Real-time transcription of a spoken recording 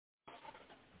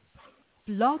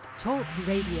Blog Talk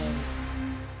Radio.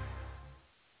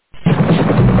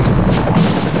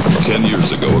 10 years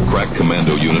ago, a crack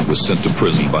commando unit was sent to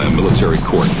prison by a military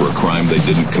court for a crime they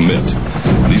didn't commit.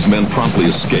 These men promptly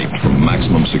escaped from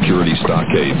maximum security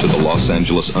stockade to the Los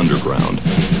Angeles underground.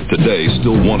 Today,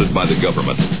 still wanted by the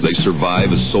government, they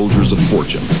survive as soldiers of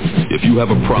fortune. If you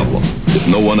have a problem, if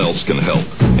no one else can help,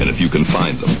 and if you can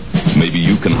find them, maybe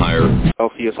you can hire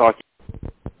LCS Hockey.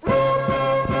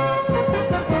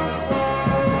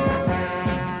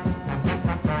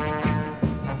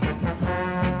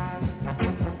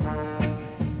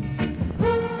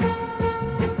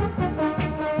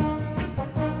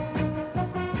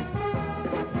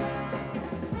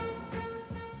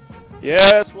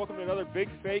 Yes, welcome to another Big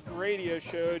Fake Radio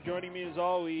Show. Joining me as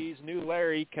always, new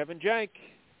Larry, Kevin Jank.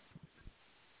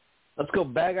 Let's go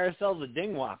bag ourselves a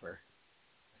ding whopper.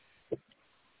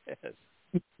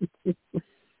 Yes.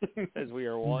 As we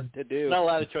are wont to do. Not a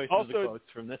lot of choices also, of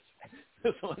quotes from this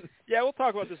one. Yeah, we'll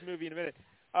talk about this movie in a minute.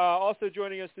 Also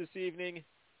joining us this evening,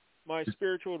 my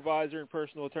spiritual advisor and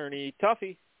personal attorney,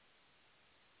 Tuffy.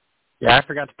 Yeah, I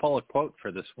forgot to pull a quote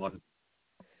for this one.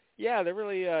 Yeah, they're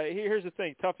really. Here's the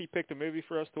thing: Tuffy picked a movie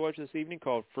for us to watch this evening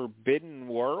called Forbidden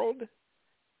World,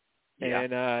 Yeah.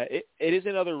 and it is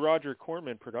another Roger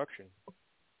Corman production.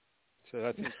 So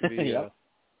that seems to be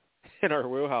in our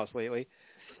wheelhouse lately.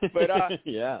 But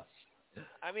yeah,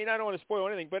 I mean, I don't want to spoil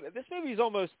anything, but this movie is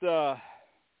almost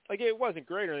like it wasn't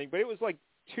great or anything, but it was like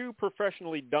too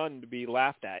professionally done to be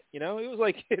laughed at. You know, it was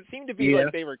like it seemed to be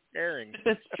like they were caring.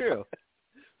 That's true.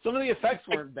 Some of the effects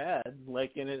weren't bad,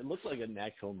 and it looked like an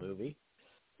actual movie.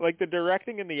 Like the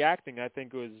directing and the acting, I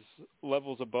think, was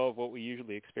levels above what we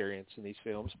usually experience in these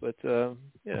films. But you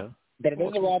know, but it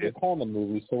is a Roger Corman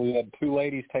movie, so we had two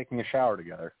ladies taking a shower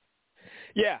together.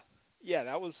 Yeah,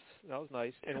 that was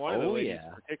nice. And one of the ladies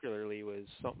particularly was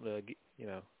something to,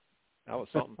 that was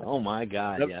something. Oh my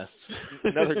God, yes.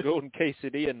 Another Golden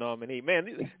Quesadilla nominee. Man,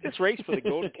 this race for the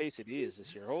Golden Quesadillas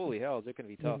this year, holy hell, is it going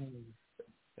to be tough?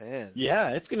 Man. Yeah,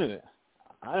 it's going to,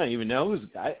 I don't even know.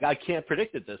 I can't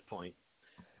predict at this point.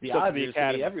 The odds are going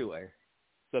to be everywhere.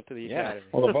 It's up to the Academy.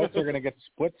 Well, the votes are going to get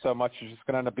split so much, it's just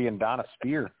going to end up being Donna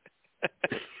Spear.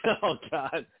 Oh,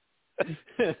 God.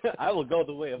 I will go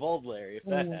the way of old Larry if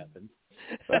that happens.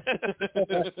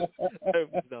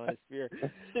 Donna Spear.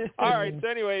 All right, so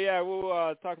anyway,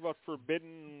 we'll talk about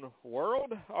Forbidden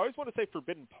World. I always want to say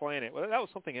Forbidden Planet. Well, that was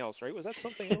something else, right? Was that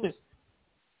something else?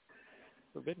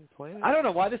 Forbidden Planet? I don't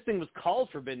know why this thing was called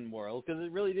Forbidden World, because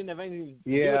it really didn't have anything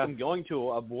to do with them going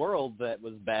to a world that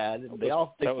was bad. They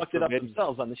fucked it up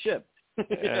themselves on the ship.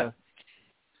 Yeah.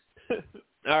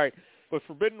 All right. But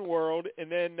Forbidden World, and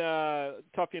then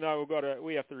Tuffy and I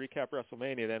we have to recap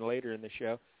WrestleMania then later in the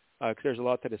show, because there's a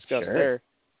lot to discuss there.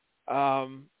 I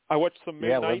watched some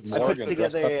Midnight. Yeah, Morgan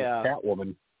dressed up as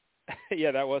Catwoman.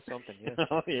 Yeah, that was something. Yeah.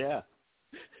 Oh yeah.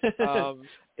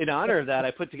 In honor of that,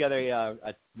 I put together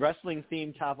a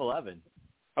wrestling-themed top 11.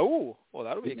 Oh, well,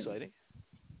 that'll be exciting.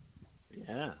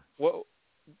 Yeah. Well,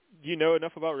 do you know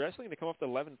enough about wrestling to come up with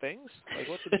 11 things? Like,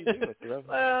 what did you do with the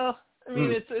Well, I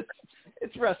mean,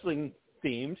 it's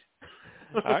wrestling-themed.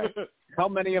 All right. How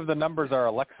many of the numbers are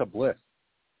Alexa Bliss?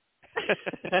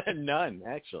 None,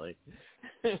 actually.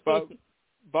 But,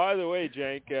 by the way,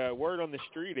 Jank, word on the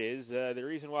street is the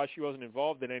reason why she wasn't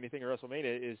involved in anything at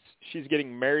WrestleMania is she's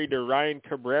getting married to Ryan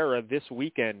Cabrera this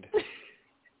weekend.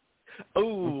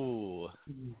 Oh.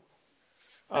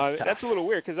 That's a little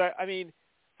weird because, I mean,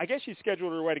 I guess she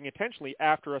scheduled her wedding intentionally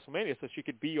after WrestleMania so she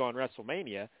could be on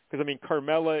WrestleMania because, I mean,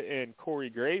 Carmella and Corey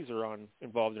Graves are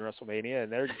involved in WrestleMania,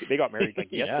 and they got married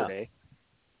like yesterday.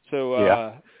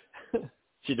 So,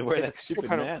 She had to wear that stupid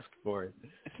mask for it.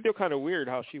 It's still kind of weird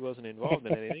how she wasn't involved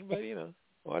in anything, but,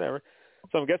 whatever.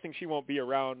 So I'm guessing she won't be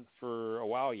around for a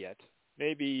while yet.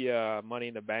 Maybe Money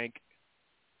in the Bank.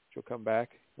 She'll come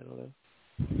back. I don't know.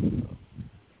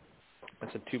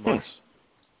 That's in 2 months.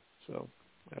 So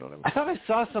I don't know. I thought I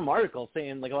saw some article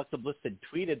saying, like, Alexa Bliss had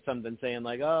tweeted something saying,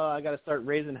 like, oh, I got to start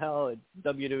raising hell at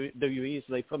WWE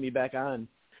so they put me back on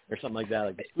or something like that.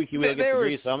 Like, the squeaky wheel gets the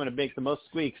grease, so I'm going to make the most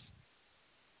squeaks.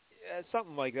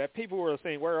 Something like that. People were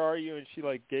saying, "Where are you?" And she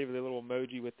like gave the little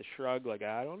emoji with the shrug, like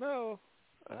I don't know.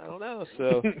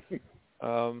 So,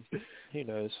 who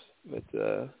knows? But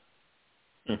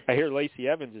I hear Lacey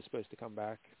Evans is supposed to come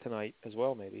back tonight as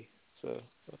well, maybe. So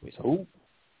that'll be something.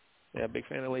 Yeah, big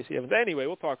fan of Lacey Evans. Anyway,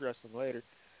 we'll talk wrestling later.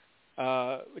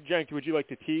 Jank, would you like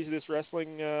to tease this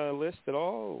wrestling list at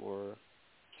all, or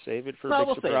save it for a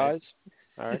big surprise?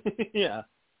 All right. Yeah.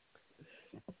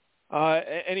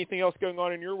 Anything else going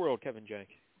on in your world, Kevin Jank?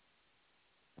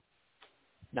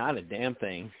 Not a damn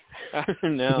thing.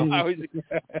 No. I'm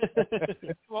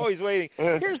always waiting.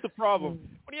 Here's the problem.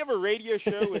 When you have a radio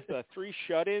show with 3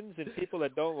 shut-ins and people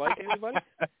that don't like anybody,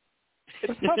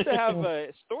 it's tough to have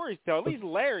stories to tell. At least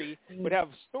Larry would have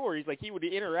stories, like he would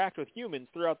interact with humans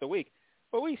throughout the week.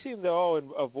 But we seem to all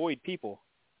avoid people.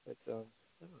 But,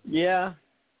 yeah,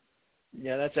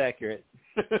 that's accurate.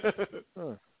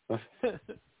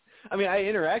 I mean, I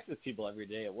interact with people every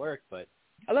day at work, but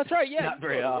that's right. Yeah, not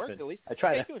very often. Work, at least. I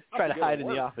try to hide in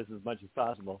the office as much as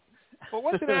possible. Well,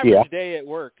 what's an average day at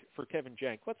work for Kevin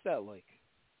Jank? What's that like?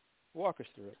 Walk us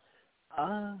through it.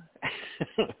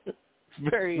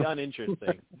 Very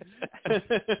uninteresting.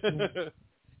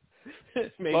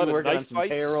 Maybe working on some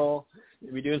payroll,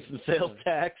 maybe doing some sales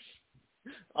tax,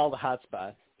 all the hot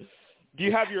spots. Do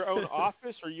you have your own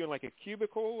office, or are you in like a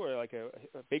cubicle or like a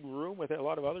big room with a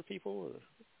lot of other people? Or?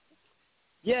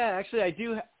 Yeah, actually, I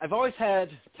do. I've always had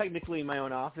technically my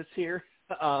own office here.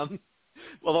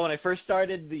 Although when I first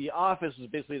started, the office was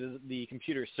basically the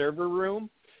computer server room,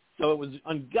 so it was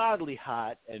ungodly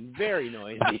hot and very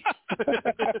noisy.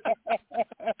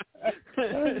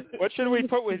 What should we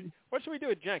do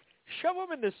with Jank? Shove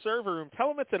him in the server room.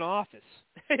 Tell him it's an office.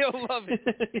 He'll love it.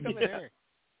 Come in here.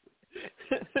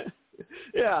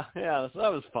 Yeah, so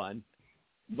that was fun.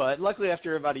 But luckily,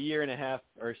 after about 1.5 years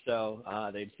or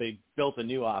so, they built a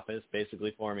new office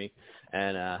basically for me,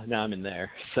 and now I'm in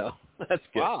there. So that's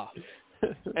good. Wow.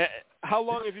 How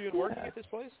long have you been working at this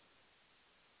place?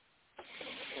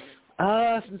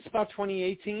 Since about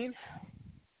 2018.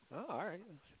 Oh, all right.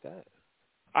 That.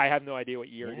 I have no idea what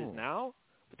year it is now,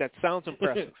 but that sounds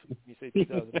impressive. You say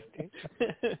 2018.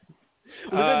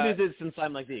 Well, the good news is, since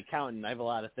I'm like the accountant, I have a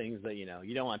lot of things that you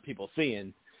don't want people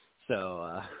seeing.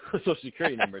 So Social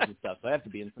Security numbers and stuff. So I have to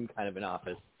be in some kind of an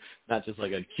office, not just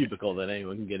like a cubicle that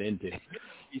anyone can get into.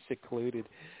 Be secluded.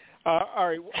 All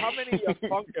right. How many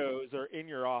Funkos are in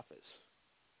your office?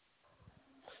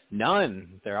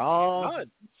 None. They're all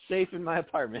safe in my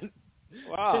apartment.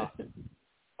 Wow.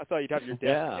 I thought you'd have your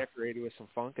desk decorated with some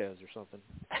Funkos or something.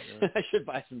 I should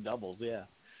buy some doubles, yeah.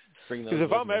 Because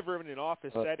if I'm ever in an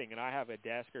office setting and I have a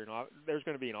desk there's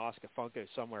going to be an Oscar Funko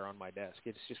somewhere on my desk.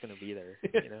 It's just going to be there,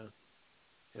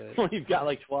 Well, you've got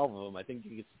like 12 of them. I think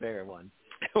you could spare one.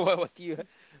 Well, what do you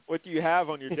have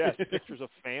on your desk? Pictures of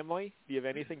family? Do you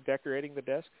have anything decorating the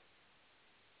desk?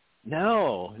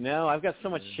 No. I've got so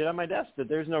much shit on my desk that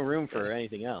there's no room for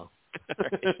anything else.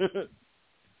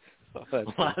 A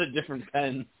lot of different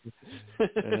pens.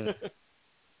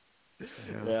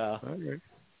 Yeah. Okay.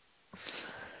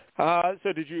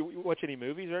 So did you watch any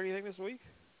movies or anything this week?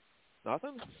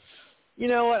 Nothing? You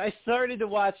know what? I started to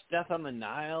watch Death on the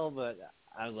Nile, but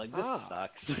I was like, this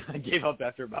sucks. I gave up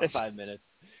after about 5 minutes.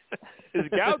 Is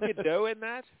Gal Gadot in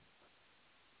that?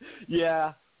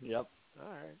 Yeah. Yep. All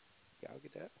right. Gal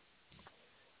Gadot.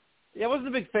 Yeah, I wasn't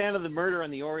a big fan of the Murder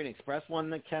on the Orient Express one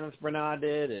that Kenneth Branagh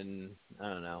did, and I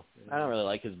don't know. I don't really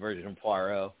like his version of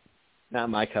Poirot. Not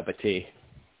my cup of tea.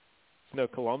 No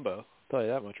Columbo. I'll tell you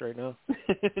that much right now.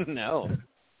 No.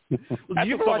 Well, did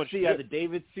you ever watch the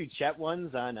David Suchet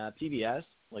ones on PBS?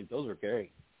 Like, those were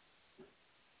great.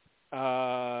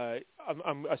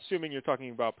 I'm assuming you're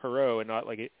talking about Poirot and not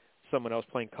like someone else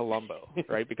playing Columbo,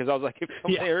 right? Because I was like, if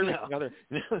somebody another,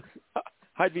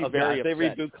 I'd be very upset. If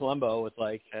they reboot Columbo with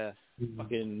like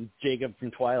fucking Jacob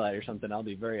from Twilight or something, I'll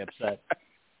be very upset.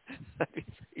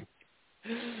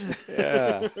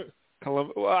 Yeah.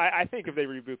 Columbo. Well, I think if they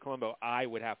reboot Columbo, I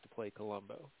would have to play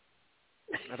Columbo.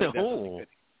 I think that's really good.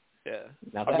 Yeah.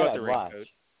 Now I'll go with the raincoat.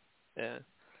 Yeah.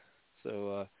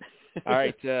 So, all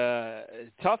right,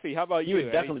 Tuffy, how about you? You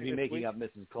would definitely be making up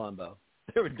Mrs. Columbo.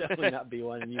 There would definitely not be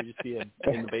one, and you just be in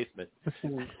the basement.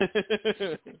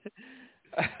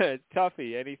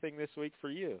 Tuffy, anything this week for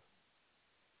you?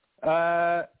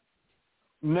 No,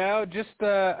 just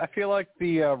I feel like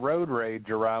the road rage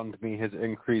around me has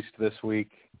increased this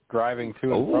week, driving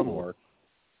to and from work.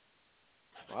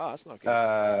 Wow, that's not good.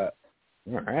 All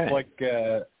right. Like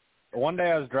one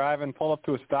day I was driving, pulled up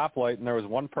to a stoplight, and there was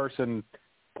one person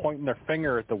pointing their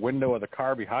finger at the window of the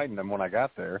car behind them when I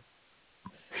got there.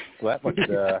 So that looked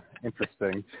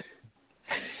interesting.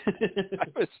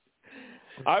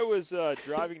 I was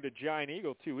driving to Giant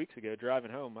Eagle 2 weeks ago,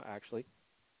 driving home actually,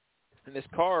 and this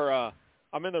car,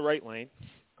 I'm in the right lane,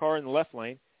 car in the left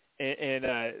lane, and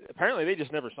apparently they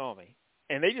just never saw me,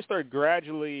 and they just started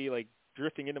gradually like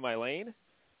drifting into my lane.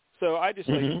 So I just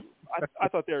like I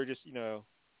thought they were just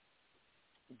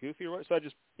goofy or what, so I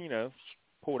just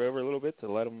pulled over a little bit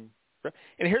to let them.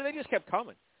 And here they just kept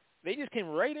coming. They just came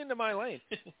right into my lane,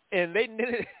 and they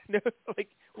didn't know, like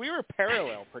we were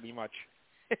parallel pretty much.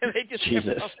 and they just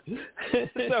Jesus.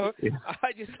 kept so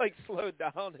I just like slowed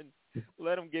down and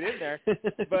let them get in there.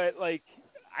 But like,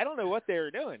 I don't know what they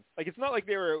were doing. Like, it's not like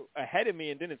they were ahead of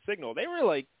me and didn't signal. They were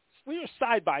like, we were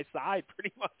side by side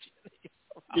pretty much.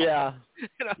 Yeah.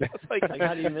 And I was like,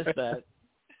 how do you miss that?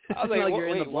 I was like, you're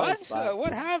in the wait, blind what? spot.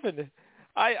 What happened?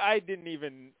 I didn't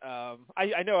even.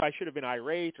 I know I should have been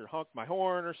irate or honked my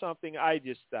horn or something. I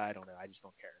don't know. I just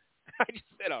don't care. I just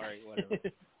said, all right, whatever.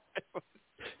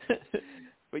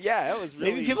 But yeah, it was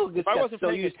really. Maybe people just I got wasn't so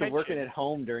paying used attention. to working at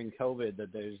home during COVID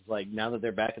that there's like, now that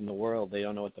they're back in the world, they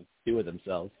don't know what to do with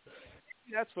themselves.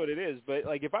 That's what it is. But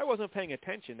like, if I wasn't paying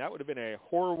attention, that would have been a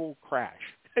horrible crash.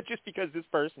 Just because this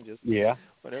person just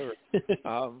went over.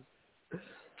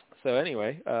 So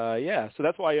anyway, yeah. So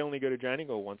that's why I only go to Giant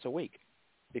Eagle once a week,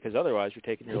 because otherwise you're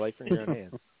taking your life in your own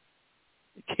hands.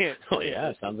 You can't. Oh yeah,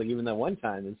 it sounds like even that one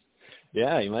time is.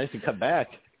 Yeah, you might have to cut back.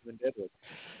 Once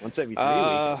every 3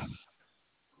 weeks.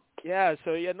 Yeah.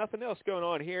 So yeah, nothing else going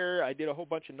on here. I did a whole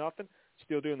bunch of nothing.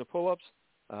 Still doing the pull-ups.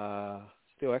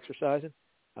 Still exercising.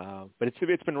 But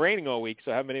it's been raining all week,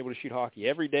 so I haven't been able to shoot hockey.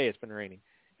 Every day it's been raining.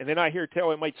 And then I hear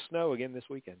tell it might snow again this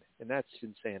weekend, and that's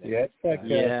insanity. Yeah, it's like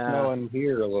snowing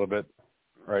here a little bit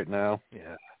right now.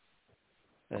 Yeah,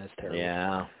 that's terrible.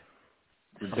 Yeah.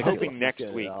 I'm hoping next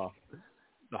week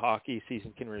the hockey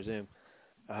season can resume.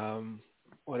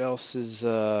 What else is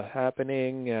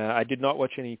happening? I did not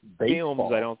watch any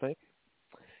films, I don't think.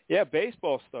 Yeah,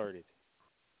 baseball started.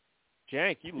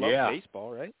 Jank, you love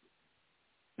baseball, right?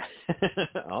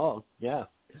 Oh, yeah.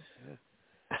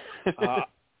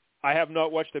 I have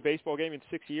not watched a baseball game in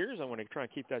 6 years. I want to try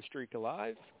and keep that streak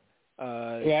alive.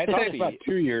 I'd say it's about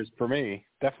 2 years for me.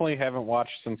 Definitely haven't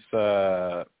watched since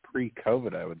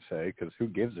pre-COVID, I would say, because who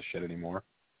gives a shit anymore?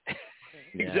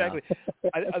 Exactly.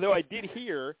 Although I did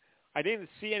hear, I didn't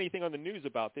see anything on the news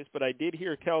about this, but I did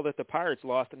hear tell that the Pirates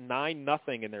lost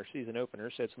 9-0 in their season opener,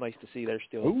 so it's nice to see they're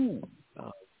still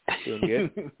doing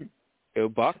good. Go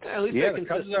Bucks. At least the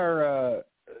Cubs are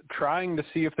trying to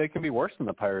see if they can be worse than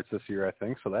the Pirates this year, I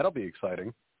think, so that'll be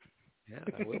exciting. Yeah,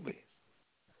 that will be.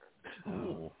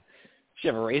 Should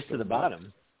have a race to the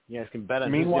bottom. You guys can bet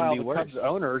on Meanwhile, who's going to be the Cubs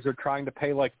owners are trying to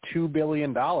pay like $2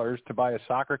 billion to buy a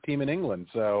soccer team in England,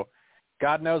 so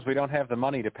God knows we don't have the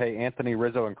money to pay Anthony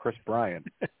Rizzo and Chris Bryant.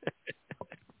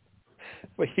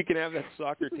 Well, you can have that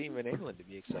soccer team in England to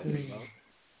be excited about.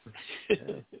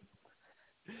 Yeah.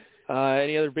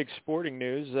 Any other big sporting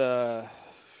news?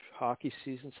 Hockey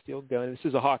season's still going. This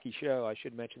is a hockey show. I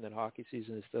should mention that hockey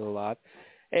season is still alive.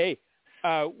 Hey,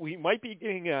 we might be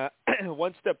getting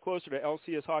one step closer to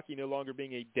LCS hockey no longer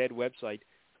being a dead website,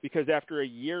 because after a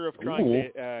year of trying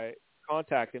to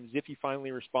contact him, Zippy finally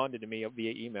responded to me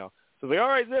via email. So I was like, all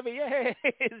right, Zippy, yay!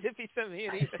 Zippy sent me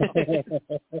an email.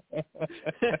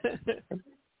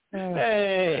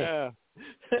 Hey!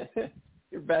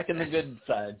 You're back in the good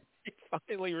side. He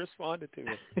finally responded to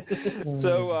it.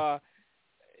 So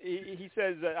he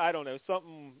says that, I don't know,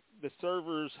 something, the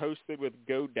server's hosted with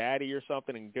GoDaddy or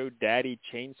something, and GoDaddy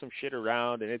changed some shit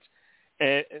around, and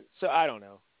so I don't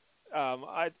know.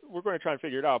 We're going to try and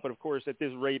figure it out, but of course, at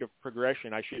this rate of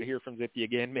progression, I should hear from Zippy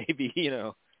again, maybe,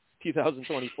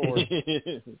 2024.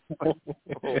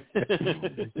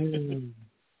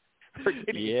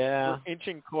 We're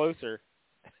inching closer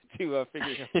to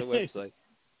figuring out the website.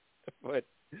 But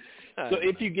so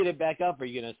if you get it back up, are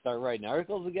you going to start writing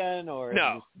articles again, or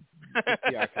no?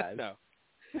 The archives? No.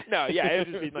 Yeah, it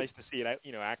would just be nice to see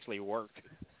it, actually work.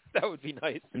 That would be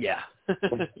nice. Yeah,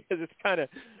 because it's kind of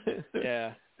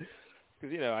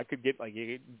Because I could get like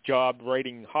a job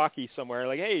writing hockey somewhere.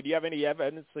 Like, hey, do you have any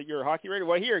evidence that you're a hockey writer?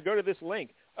 Well, here, go to this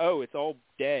link. Oh, it's all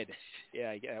dead.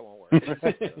 Yeah, that won't work.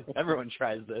 Everyone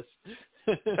tries this.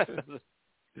 That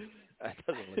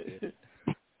doesn't look good.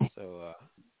 So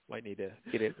might need to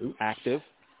get it active.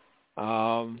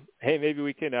 Hey, maybe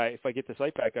we can, if I get the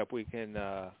site back up, we can,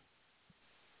 I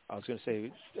was going to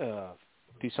say,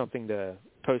 do something to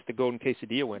post the Golden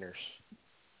Quesadilla winners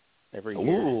every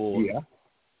year. Ooh.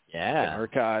 Yeah.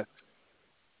 Archive.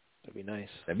 That'd be nice.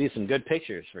 That'd be some good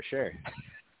pictures for sure.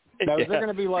 Now, is there going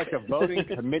to be like a voting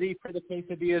committee for the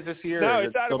quesadillas this year? No,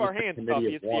 it's out of our hands, Puffy.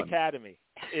 It's the Academy.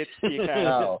 It's the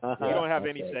Academy. We don't have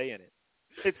any say in it.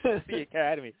 It's the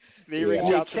Academy. They reach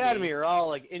out to the Academy are all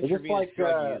like intravenous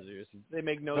drug users. They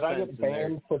make no sense. Did I get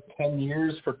banned for 10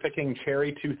 years for picking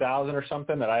Cherry 2000 or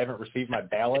something that I haven't received my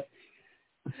ballot?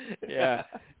 Yeah.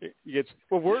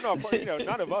 Well, we're not,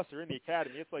 none of us are in the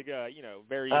Academy. It's like,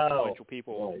 very influential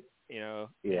people, in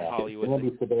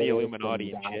Hollywood, the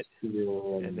Illuminati and shit.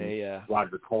 And they,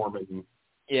 Roger Corman.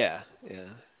 Yeah.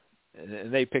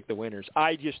 And they pick the winners.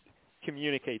 I just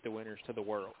communicate the winners to the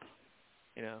world.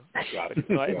 But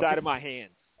it's out of my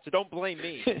hands. So don't blame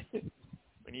me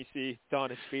when you see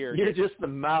Dawn of Spear. You're just the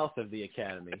mouth of the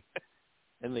Academy,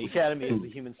 and the Academy is the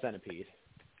human centipede.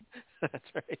 That's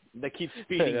right. That keeps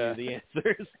feeding you the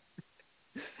answers.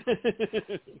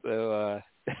 So,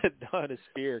 Dawn of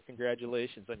Spear,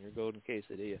 congratulations on your golden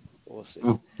quesadilla. We'll see.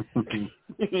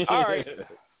 All right.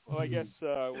 Well, I guess we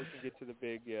can get to the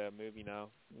big movie now.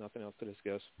 Nothing else to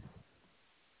discuss.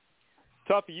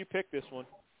 Tuffy, you picked this one.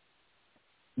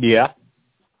 Yeah.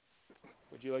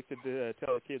 Would you like to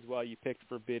tell the kids why you picked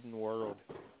Forbidden World?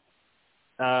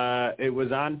 It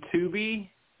was on Tubi,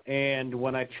 and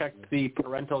when I checked the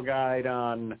parental guide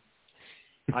on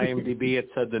IMDb, it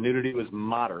said the nudity was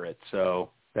moderate,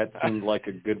 so that seemed like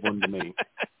a good one to me.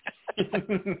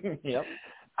 Yep.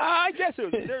 I guess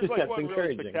it was, there's like That's one really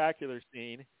encouraging. spectacular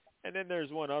scene, and then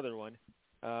there's one other one.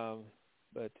 Yeah.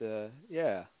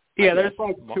 Yeah, there's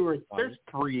like there's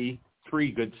three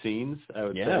good scenes, I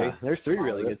would say. Yeah, there's 3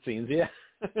 really good scenes, yeah.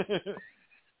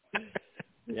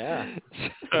 Yeah.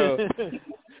 So,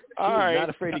 all right. Not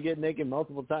afraid to get naked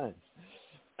multiple times.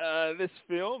 This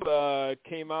film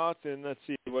came out in, let's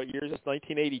see, what year is this?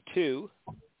 1982.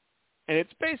 And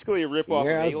it's basically a ripoff of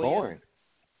I was Alien. born.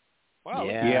 Wow.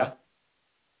 Yeah.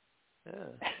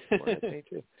 Born in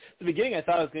 82. At the beginning, I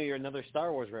thought it was going to be another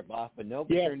Star Wars ripoff, but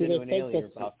nope, it turned into an Alien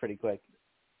ripoff pretty quick.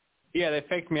 Yeah, they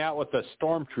faked me out with the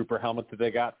Stormtrooper helmet that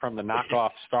they got from the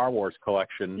knockoff Star Wars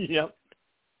collection. Yep.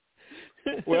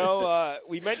 Well,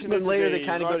 we mentioned then this later is they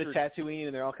kind of Roger... go to Tatooine,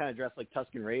 and they're all kind of dressed like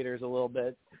Tusken Raiders a little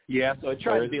bit. Yeah, so it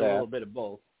tried to be a little bit of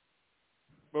both.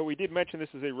 Well, we did mention this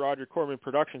is a Roger Corman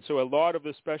production, so a lot of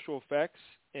the special effects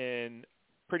and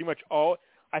pretty much all,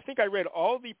 I think I read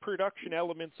all the production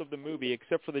elements of the movie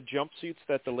except for the jumpsuits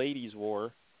that the ladies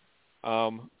wore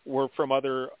were from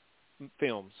other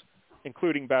films,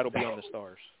 including Battle Beyond the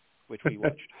Stars, which we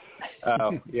watched.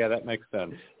 Oh, yeah, that makes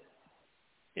sense.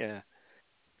 Yeah.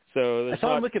 So I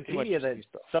saw on Wikipedia that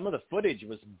some of the footage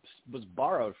was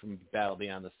borrowed from Battle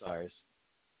Beyond the Stars.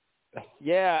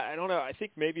 Yeah, I don't know. I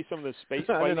think maybe some of the space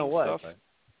I fighting don't know what. stuff.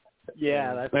 But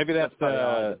yeah, that's probably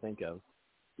all I think of.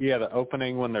 Yeah, the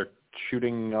opening when they're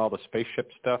shooting all the spaceship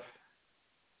stuff.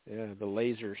 Yeah, the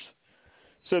lasers.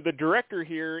 So the director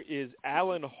here is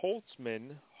Alan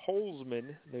Holtzman,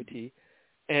 no T,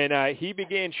 and he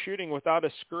began shooting without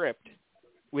a script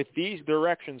with these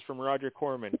directions from Roger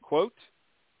Corman. Quote,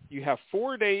 "You have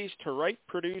 4 days to write,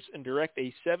 produce, and direct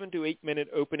a 7 to 8 minute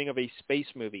opening of a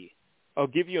space movie. I'll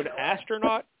give you an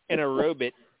astronaut and a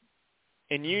robot,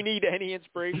 and you need any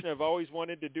inspiration. I've always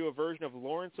wanted to do a version of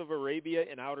Lawrence of Arabia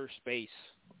in outer space."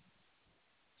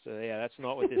 So, yeah, that's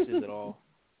not what this is at all.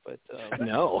 But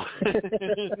no.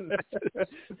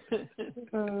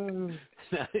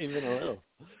 Not even a little.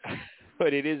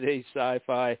 But it is a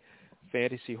sci-fi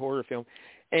fantasy horror film.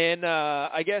 And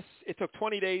I guess it took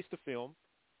 20 days to film.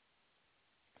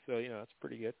 So, that's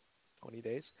pretty good, 20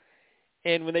 days.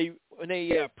 And when they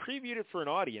previewed it for an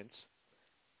audience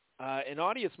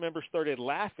member started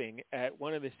laughing at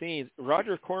one of the scenes.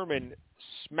 Roger Corman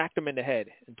smacked him in the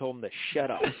head and told him to shut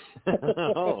up.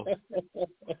 Oh.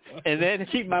 And then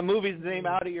keep my movie's name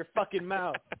out of your fucking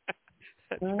mouth.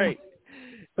 That's right.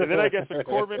 And then I guess when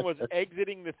Corman was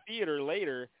exiting the theater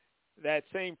later, that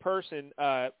same person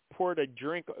poured a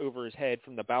drink over his head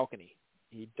from the balcony.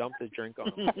 He dumped his drink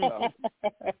on him. So.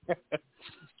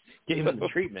 Gave him the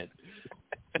treatment.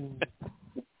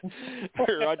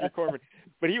 Roger Corman.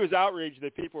 But he was outraged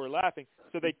that people were laughing.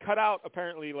 So they cut out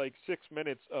apparently like 6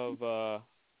 minutes of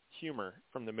humor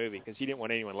from the movie because he didn't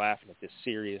want anyone laughing at this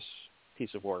serious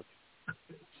piece of work.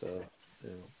 So,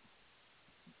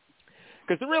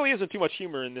 because there really isn't too much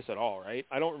humor in this at all, right?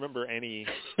 I don't remember any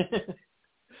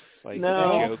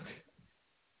joke.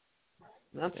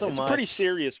 Not so much. It's a pretty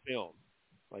serious film.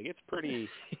 Like, it's pretty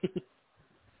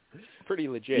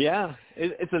legit. Yeah,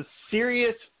 it's a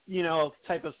serious,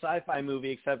 type of sci-fi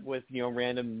movie, except with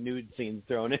random nude scenes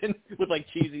thrown in with like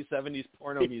cheesy 70s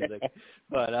porno music.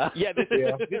 But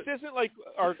this isn't like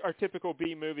our typical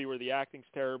B movie where the acting's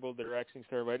terrible, the directing's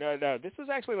terrible. No, this is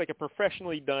actually like a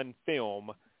professionally done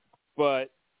film,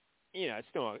 but it's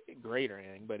still not great or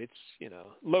anything. But it's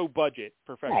low budget,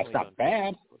 professionally done. It's not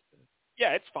bad.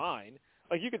 Yeah, it's fine.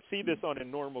 Like, you could see this on a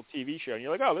normal TV show, and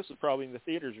you're like, oh, this is probably in the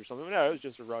theaters or something. No, it was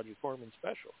just a Roger Corman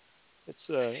special.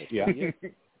 It's yeah.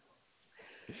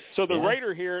 So the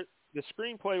writer here, the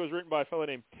screenplay was written by a fellow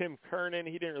named Tim Kernan.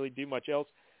 He didn't really do much else.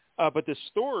 But the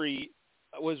story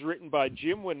was written by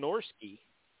Jim Wynorski,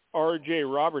 R.J.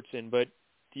 Robertson. But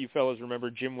do you fellows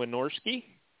remember Jim Wynorski?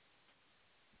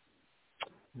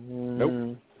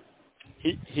 Nope.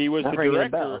 He was the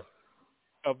director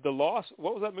of The Lost.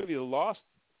 What was that movie? The Lost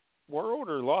World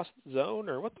or Lost Zone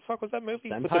or what the fuck was that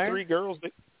movie? Empire? With the three girls.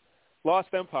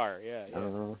 Lost Empire, yeah.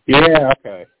 Yeah,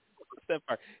 okay. Lost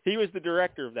Empire. He was the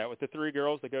director of that with the three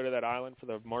girls that go to that island for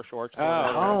the martial arts.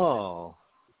 Oh,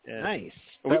 yeah. nice.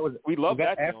 We love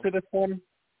that after film. this one?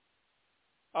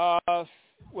 Well,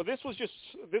 this was just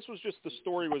the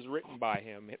story was written by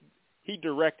him. He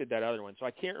directed that other one, so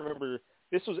I can't remember.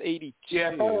 This was 82.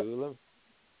 Yeah,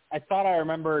 I thought I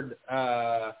remembered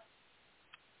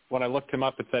when I looked him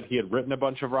up, it said he had written a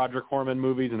bunch of Roger Corman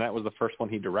movies, and that was the first one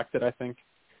he directed, I think.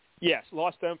 Yes,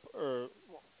 Lost Empire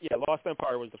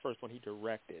was the first one he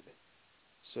directed.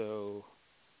 So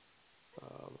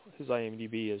his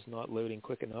IMDb is not loading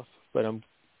quick enough, but I'm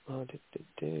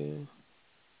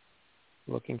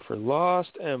looking for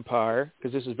Lost Empire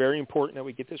because this is very important that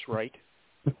we get this right.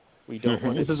 We don't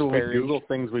want to This is when we Google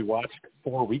things we watched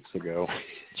 4 weeks ago.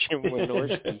 Jim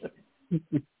Wynorski.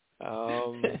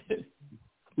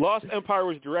 Lost Empire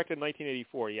was directed in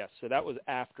 1984, yes. So that was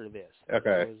after this.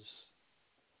 Okay. It was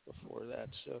before that.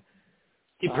 So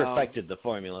he perfected the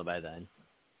formula by then.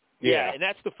 Yeah, and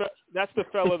that's the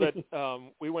fellow that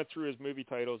we went through his movie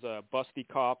titles: Busty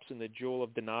Cops and the Jewel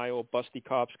of Denial, Busty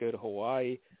Cops Go to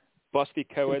Hawaii, Busty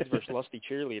Co-eds versus Lusty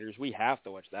Cheerleaders. We have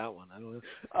to watch that one. I don't know.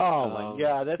 Oh my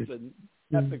God, that's an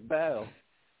epic battle.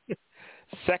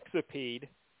 Sexapede,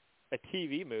 a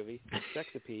TV movie.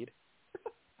 Sexapede.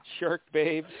 Shark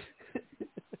Babes.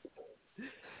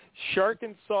 Shark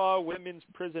and Saw Women's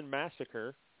Prison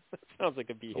Massacre. That sounds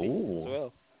like a beat as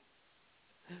well.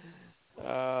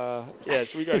 So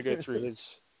we got to go through his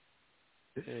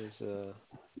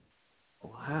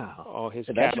wow. All his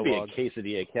that catalog. should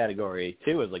be a quesadilla category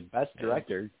too, as like best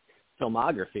director,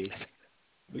 filmography.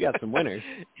 We got some winners.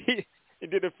 He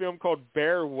did a film called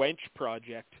Bear Wench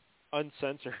Project,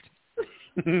 uncensored.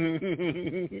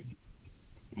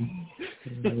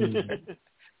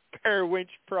 Bear Wench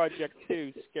Project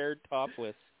 2, Scared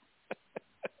Topless.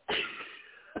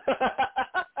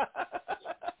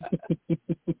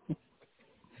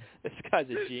 This guy's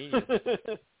a genius.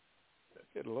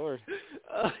 Good Lord.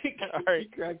 He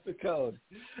cracked the code.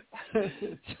 So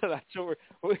that's what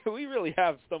we really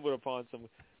have stumbled upon some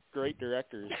great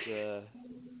directors. Yeah.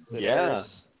 This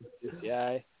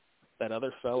guy, that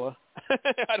other fella. I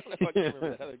don't know if I can remember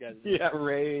that other guy's name. Yeah,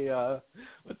 Ray.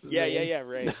 What's his name? Yeah,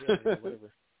 Ray. Yeah,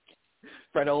 whatever.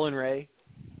 Fred Olin Ray.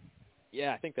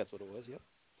 Yeah, I think that's what it was. Yep.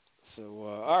 So,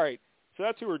 all right. So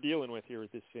that's who we're dealing with here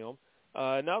with this film.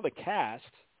 Now the cast.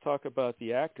 Talk about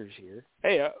the actors here.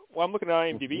 Hey, I'm looking at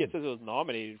IMDb. It says it was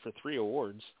nominated for 3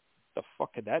 awards. The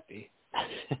fuck could that be?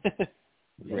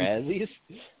 Razzies?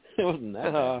 It wasn't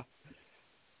that bad.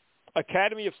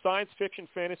 Academy of Science Fiction,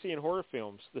 Fantasy, and Horror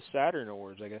Films, the Saturn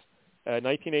Awards, I guess,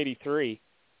 1983.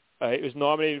 It was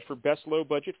nominated for Best Low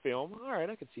Budget Film. All right,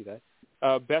 I can see that.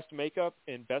 Best Makeup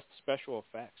and Best Special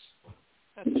Effects.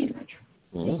 That's a stretch.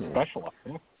 Special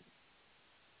effects.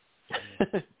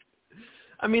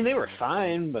 I mean, they were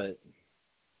fine, but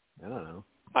I don't know.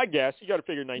 I guess you got to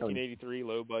figure 1983,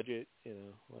 low budget,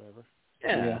 whatever.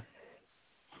 Yeah.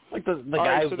 Like the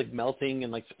guy was like melting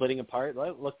and like splitting apart.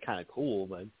 That looked kind of cool,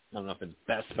 but I don't know if it's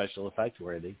best special effects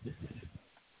worthy.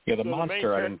 Yeah, the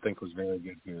monster I didn't think was very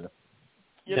good here.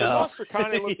 Yeah, the monster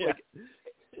kind of looks like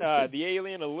the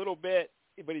alien a little bit,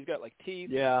 but he's got like teeth.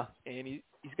 Yeah. And he's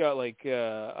got like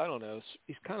I don't know.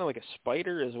 He's kind of like a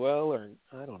spider as well, or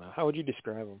I don't know. How would you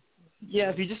describe him?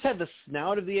 Yeah, if you just had the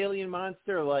snout of the alien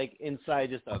monster, like inside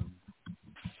just a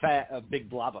big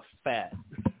blob of fat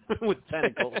with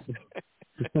tentacles.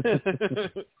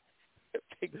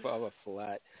 Big blob of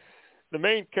flat. The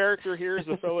main character here is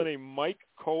a fellow named Mike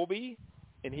Colby,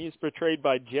 and he's portrayed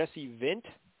by Jesse Vint.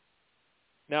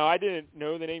 Now, I didn't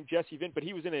know the name Jesse Vint, but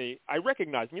he was I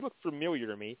recognized him. He looked familiar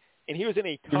to me, and he was in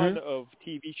a ton of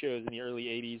TV shows in the early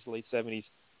 80s, late 70s.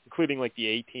 Including like the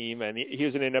A-Team, and he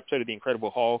was in an episode of The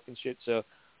Incredible Hulk and shit. So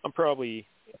I'm probably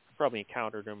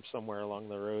encountered him somewhere along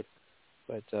the road,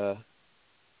 but I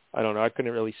don't know. I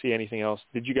couldn't really see anything else.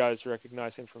 Did you guys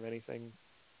recognize him from anything?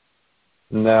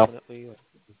 No. Definitely?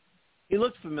 He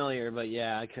looked familiar, but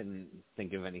yeah, I couldn't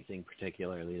think of anything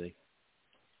particularly.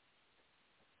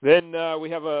 Then we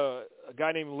have a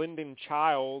guy named Lyndon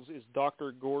Childs is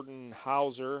Dr. Gordon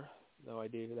Hauser. No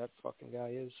idea who that fucking guy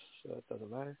is, so it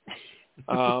doesn't matter.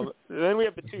 Then we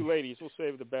have the 2 ladies. We'll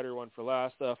save the better one for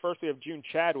last. First, we have June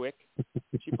Chadwick.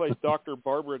 She plays Dr.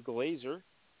 Barbara Glazer,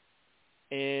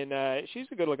 and she's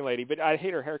a good-looking lady. But I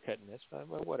hate her haircut in this.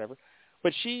 Well, whatever.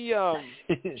 But she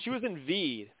was in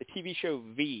V, the TV show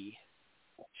V.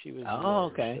 She was.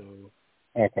 Okay.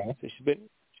 Okay. So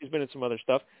she's been in some other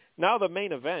stuff. Now the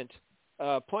main event,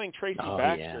 playing Tracy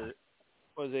Baxter,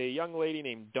 was a young lady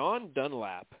named Dawn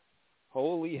Dunlap.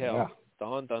 Holy hell. Yeah.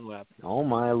 Dawn Dunlap. Oh,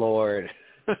 my Lord.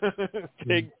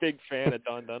 Big fan of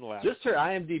Dawn Dunlap. Just her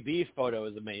IMDb photo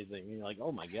is amazing. You're like,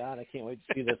 oh my god, I can't wait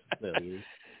to see this lady.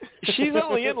 She's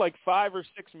only in like 5 or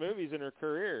 6 movies in her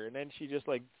career, and then she just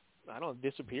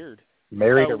disappeared.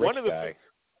 Married a one rich of the guy.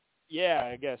 Yeah,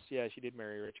 I guess. Yeah, she did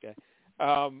marry a rich guy.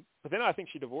 But then I think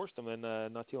she divorced him, and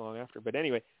not too long after. But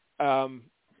anyway,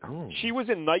 she was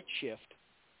in Night Shift,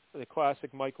 the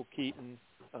classic Michael Keaton,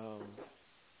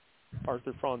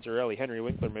 Arthur Fonzarelli, Henry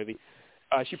Winkler movie.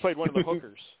 She played one of the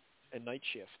hookers in Night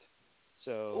Shift.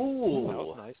 So that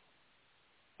was nice.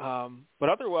 But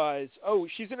otherwise,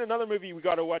 she's in another movie we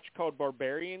got to watch called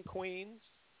Barbarian Queen,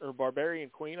 I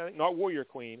think, not Warrior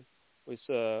Queen, with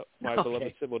my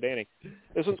beloved Sybil Danning.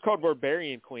 This one's called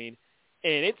Barbarian Queen,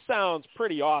 and it sounds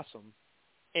pretty awesome.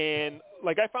 And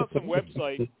I found some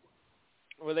website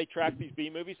where they track these B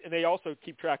movies, and they also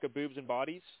keep track of boobs and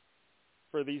bodies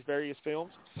for these various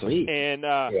films. Sweet. And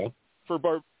for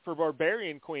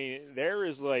Barbarian Queen, there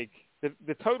is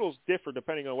the totals differ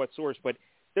depending on what source, but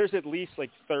there's at least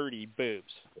 30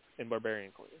 boobs in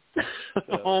Barbarian Queen.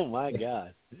 So, oh my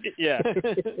god. Yeah.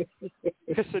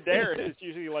 Because Sedaris is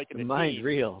usually in the mind teens.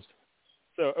 reels.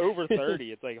 So over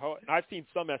 30, it's I've seen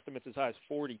some estimates as high as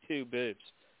 42 boobs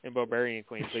in Barbarian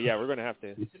Queen. So yeah, we're going to have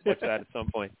to watch that at some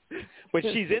point. But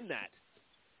she's in that.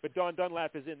 But Dawn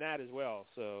Dunlap is in that as well.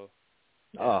 So.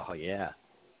 Oh yeah.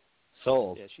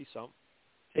 Sold. Yeah, she's something.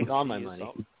 Take all my money.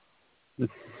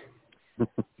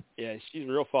 Yeah, she's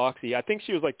real foxy. I think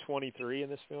she was 23 in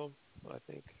this film. I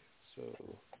think so.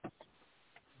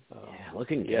 Yeah,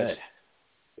 looking good.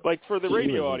 For the She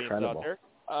radio was audience incredible.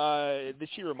 out there, did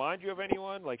she remind you of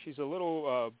anyone? She's a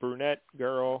little brunette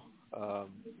girl.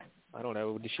 I don't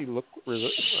know. Did she look? I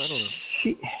don't know.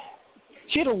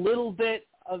 She had a little bit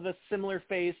of a similar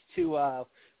face to what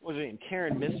was her name,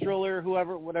 Karen Mistral or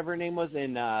whatever her name was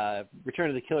in Return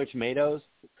of the Killer Tomatoes.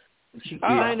 She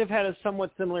kind of had a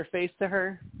somewhat similar face to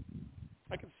her.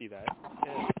 I can see that.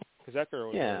 Yeah, because that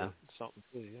girl was something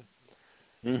too. Yeah.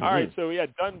 Mm-hmm. All right, so yeah,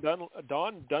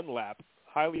 Dawn Dunlap.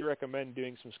 Highly recommend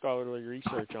doing some scholarly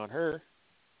research on her.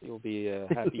 You'll be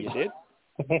happy you did.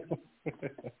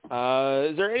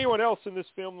 Is there anyone else in this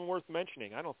film worth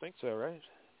mentioning? I don't think so, right?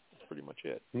 That's pretty much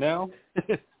it. No.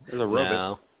 There's a robot.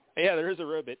 No. Yeah, there is a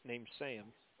robot named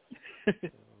Sam.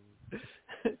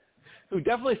 Who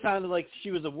definitely sounded like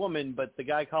she was a woman, but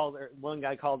one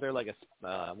guy called her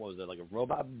a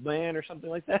robot man or something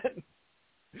like that.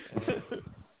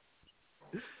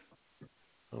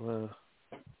 I'm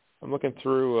looking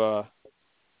through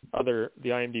the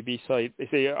IMDb site. They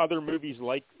say other movies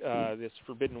like this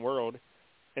Forbidden World,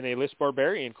 and they list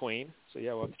Barbarian Queen. So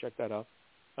yeah, we'll have to check that out.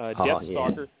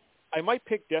 Deathstalker. I might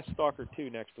pick Deathstalker 2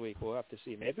 next week. We'll have to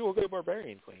see. Maybe we'll go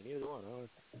Barbarian Queen. Either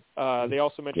one. They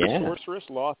also mentioned Sorceress,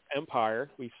 Lost Empire.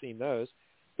 We've seen those.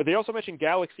 But they also mentioned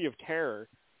Galaxy of Terror.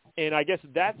 And I guess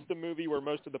that's the movie where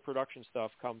most of the production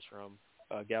stuff comes from,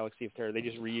 Galaxy of Terror. They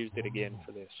just reused it again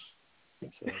for this.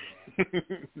 So,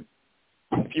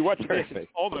 if you watch this,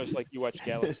 it's almost like you watch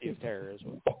Galaxy of Terror as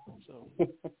well. So.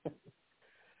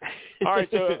 All right,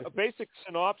 so a basic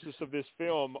synopsis of this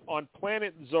film. On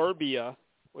planet Zarbia,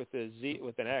 with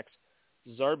an X,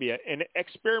 Zarbia, an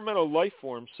experimental life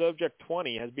form, Subject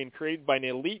 20, has been created by an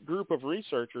elite group of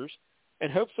researchers in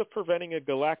hopes of preventing a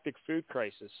galactic food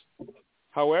crisis.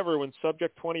 However, when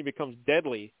Subject 20 becomes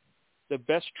deadly, the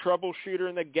best troubleshooter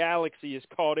in the galaxy is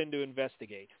called in to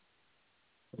investigate.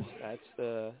 That's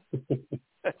the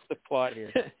plot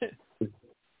here.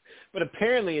 But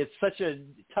apparently it's such a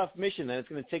tough mission that it's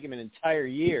going to take him an entire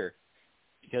year.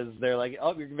 Because they're like,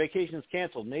 oh, your vacation's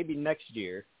canceled. Maybe next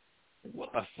year.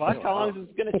 What the fuck? How long is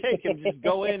it going to take him to just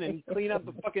go in and clean up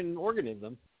the fucking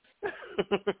organism?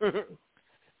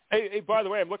 Hey, by the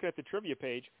way, I'm looking at the trivia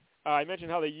page. I mentioned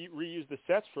how they reused the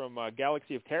sets from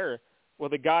Galaxy of Terror. Well,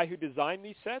 the guy who designed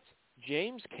these sets,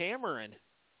 James Cameron.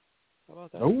 How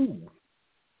about that? Oh,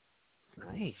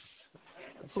 nice.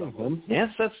 That's yes,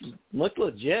 that's looked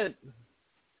legit.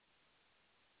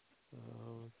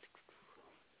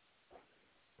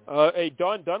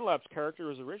 Dawn Dunlap's character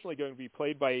was originally going to be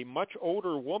played by a much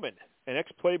older woman, an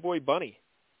ex-Playboy bunny.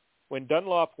 When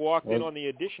Dunlap walked in on the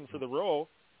audition for the role,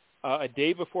 a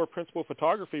day before principal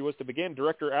photography was to begin,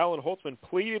 director Alan Holtzman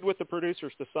pleaded with the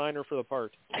producers to sign her for the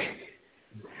part.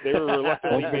 They were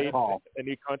reluctantly made a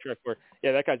new contract for her.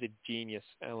 Yeah, that guy's a genius,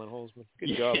 Alan Holtzman.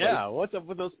 Good job. Yeah, what's up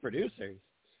with those producers?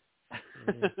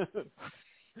 They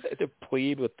had to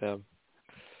plead with them.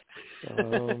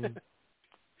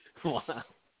 Wow.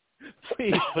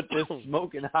 Please put this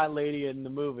smoking hot lady in the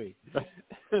movie.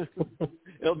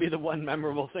 It'll be the one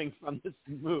memorable thing from this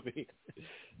movie.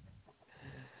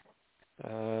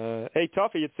 Hey,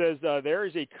 Tuffy, it says there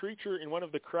is a creature in one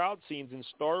of the crowd scenes in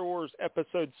Star Wars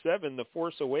Episode 7, The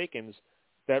Force Awakens,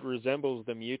 that resembles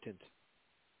the mutant.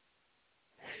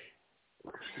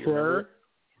 Sure.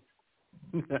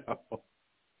 No.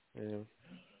 Yeah.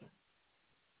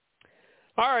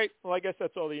 All right. Well, I guess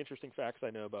that's all the interesting facts I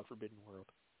know about Forbidden World.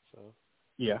 So.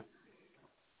 Yeah.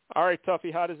 All right,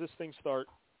 Tuffy, how does this thing start?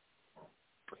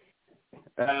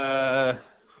 The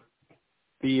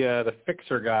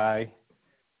fixer guy,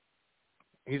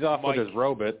 he's off with his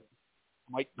robot.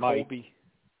 Mike Colby.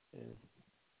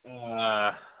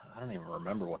 Yeah. I don't even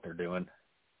remember what they're doing.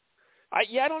 I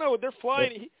don't know. They're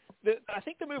flying. I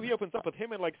think the movie opens up with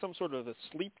him in like some sort of a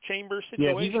sleep chamber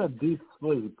situation. Yeah, he's in a deep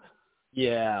sleep.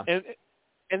 Yeah.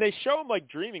 And they show him like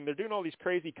dreaming. They're doing all these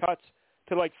crazy cuts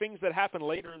to like things that happen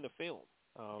later in the film.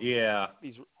 Yeah.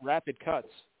 These rapid cuts.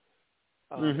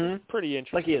 Mm-hmm. Pretty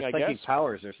interesting, Like he has I psychic guess.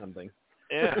 powers or something.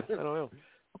 Yeah, I don't know.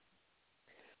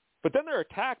 But then they're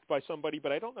attacked by somebody,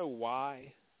 but I don't know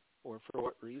why or for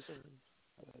what reason.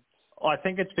 Well, I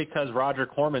think it's because Roger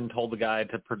Corman told the guy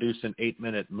to produce an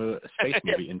 8-minute space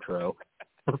movie intro.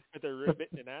 But they're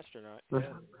ribbitting an astronaut.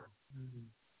 Yeah.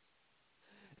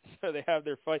 So they have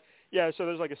their fight. Yeah, so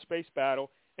there's like a space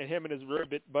battle, and him and his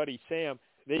ribbit buddy Sam,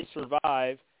 they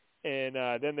survive, and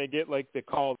then they get like the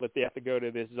call that they have to go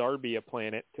to this Zarbia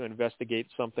planet to investigate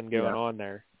something going on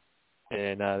there,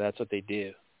 and that's what they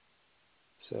do.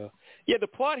 So, yeah, the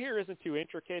plot here isn't too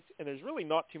intricate, and there's really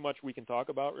not too much we can talk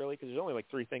about, really, because there's only like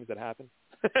 3 things that happen.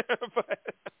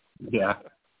 Yeah.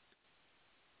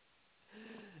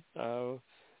 So,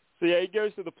 yeah, he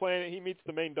goes to the planet. He meets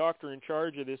the main doctor in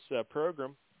charge of this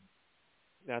program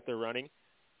that they're running,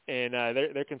 and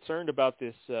they're concerned about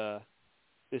this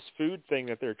this food thing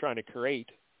that they're trying to create.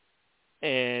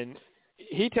 And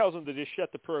he tells them to just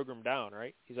shut the program down,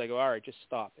 right? He's like, all right, just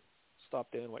stop it.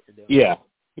 Stop doing what you're doing. Yeah.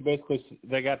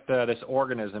 They got this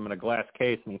organism in a glass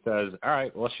case, and he says, all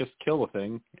right, well, let's just kill the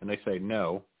thing. And they say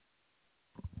no,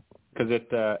 because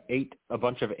it ate a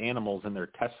bunch of animals in their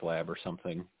test lab or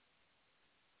something.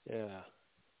 Yeah.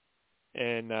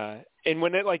 And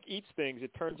when it, like, eats things,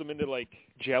 it turns them into, like,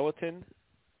 gelatin,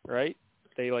 right?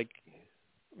 They, like,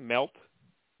 melt.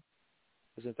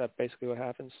 Isn't that basically what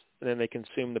happens? And then they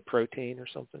consume the protein or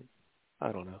something?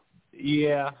 I don't know.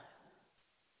 Yeah.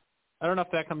 I don't know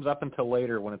if that comes up until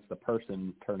later when it's the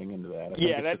person turning into that.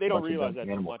 They don't realize that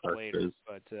until much later.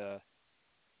 But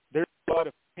there's a lot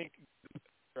of pink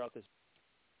throughout this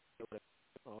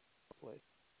place.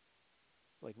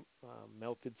 Like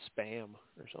melted spam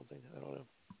or something. I don't know.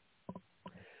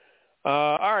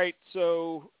 All right,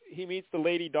 so he meets the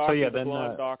lady doctor, the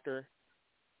blonde doctor,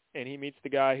 and he meets the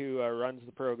guy who runs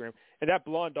the program. And that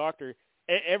blonde doctor,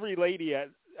 every lady at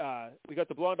we got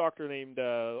the blonde doctor named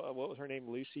what was her name,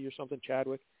 Lucy or something,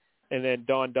 Chadwick, and then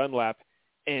Dawn Dunlap.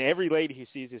 And every lady who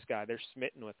sees this guy, they're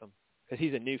smitten with him because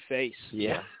he's a new face.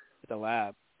 Yeah, at the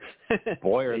lab.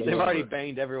 Boy, they've already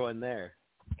banged everyone there.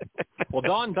 Well,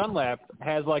 Dawn Dunlap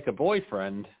has like a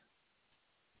boyfriend,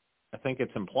 I think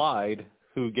it's implied,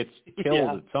 who gets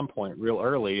killed at some point real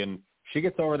early, and she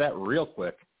gets over that real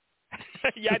quick.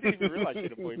 Yeah, I didn't even realize she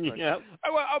had a boyfriend. Yeah.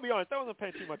 I'll be honest, I wasn't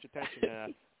paying too much attention to that.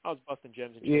 I was busting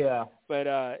gems and shit. Yeah. But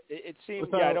it seems,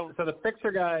 So the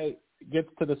fixer guy gets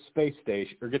to the space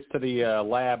station, or gets to the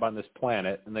lab on this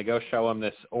planet, and they go show him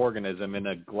this organism in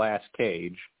a glass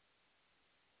cage.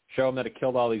 Show him that it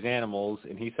killed all these animals,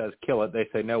 and he says, kill it. They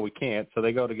say, no, we can't. So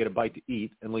they go to get a bite to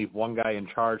eat and leave one guy in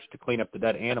charge to clean up the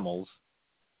dead animals.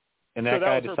 And that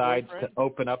guy decides to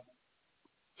open up,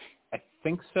 I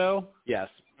think so. Yes.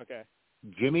 Okay.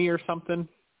 Jimmy or something.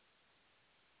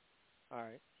 All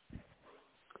right.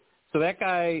 So that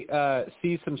guy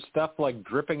sees some stuff like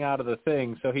dripping out of the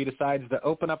thing, so he decides to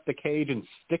open up the cage and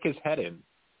stick his head in.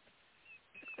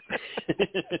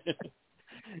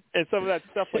 And some of that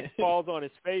stuff like falls on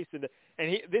his face, and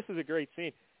this is a great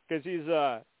scene because he's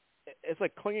it's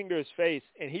like clinging to his face,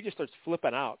 and he just starts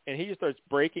flipping out, and he just starts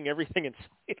breaking everything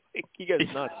inside. He goes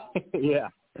nuts. Yeah,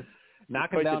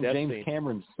 knocking down James scene.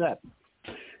 Cameron's set.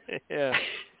 Yeah,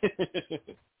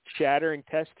 shattering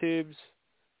test tubes,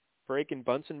 breaking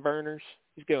Bunsen burners.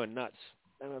 He's going nuts.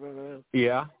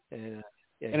 Yeah.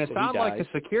 And it's on like a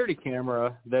security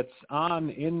camera that's on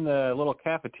in the little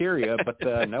cafeteria, but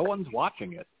no one's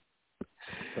watching it.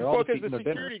 Well, because the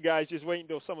security guy's just waiting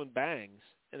until someone bangs,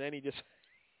 and then he just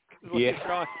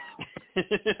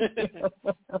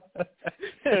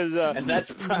and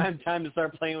that's prime time to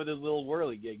start playing with his little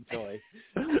whirligig toy.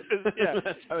 Yeah,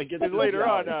 that's how he gets. Later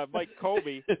on, Mike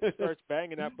Colby starts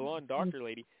banging that blonde doctor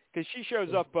lady because she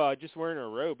shows up just wearing her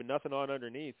robe and nothing on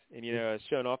underneath, and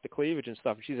showing off the cleavage and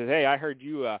stuff. And she says, "Hey, I heard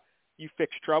you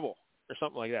fixed trouble or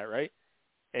something like that, right?"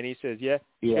 And he says, yeah.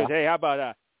 He goes, hey, how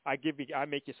about I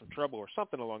make you some trouble or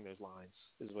something along those lines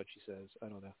is what she says. I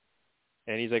don't know.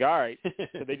 And he's like, all right.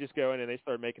 So they just go in and they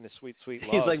start making the sweet, sweet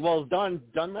love. He's like, well, is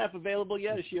Dunlap available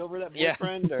yet? Is she over that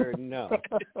boyfriend or no?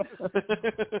 All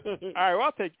right,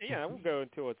 well, we'll go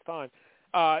until it's time.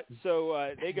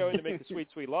 So they go in to make the sweet,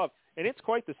 sweet love. And it's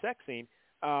quite the sex scene.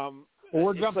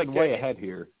 We're jumping way ahead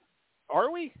here.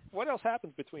 Are we? What else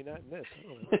happens between that and this?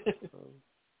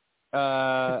 I don't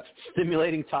know.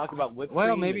 Stimulating talk about whipped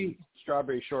cream maybe and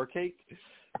strawberry shortcake.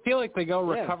 I feel like they go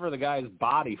recover the guy's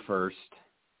body first.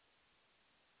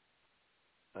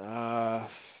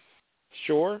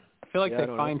 Sure. I feel like they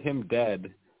find him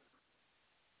dead.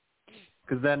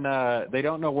 Because then they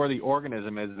don't know where the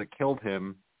organism is that killed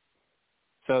him.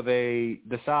 So they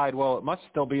decide, well, it must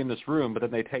still be in this room, but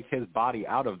then they take his body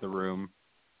out of the room,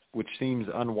 which seems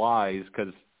unwise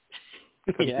because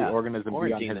the organism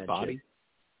be on his body.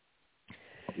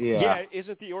 Yeah,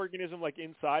 isn't the organism like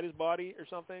inside his body or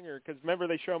something? Or because remember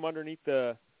they show him underneath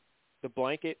the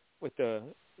blanket with the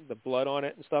blood on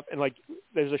it and stuff, and like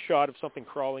there's a shot of something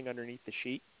crawling underneath the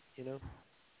sheet, you know.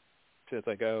 So it's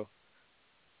like, oh,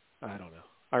 I don't know.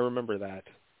 I remember that.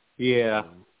 Yeah,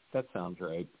 that sounds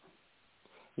right.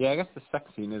 Yeah, I guess the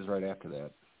sex scene is right after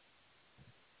that.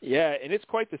 Yeah, and it's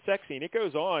quite the sex scene. It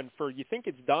goes on for you think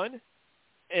it's done,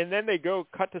 and then they go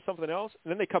cut to something else,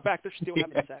 and then they cut back. They're still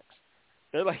having sex.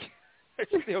 They're like,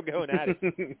 they're still going at it,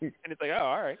 and it's like, oh,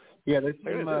 all right. Yeah, there's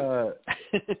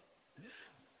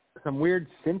some weird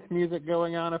synth music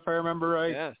going on, if I remember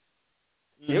right.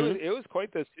 Yeah, it was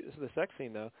quite the sex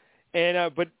scene though,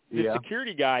 and but the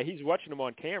security guy, he's watching him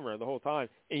on camera the whole time,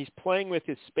 and he's playing with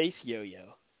his space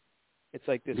yo-yo. It's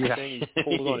like this thing he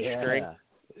pulls on a string.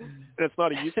 That's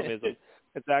not a euphemism.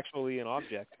 It's actually an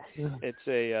object. It's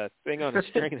a thing on a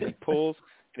string that he pulls,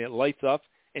 and it lights up.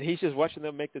 And he's just watching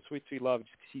them make the sweet, sweet love.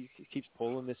 He keeps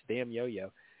pulling this damn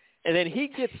yo-yo. And then he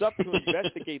gets up to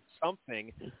investigate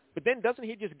something, but then doesn't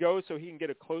he just go so he can get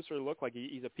a closer look, like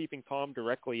he's a peeping Tom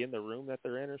directly in the room that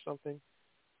they're in or something?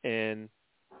 And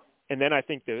then I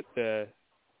think the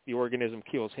organism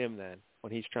kills him then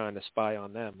when he's trying to spy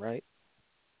on them, right?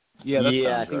 Yeah,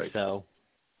 I think so.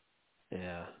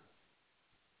 Yeah.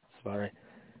 Sorry.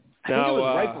 I think it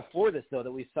was right before this, though,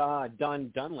 that we saw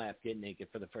Dunlap get naked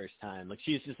for the first time. Like,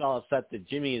 she's just all upset that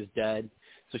Jimmy is dead.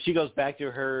 So she goes back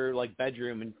to her, like,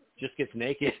 bedroom and just gets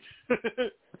naked.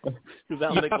 Because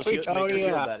that'll make her feel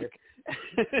better.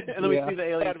 And then we see the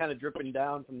alien kind of dripping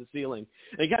down from the ceiling.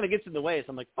 And he kind of gets in the way, so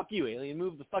I'm like, fuck you, alien.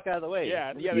 Move the fuck out of the way.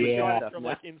 Yeah, they shot it from,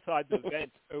 like, inside the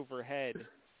vent overhead.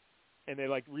 And they,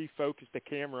 like, refocused the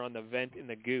camera on the vent in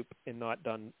the goop and not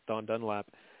Don Dunlap.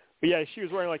 But, yeah, she was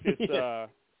wearing, like, this...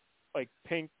 like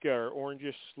pink or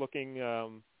orangish looking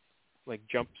like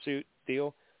jumpsuit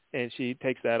deal, and she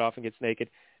takes that off and gets naked,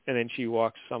 and then she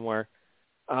walks somewhere.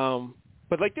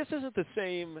 But like this isn't the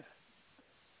same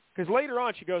because later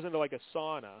on she goes into like a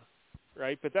sauna,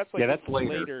 right? But that's like that's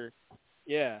later.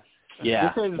 Yeah.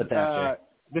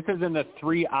 This is in the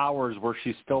 3 hours where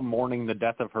she's still mourning the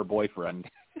death of her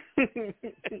boyfriend.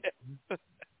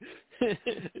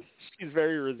 She's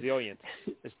very resilient.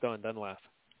 It's Dunlap.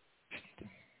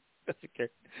 Doesn't care.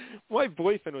 My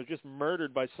boyfriend was just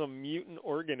murdered by some mutant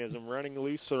organism running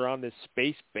loose around this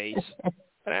space base.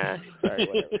 Sorry,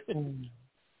 whatever.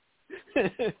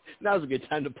 Now's a good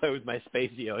time to play with my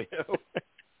space yo-yo.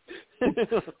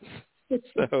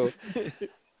 So,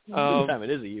 time it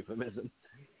is a euphemism.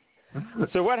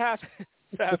 So what happens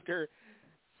after?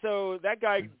 So that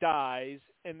guy dies,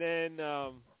 and then,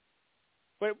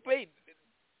 but wait.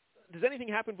 Does anything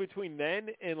happen between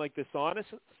then and, like, the sauna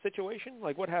situation?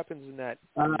 Like, what happens in that?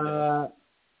 I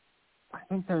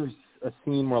think there's a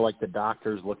scene where, like, the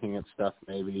doctor's looking at stuff,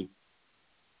 maybe.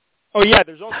 Oh, yeah,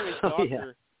 there's also a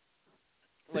doctor.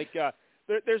 Like,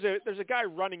 there's a guy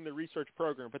running the research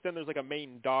program, but then there's, like, a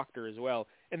main doctor as well.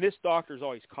 And this doctor's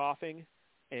always coughing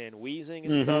and wheezing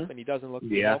and stuff, and he doesn't look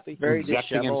healthy. Very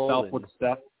injecting himself with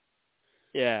stuff.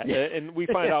 Yeah, and we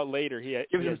find out later he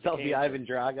gives himself the Ivan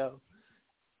Drago.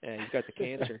 Yeah, he's got the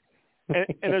cancer. And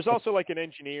there's also like an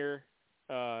engineer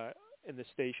in the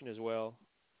station as well.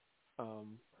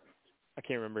 I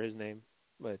can't remember his name,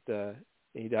 but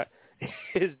he died.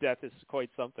 His death is quite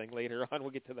something later on.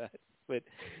 We'll get to that. But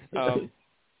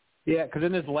yeah, because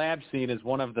in this lab scene is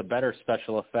one of the better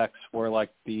special effects where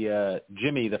like the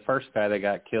Jimmy, the first guy that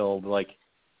got killed, like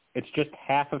it's just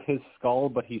half of his skull,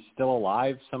 but he's still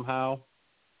alive somehow.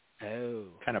 Oh.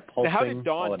 Kind of pulsing how did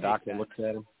Dawn while the doctor looks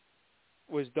at him.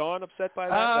 Was Dawn upset by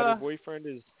that her boyfriend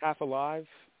is half alive?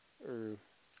 Or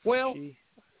she?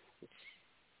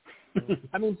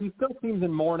 I mean, she still seems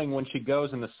in mourning when she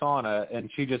goes in the sauna,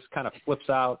 and she just kind of flips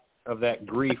out of that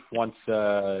grief once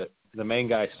the main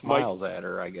guy smiles at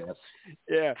her, I guess.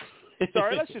 Yeah.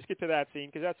 Sorry, let's just get to that scene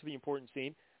because that's the important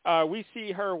scene. We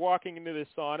see her walking into this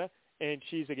sauna, and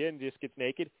she's, again, just gets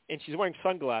naked. And she's wearing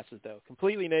sunglasses, though.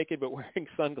 Completely naked, but wearing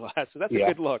sunglasses. That's a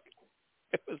good look.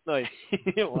 It was nice.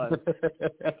 It was.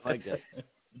 I liked it.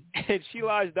 And she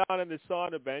lies down on the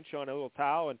sauna bench on a little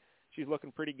towel, and she's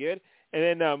looking pretty good.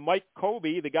 And then Mike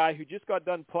Colby, the guy who just got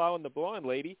done plowing the blonde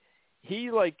lady, he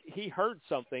heard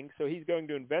something, so he's going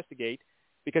to investigate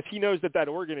because he knows that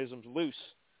organism's loose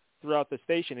throughout the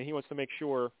station, and he wants to make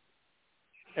sure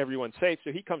everyone's safe.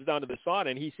 So he comes down to the sauna,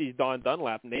 and he sees Don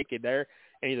Dunlap naked there,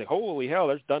 and he's like, holy hell,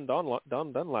 there's Don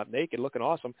Dunlap naked, looking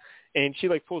awesome. And she,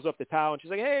 pulls up the towel, and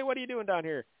she's like, hey, what are you doing down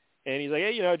here? And he's like,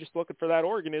 hey, just looking for that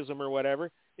organism or whatever.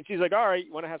 And she's like, all right,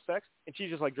 you want to have sex? And she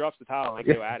just, drops the towel and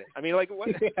go at it. I mean, what?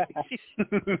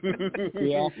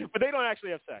 Yeah. But they don't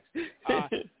actually have sex.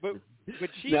 But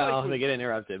she, no, they get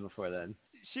interrupted before then.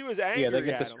 She was angry they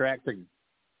get at distracted. him.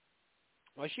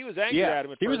 Well, she was angry at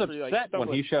him at he was first. upset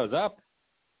when he shows up.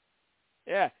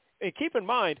 Yeah. And keep in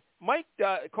mind, Mike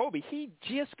Colby, he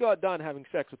just got done having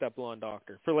sex with that blonde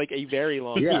doctor for, a very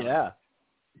long time. Yeah.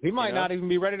 He might not even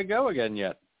be ready to go again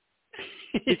yet.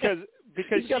 Because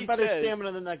he's got better says,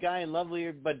 stamina than that guy in Lovely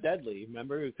but Deadly.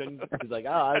 Remember, who couldn't? He's like,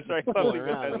 I was just Lovely fooling but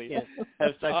around. Deadly. I can't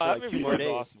have sex for 2 more days.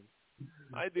 Awesome.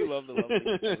 I do love the Lovely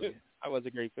but Deadly. That was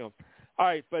a great film. All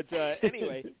right, but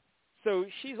anyway, so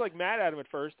she's mad at him at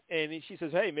first, and she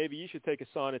says, "Hey, maybe you should take a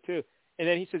sauna too." And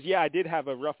then he says, "Yeah, I did have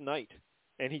a rough night,"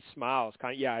 and he smiles,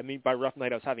 Yeah, I mean by rough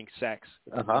night, I was having sex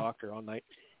with the doctor all night.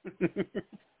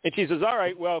 And she says, "All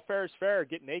right, well, fair is fair.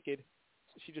 Get naked."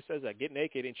 She just says that, get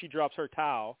naked, and she drops her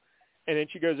towel, and then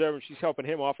she goes over and she's helping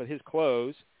him off with his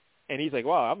clothes, and he's like,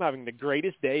 wow, I'm having the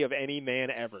greatest day of any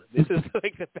man ever. This is the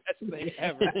best thing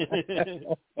ever.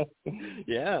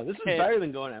 Yeah, this is better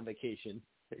than going on vacation.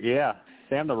 Yeah,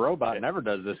 Sam the Robot never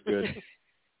does this good.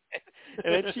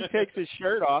 And then she takes his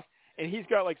shirt off, and he's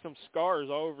got some scars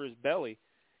all over his belly,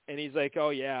 and he's like,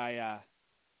 oh, yeah,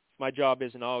 my job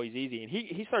isn't always easy. And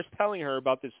he starts telling her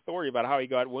about this story about how he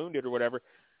got wounded or whatever.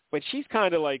 But she's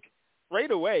kind of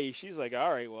right away, she's like,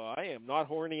 all right, well, I am not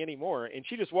horny anymore. And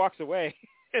she just walks away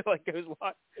and goes,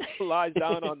 lies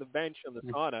down on the bench on the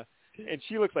sauna. And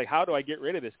she looks like, how do I get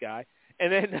rid of this guy?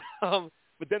 And then,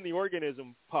 but then the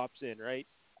organism pops in, right?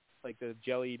 The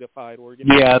jelly-defied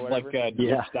organism. Yeah,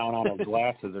 drips down on her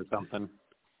glasses or something.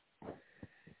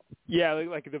 Yeah,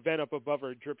 the vent up above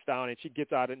her drips down, and she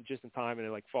gets out just in time, and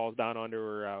it falls down onto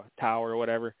her tower or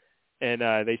whatever. And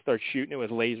they start shooting it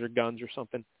with laser guns or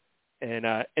something. And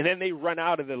then they run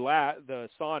out of the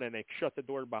sauna, and they shut the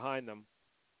door behind them.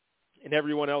 And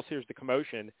everyone else hears the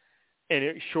commotion.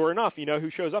 And sure enough,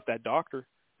 who shows up? That doctor,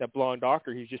 that blonde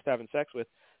doctor he's just having sex with.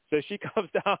 So she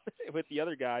comes down with the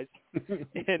other guys.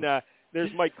 And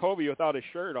there's Mike Colby without his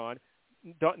shirt on,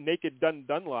 naked Don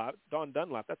Dunlap.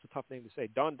 That's a tough name to say.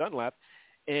 Don Dunlap.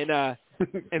 And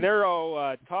they're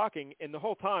all talking, and the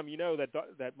whole time,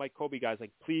 that Mike Colby guy's like,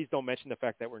 please don't mention the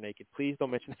fact that we're naked. Please don't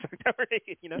mention the fact that we're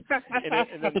naked, And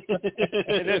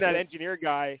then that engineer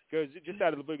guy goes just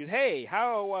out of the blue, goes, hey,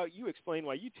 how you explain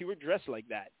why you two were dressed like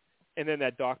that? And then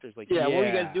that doctor's like, yeah. What are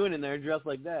you guys doing in there dressed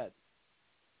like that?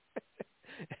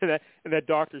 and that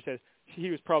doctor says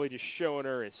he was probably just showing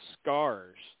her his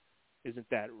scars. Isn't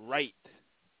that right?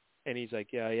 And he's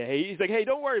like, yeah. He's like, hey,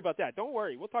 don't worry about that. Don't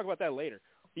worry. We'll talk about that later.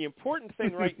 The important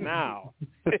thing right now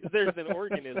is there's an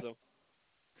organism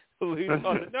loose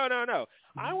on the... No.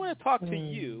 I want to talk to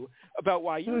you about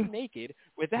why you're naked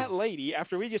with that lady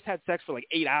after we just had sex for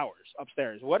 8 hours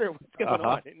upstairs. What's going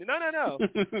on? No.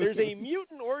 There's a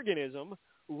mutant organism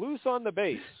loose on the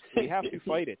base. We have to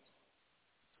fight it.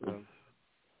 So,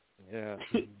 yeah.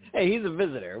 Hey, he's a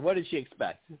visitor. What did she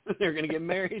expect? They're going to get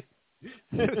married?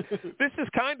 This is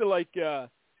kind of like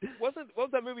what was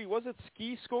that movie? Was it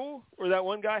Ski School, where that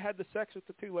one guy had the sex with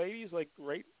the two ladies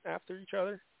right after each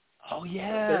other? Oh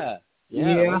yeah,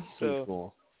 So,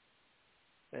 cool.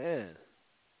 Man,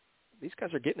 these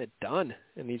guys are getting it done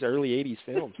in these early '80s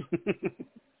films.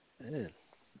 Man,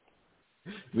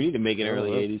 we need to make an early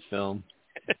 '80s film.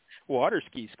 Water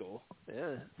Ski School.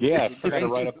 Yeah, I got to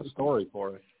write up a story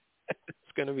for it.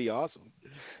 It's going to be awesome.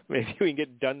 Maybe we can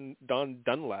get Don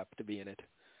Dunlap to be in it.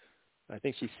 I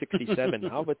think she's 67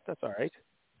 now, but that's all right.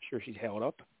 I'm sure she's held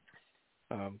up.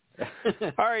 All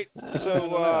right,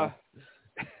 so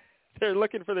they're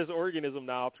looking for this organism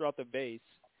now throughout the base,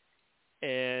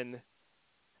 and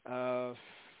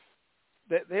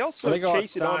they also they go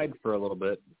chase it outside on for a little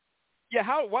bit. Yeah,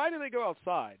 why do they go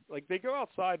outside? They go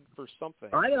outside for something.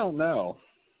 I don't know.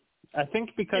 I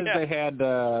think because they had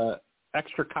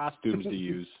extra costumes to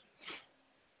use.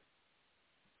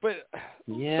 But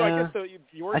Yeah. so I guess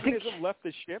the organism left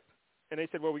the ship, and they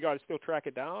said, well, we got to still track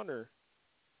it down, or?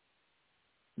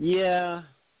 Yeah.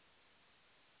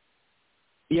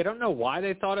 Yeah, I don't know why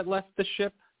they thought it left the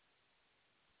ship.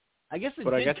 I guess it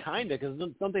But did kind of, because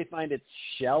don't they find its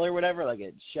shell or whatever? Like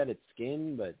it shed its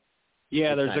skin, but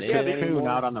Yeah, it's there's not a in it cocoon anymore.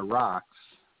 out on the rocks.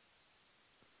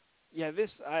 Yeah,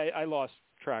 I lost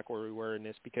track where we were in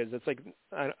this because it's like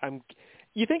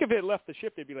you think if it left the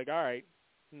ship, they'd be like, all right,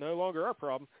 no longer our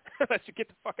problem. Let's get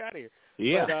the fuck out of here.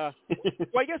 Yeah. But,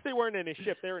 well, I guess they weren't in a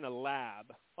ship. They were in a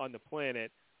lab on the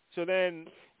planet. So then,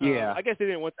 Yeah. I guess they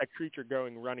didn't want that creature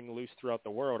running loose throughout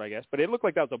the world, I guess. But it looked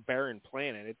like that was a barren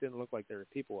planet. It didn't look like there were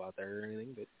people out there or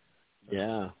anything. But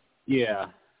Yeah.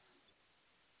 Yeah.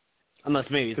 Unless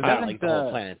maybe it's 'Cause not I like think the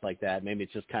whole planet's like that. Maybe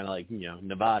it's just kind of like,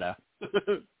 Nevada.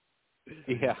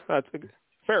 Yeah. that's a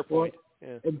fair point.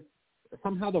 Yeah. And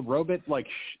somehow the robot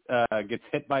gets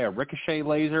hit by a ricochet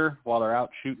laser while they're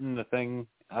out shooting the thing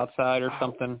outside or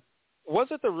something. Was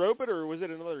it the robot or was it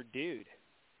another dude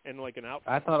in like an outfit?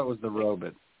 I thought it was the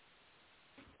robot.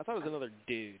 I thought it was another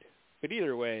dude. But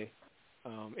either way,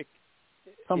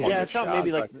 Someone yeah, gets it's not shot,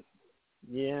 maybe but- like,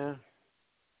 yeah.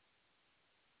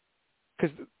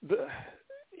 Because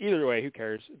either way, who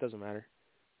cares? It doesn't matter.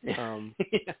 Yeah.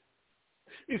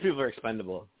 These people are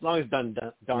expendable. As long as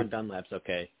Dawn Dunlap's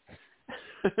okay.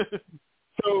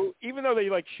 So even though they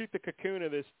shoot the cocoon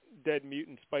of this dead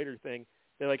mutant spider thing,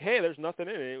 they're like, hey, there's nothing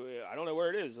in it. I don't know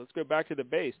where it is. Let's go back to the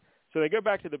base. So they go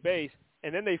back to the base,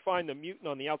 and then they find the mutant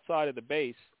on the outside of the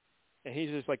base, and he's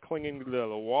just clinging to the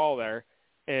wall there.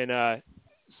 And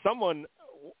someone,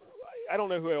 I don't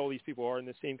know who all these people are in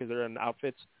this scene because they're in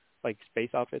outfits, like space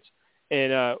outfits.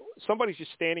 And somebody's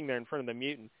just standing there in front of the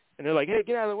mutant. And they're like, hey,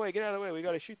 get out of the way, we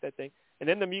got to shoot that thing. And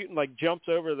then the mutant jumps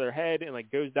over their head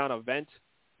and goes down a vent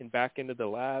and back into the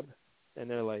lab. And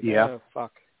they're like, oh,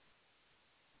 fuck.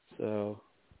 So,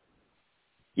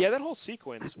 yeah, that whole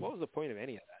sequence, what was the point of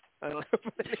any of that? I don't know.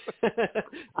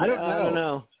 I don't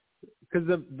know. Because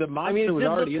the monster I mean, it was did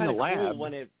already look in the kinda cool lab.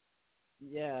 when it,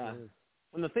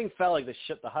 when the thing fell, the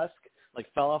husk,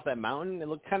 fell off that mountain. It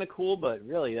looked kind of cool, but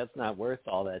really, that's not worth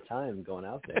all that time going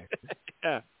out there.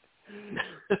 Yeah.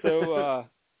 So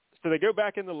they go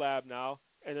back in the lab now,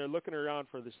 and they're looking around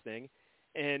for this thing,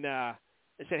 and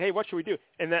they say, hey, what should we do?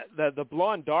 And the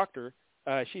blonde doctor,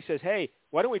 she says, hey,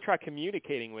 why don't we try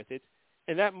communicating with it?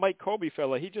 And that Mike Colby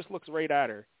fella, he just looks right at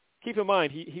her. Keep in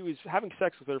mind, he was having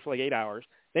sex with her for 8 hours.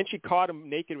 Then she caught him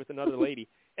naked with another lady.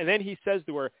 And then he says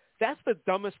to her, that's the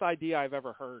dumbest idea I've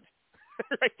ever heard.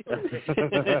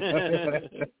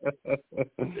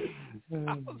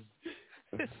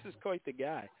 This is quite the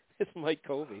guy. It's Mike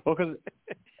Colby. Well, because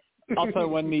also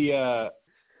when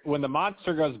the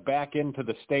monster goes back into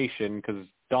the station, because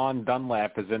Dawn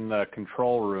Dunlap is in the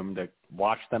control room to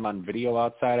watch them on video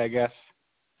outside, I guess.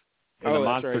 And the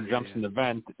monster jumps in the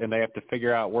vent, and they have to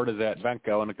figure out where does that vent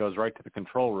go, and it goes right to the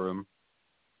control room.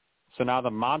 So now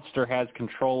the monster has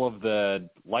control of the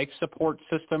life support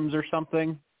systems or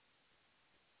something.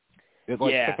 It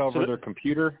took over their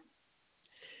computer.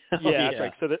 Yeah, that's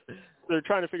right. So they're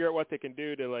trying to figure out what they can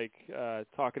do to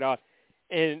talk it out.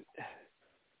 And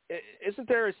isn't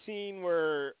there a scene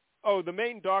where the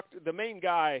main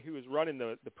guy who was running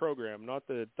the program, not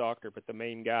the doctor, but the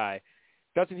main guy,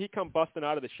 doesn't he come busting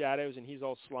out of the shadows and he's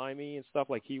all slimy and stuff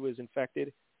like he was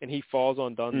infected and he falls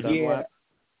on Dawn Dunlap?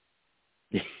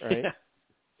 Yeah. Right?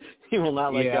 He will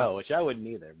not let go, which I wouldn't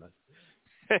either. But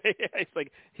he's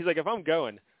like, if I'm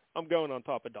going on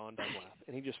top of Dawn Dunlap,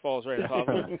 and he just falls right on top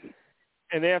of her.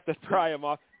 And they have to pry him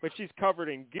off, but she's covered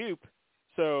in goop.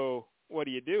 So what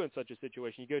do you do in such a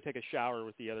situation? You go take a shower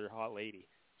with the other hot lady.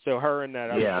 So her and that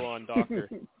other blonde doctor,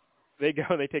 they go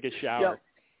and they take a shower.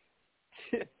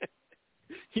 Yep.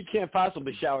 You can't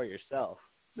possibly shower yourself,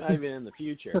 not even in the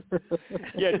future.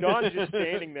 Yeah, Dawn's just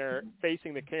standing there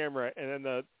facing the camera, and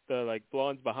then the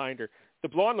blonde's behind her. The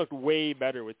blonde looked way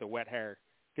better with the wet hair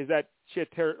because that she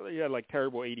had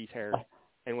terrible 80s hair,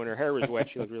 and when her hair was wet,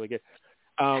 she looked really good.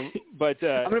 But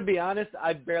I'm gonna be honest,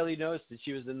 I barely noticed that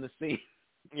she was in the scene.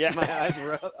 Yeah, my eyes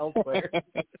were elsewhere.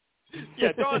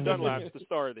 Yeah, Dawn Dunlap's the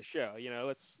star of the show.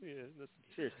 Let's be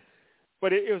serious.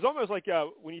 But it was almost like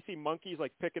when you see monkeys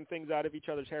picking things out of each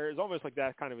other's hair. It was almost like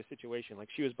that kind of a situation. Like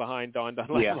she was behind Dawn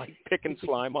Dunlap, picking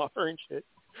slime off her and shit.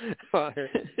 And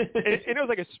it was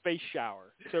like a space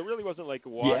shower, so it really wasn't like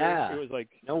water. Yeah, it was like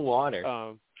no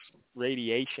water,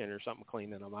 radiation or something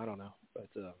cleaning them. I don't know, but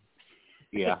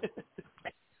yeah.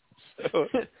 So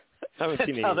I haven't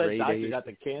seen any radiation. Doctor got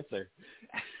the cancer.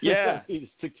 Yeah, he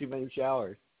just took too many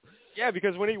showers. Yeah,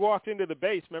 because when he walked into the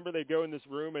base, remember they go in this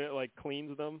room and it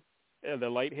cleans them, and the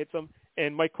light hits them.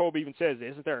 And Mike Colby even says,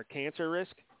 "Isn't there a cancer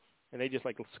risk?" and they just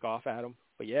like scoff at him.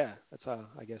 But yeah, that's how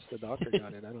I guess the doctor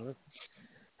got it. I don't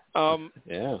know.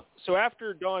 Yeah. So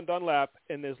after Dawn Dunlap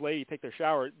and this lady take their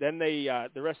shower, then they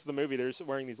the rest of the movie they're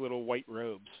wearing these little white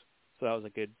robes. So that was a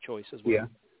good choice as well.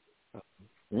 Yeah.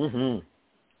 Mm-hmm.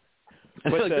 I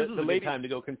But feel like this is the a lady, good time to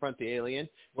go confront the alien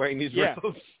wearing these Yeah.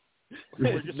 robes.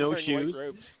 we're just no wearing shoes. white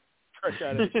robes, fresh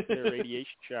out of their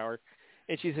radiation shower.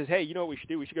 And she says, "Hey, you know what we should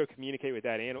do? We should go communicate with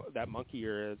that that monkey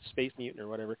or a space mutant or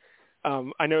whatever."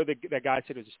 I know that guy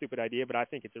said it was a stupid idea, but I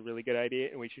think it's a really good idea,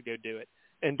 and we should go do it.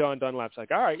 And Dawn Dunlap's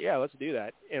like, "All right, yeah, let's do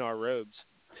that in our robes."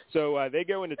 So they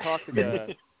go in to talk to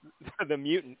the the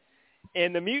mutant,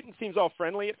 and the mutant seems all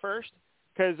friendly at first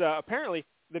because apparently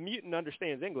the mutant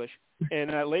understands English.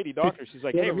 And that lady doctor, she's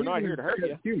like, "Hey, we're not here to hurt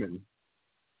you. Human.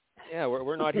 Yeah,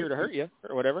 we're not here to hurt you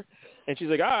or whatever." And she's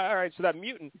like, all right. So that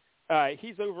mutant,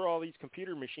 he's over all these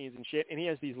computer machines and shit, and he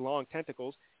has these long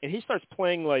tentacles, and he starts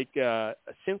playing like a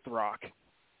synth rock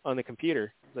on the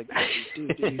computer. It's like,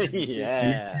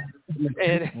 yeah.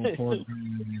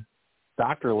 And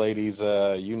Doctor ladies,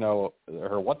 you know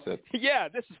her. What's it? yeah,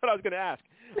 this is what I was going to ask.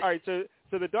 All right, so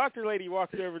the doctor lady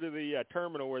walks over to the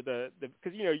terminal where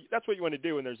because you know that's what you want to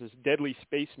do when there's this deadly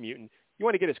space mutant. You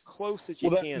want to get as close as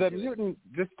you can. The to mutant,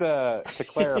 just to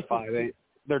clarify,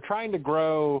 they're trying to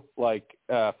grow like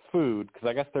food because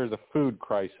I guess there's a food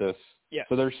crisis. Yes.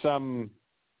 So there's some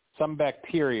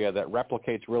bacteria that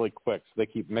replicates really quick. So they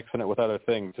keep mixing it with other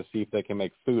things to see if they can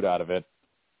make food out of it.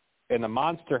 And the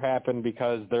monster happened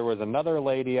because there was another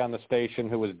lady on the station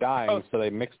who was dying, so they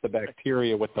mixed the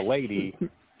bacteria with the lady,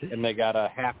 and they got a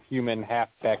half human, half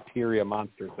bacteria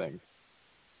monster thing.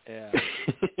 Yeah.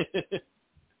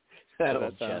 That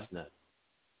old chestnut.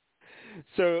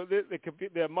 So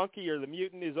the monkey or the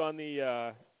mutant is on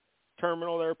the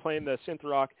terminal there playing the synth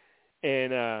rock,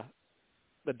 and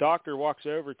the doctor walks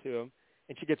over to him,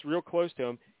 and she gets real close to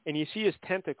him, and you see his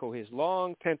tentacle, his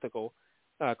long tentacle,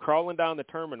 crawling down the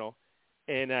terminal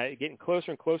and getting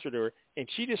closer and closer to her, and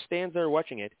she just stands there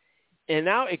watching it. And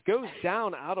now it goes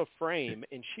down out of frame,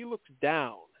 and she looks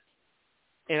down,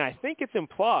 and I think it's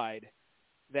implied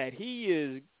that he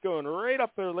is going right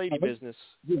up their lady business.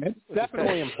 Yeah, it's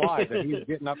definitely implied that he's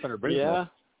getting up in her business.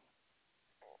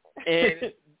 Yeah.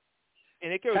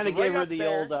 And it goes kind of right gave her up the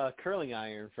there. old curling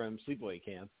iron from Sleepaway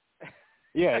Camp.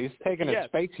 Yeah, he's taking Yes. his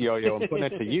space yo-yo and putting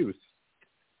it to use.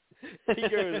 He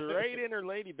goes right in her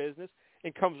lady business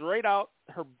and comes right out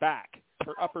her back,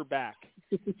 her upper back.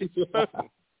 It's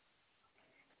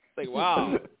like,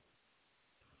 wow.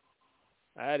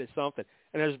 That is something.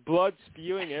 And there's blood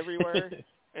spewing everywhere.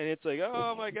 And it's like,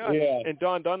 oh, my God. Yeah. And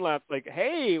Dawn Dunlap's like,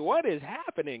 hey, what is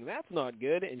happening? That's not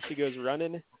good. And she goes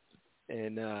running.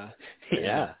 And,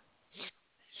 yeah.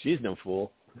 She's no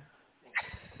fool.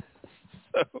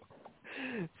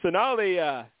 So now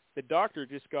the doctor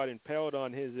just got impaled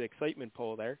on his excitement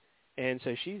pole there. And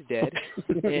so she's dead.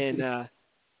 And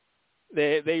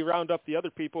they round up the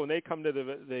other people, and they come to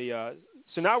the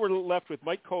so now we're left with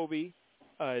Mike Colby,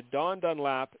 Dawn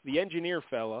Dunlap, the engineer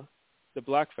fella, the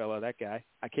black fella, that guy.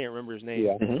 I can't remember his name.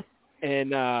 Yeah.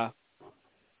 Mm-hmm.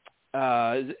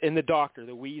 And the doctor,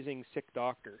 the wheezing, sick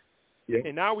doctor. Yeah.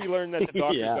 And now we learn that the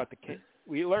doctor's Yeah. got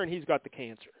we learn he's got the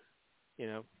cancer, you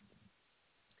know.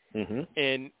 Mm-hmm.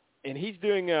 And he's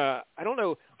doing I don't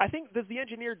know. I think, does the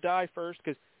engineer die first?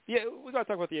 Because we got to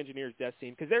talk about the engineer's death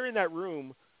scene, because they're in that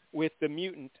room with the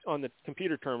mutant on the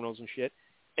computer terminals and shit,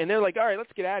 and they're like, all right,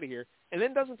 let's get out of here. And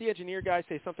then doesn't the engineer guy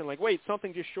say something like, wait,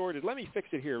 something just shorted, let me fix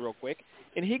it here real quick.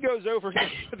 And he goes over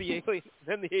to the alien,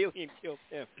 then the alien kills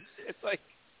him. It's like,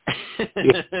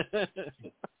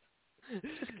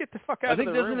 just get the fuck out I think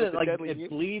of the room doesn't with it the like deadly it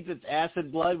mutant. bleeds its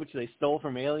acid blood, which they stole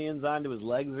from aliens, onto his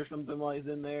legs or something while he's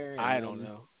in there? I don't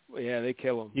know. Yeah, they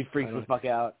kill him. He freaks the fuck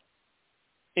out.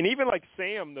 And even like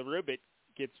Sam, the ribbit,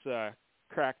 gets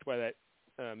cracked by that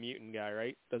mutant guy,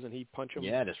 right? Doesn't he punch him?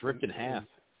 Yeah, just ripped in half.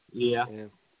 Yeah. Yeah.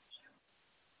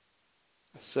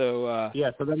 So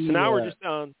So then so now we're just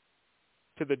down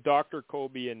to the Dr.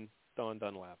 Colby and Dawn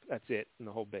Dunlap. That's it in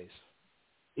the whole base.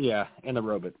 Yeah, and the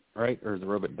robot, right? Or is the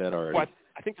robot dead already? What?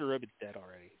 I think the robot's dead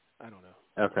already. I don't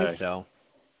know. Okay. So.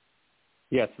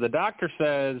 Yeah, so the doctor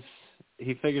says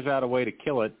he figures out a way to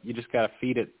kill it. You just got to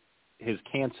feed it his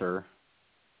cancer.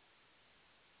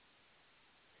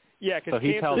 Yeah, because So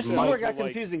he tells This is Mike- where it got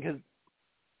confusing because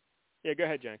Yeah, go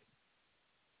ahead, Jank.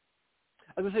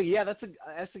 I was going to say, yeah, that's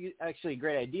actually a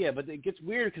great idea, but it gets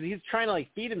weird because he's trying to,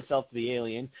 like, feed himself to the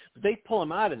alien, but they pull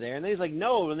him out of there, and he's like,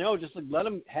 no, just like, let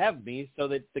him have me so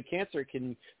that the cancer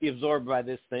can be absorbed by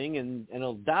this thing and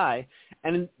it'll die.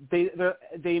 And they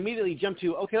immediately jump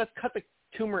to, okay, let's cut the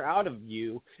tumor out of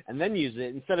you and then use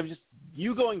it instead of just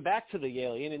you going back to the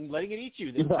alien and letting it eat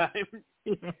you this time.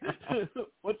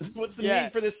 What's the need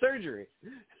for this surgery?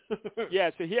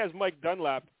 Yeah, so he has Mike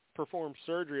Dunlap perform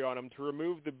surgery on him to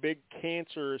remove the big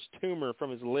cancerous tumor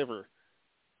from his liver,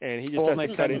 and he just has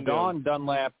to cut into Dawn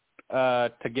Dunlap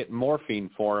to get morphine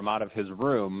for him out of his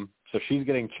room, so she's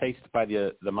getting chased by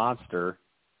the monster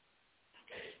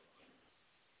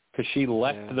because she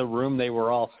left the room they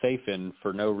were all safe in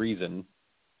for no reason.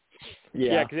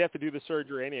 Yeah, because they have to do the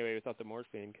surgery anyway without the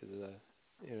morphine because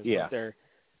it's up there.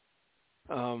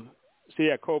 So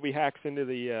Colby hacks into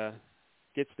the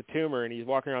gets the tumor, and he's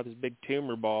walking around with this big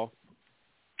tumor ball,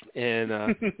 and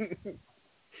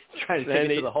trying to take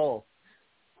it to the hole.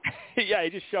 Yeah, he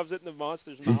just shoves it in the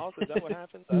monster's mouth. Is that what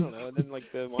happens? I don't know. And then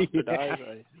the monster dies.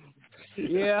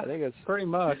 I think it's pretty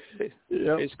much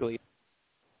basically.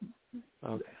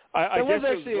 Okay. That was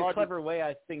actually a clever way,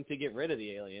 I think, to get rid of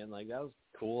the alien. That was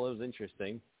cool. It was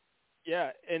interesting.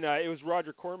 Yeah, and it was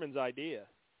Roger Corman's idea,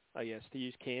 I guess, to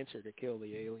use cancer to kill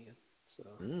the alien. So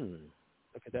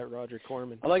look at that, Roger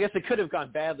Corman. Well, I guess it could have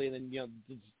gone badly, and then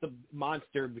the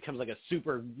monster becomes like a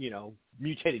super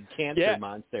mutated cancer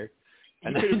monster.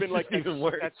 And he could have been like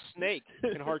that snake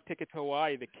in Hard Ticket to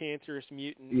Hawaii, the cancerous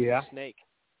mutant snake.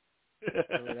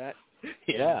 Remember that?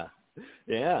 Yeah.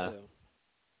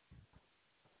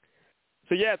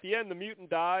 So at the end, the mutant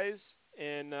dies,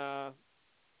 and and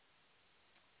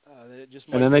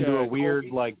then they do a weird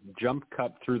jump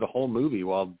cut through the whole movie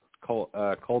while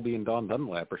Colby and Dawn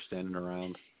Dunlap are standing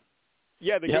around.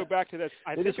 Yeah, they go back to that.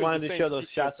 They just wanted to show those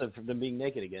shots of them being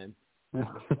naked again.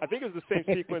 I think it was the same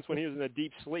sequence when he was in a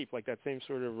deep sleep, like that same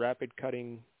sort of rapid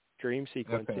cutting dream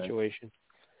sequence situation.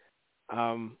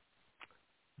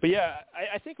 But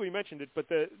I think we mentioned it, but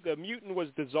the mutant was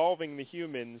dissolving the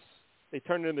humans. They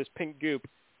turned it into this pink goop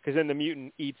because then the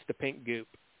mutant eats the pink goop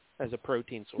as a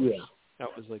protein source. Yeah. That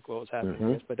was what was happening.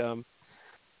 Mm-hmm. But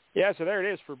so there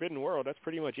it is, Forbidden World. That's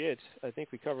pretty much it. I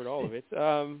think we covered all of it.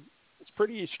 It's a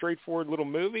pretty straightforward little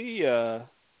movie. I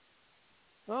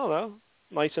don't know.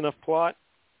 Nice enough plot.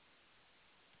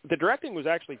 The directing was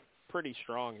actually pretty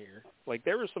strong here.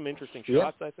 There were some interesting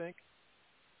shots, I think.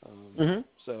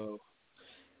 So,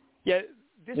 this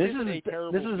is a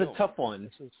terrible This is film. a tough one.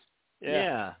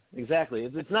 Yeah, exactly.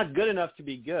 It's not good enough to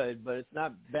be good, but it's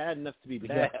not bad enough to be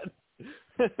bad.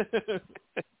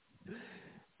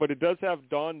 But it does have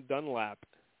Dawn Dunlap.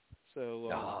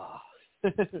 So,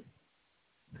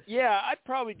 I'd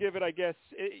probably give it, I guess,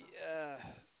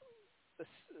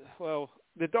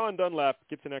 the Dawn Dunlap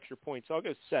gets an extra point, so I'll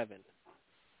go 7.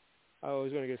 I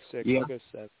was going to go 6. Yeah. I'll go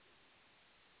 7.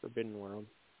 Forbidden World.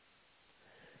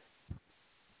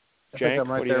 I think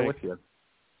I'm right there with you.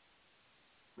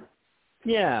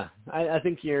 Yeah, I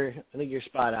think you're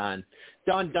spot on.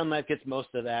 Dawn Dunlap gets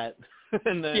most of that,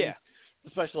 and then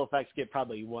the special effects get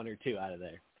probably 1 or 2 out of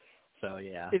there. So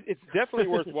it's definitely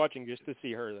worth watching just to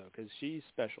see her though, because she's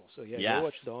special. So go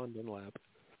watch Dawn Dunlap,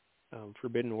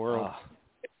 Forbidden World.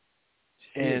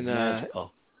 And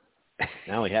magical.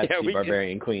 Now we have to see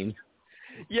Barbarian Queen.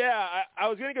 Yeah, I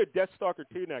was going to go Deathstalker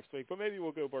 2 next week, but maybe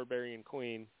we'll go Barbarian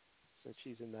Queen since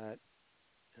she's in that,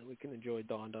 and we can enjoy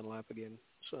Dawn Dunlap again.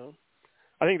 So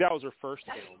I think that was her first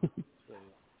film. So,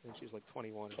 and she's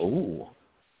 21. Oh.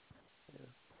 Yeah.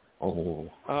 Oh.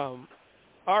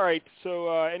 All right. So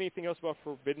anything else about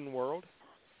Forbidden World?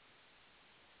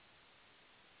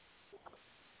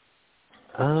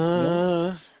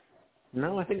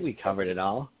 No, I think we covered it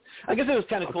all. I guess it was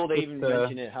kind of cool to even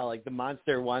mention it, how the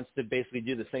monster wants to basically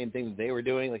do the same thing that they were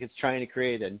doing. It's trying to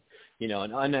create an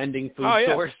unending food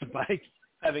source by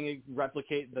having it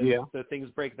replicate the things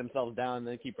break themselves down and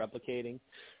then keep replicating.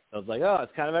 I was like,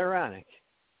 it's kind of ironic.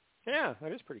 Yeah,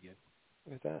 that is pretty good.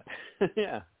 Look at that.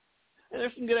 Yeah. And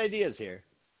there's some good ideas here.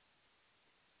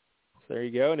 So there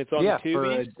you go, and it's on the Tubi. For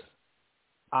an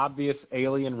obvious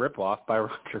alien ripoff by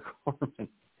Roger Corman.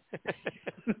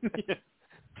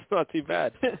 It's not too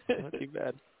bad. Not too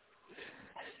bad.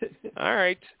 All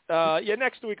right.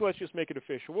 Next week, let's just make it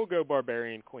official. We'll go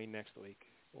Barbarian Queen next week.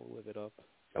 We'll live it up.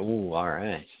 Oh, all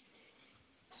right.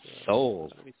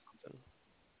 Sold.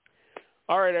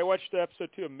 All right, I watched episode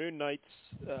 2 of Moon Knights.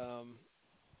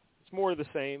 It's more of the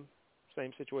same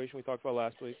situation we talked about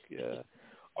last week.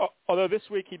 Although this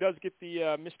week he does get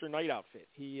the Mr. Knight outfit.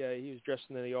 He was dressed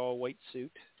in the all-white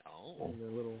suit. And the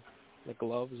little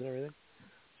gloves and everything.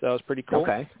 So that was pretty cool.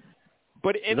 Okay.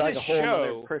 But in this the a whole show,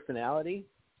 other personality?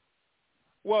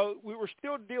 Well, we were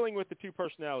still dealing with the 2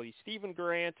 personalities, Stephen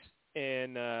Grant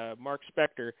and Mark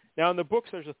Spector. Now in the books,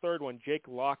 there's a third one. Jake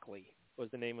Lockley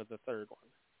was the name of the third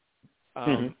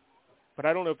one. But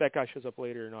I don't know if that guy shows up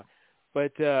later or not.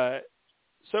 But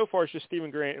so far it's just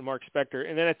Stephen Grant and Mark Spector,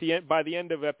 and then by the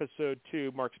end of episode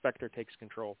 2, Mark Spector takes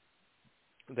control,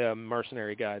 the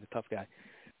mercenary guy, the tough guy.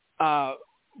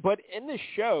 But in the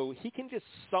show, he can just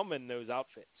summon those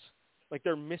outfits, like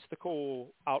they're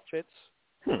mystical outfits.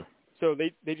 So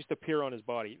they just appear on his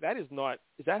body. That is not.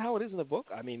 Is that how it is in the book?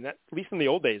 I mean, at least in the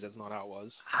old days, that's not how it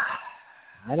was.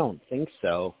 I don't think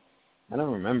so. I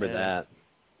don't remember that.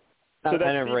 So that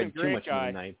I never read Stephen too much Grant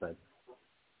Moon Knight, but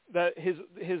that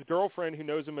his girlfriend, who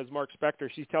knows him as Mark Spector,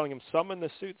 she's telling him, summon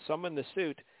the suit,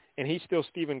 and he's still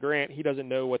Stephen Grant. He doesn't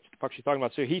know what the fuck she's talking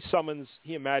about. So he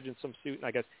imagines some suit, and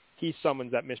I guess he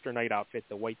summons that Mr. Knight outfit,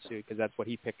 the white suit, because that's what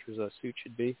he pictures a suit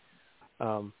should be.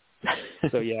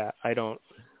 So yeah, I don't.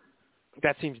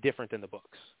 That seems different in the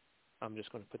books. I'm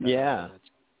just going to put that. Yeah.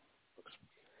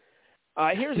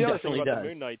 Here's the other thing about the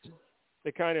Moon Knight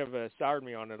that kind of soured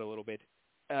me on it a little bit.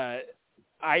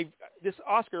 This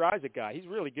Oscar Isaac guy, he's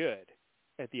really good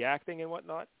at the acting and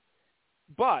whatnot,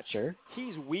 but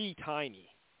he's wee tiny.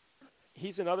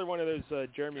 He's another one of those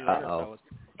Jeremy Renner fellas.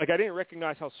 Like, I didn't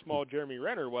recognize how small Jeremy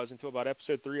Renner was until about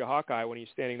episode 3 of Hawkeye when he was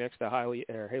standing next to Haley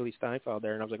Steinfeld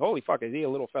there, and I was like, holy fuck, is he a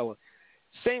little fella?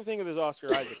 Same thing with his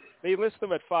Oscar Isaac. They list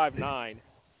him at 5'9",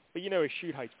 but his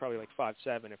shoot height's probably like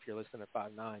 5'7" if you're listing at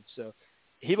 5'9", so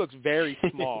he looks very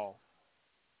small.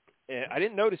 I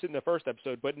didn't notice it in the first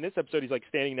episode, but in this episode he's like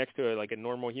standing next to a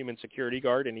normal human security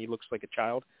guard, and he looks like a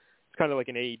child. It's kind of like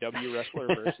an AEW wrestler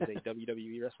versus a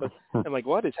WWE wrestler. I'm like,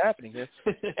 what is happening here?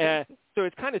 So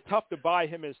it's kind of tough to buy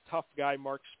him as tough guy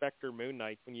Mark Spector Moon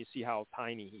Knight when you see how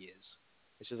tiny he is.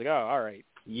 It's just like, oh, all right.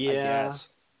 Yeah. I guess.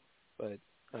 But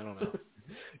I don't know.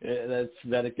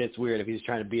 That it gets weird if he's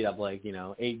trying to beat up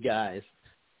 8 guys.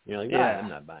 You're like, I'm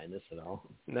not buying this at all.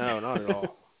 No, not at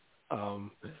all.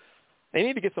 They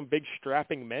need to get some big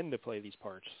strapping men to play these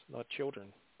parts, not children.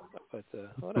 But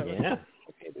whatever. Yeah.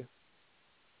 Okay,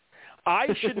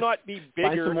 I should not be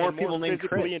bigger more and more people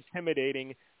physically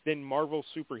intimidating than Marvel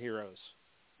superheroes.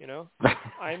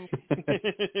 I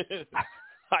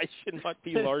should not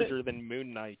be larger than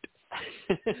Moon Knight.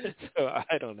 So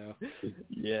I don't know.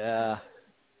 Yeah.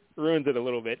 Ruins it a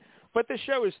little bit. But the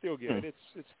show is still good.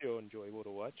 It's still enjoyable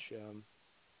to watch.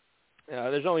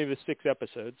 There's only the 6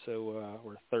 episodes, so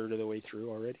we're a third of the way through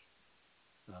already.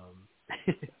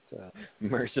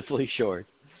 Mercifully short.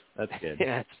 That's good.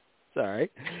 Yeah, it's all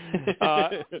right.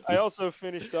 I also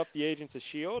finished up the Agents of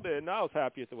S.H.I.E.L.D., and I was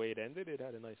happy with the way it ended. It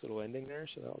had a nice little ending there,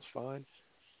 so that was fine.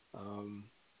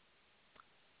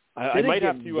 I might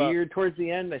have to weird towards the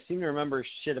end. I seem to remember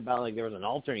shit about there was an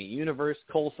alternate universe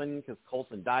Coulson because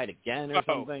Coulson died again or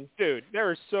something. Dude, there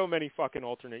are so many fucking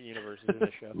alternate universes in the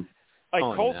show.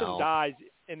 Coulson dies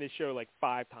in this show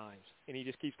 5 times, and he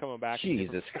just keeps coming back.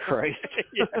 Jesus Christ!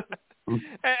 Yeah.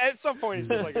 At some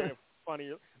point, it's just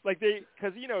funny, because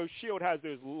S.H.I.E.L.D. has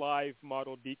those live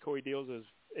model decoy deals, those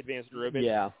advanced robots.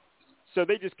 Yeah. So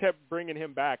they just kept bringing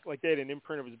him back. They had an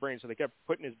imprint of his brain, so they kept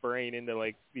putting his brain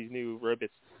into these new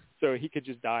robots, so he could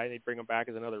just die, and they'd bring him back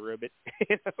as another robot.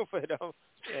 But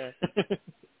yeah,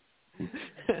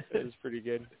 it was pretty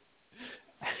good.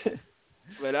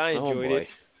 But I enjoyed it.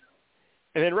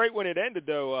 And then right when it ended,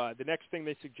 though, the next thing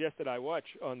they suggested I watch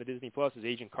on the Disney Plus is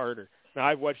Agent Carter. Now,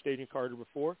 I've watched Agent Carter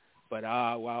before, but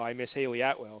wow, I miss Haley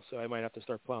Atwell, so I might have to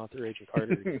start plowing through Agent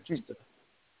Carter just to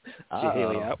see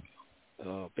Haley Atwell.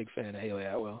 Oh, big fan of Haley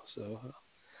Atwell. So,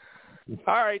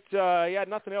 all right,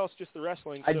 nothing else, just the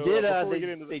wrestling. So,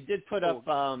 they did put up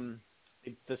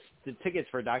the tickets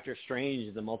for Doctor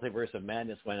Strange, the Multiverse of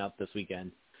Madness went up this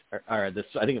weekend, or this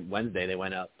I think Wednesday they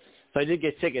went up. So I did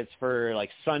get tickets for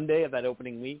Sunday of that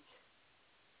opening week.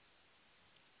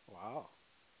 Wow,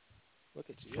 look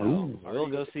at you! Ooh, we'll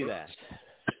go see that.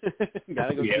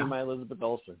 Gotta go see my Elizabeth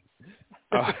Olsen.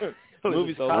 The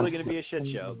movie's probably going to be a shit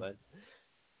show, but.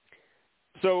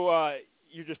 So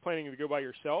you're just planning to go by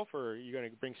yourself, or are you going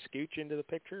to bring Scooch into the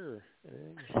picture?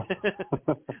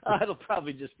 It'll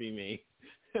probably just be me.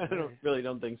 I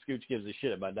don't think Scooch gives a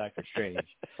shit about Doctor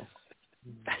Strange.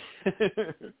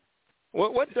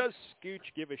 What does Scooch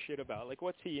give a shit about?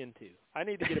 What's he into? I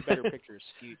need to get a better picture of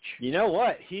Scooch. You know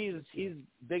what? He's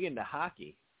big into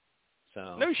hockey.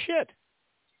 So no shit.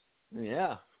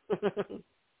 Yeah. You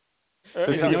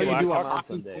do a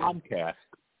hockey podcast.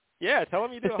 Yeah, tell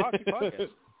him you do a hockey podcast.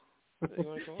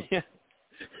 Yeah.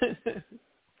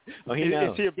 Well, he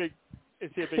knows.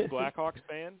 Is he a big Blackhawks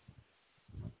fan?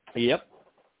 Yep.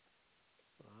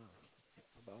 Wow.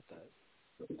 How about that?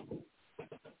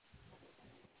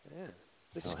 Yeah.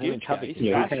 This is Scooch guy.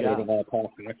 He's fast guy.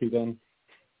 Hockey then.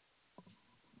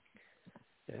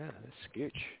 Yeah, this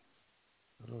Scooch.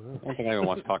 I don't know. I don't think anyone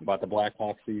wants to talk about the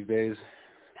Blackhawks these days.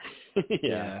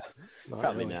 Yeah.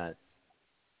 Probably not.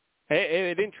 Hey,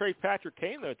 they didn't trade Patrick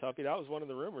Kane, though, Tuppy. That was one of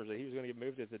the rumors that he was going to get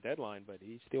moved at the deadline, but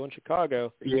he's still in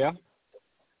Chicago. Yeah.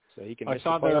 So he can I miss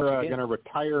saw the playoffs they're again. going to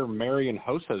retire Marion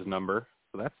Hosa's number,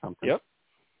 so that's something. Yep.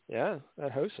 Yeah,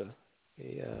 that Hosa.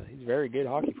 He's a very good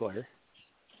hockey player.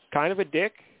 Kind of a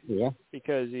dick. Yeah.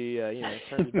 Because he,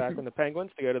 turned his back on the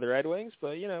Penguins to go to the Red Wings,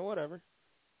 but, whatever.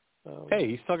 Hey,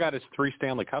 he still got his 3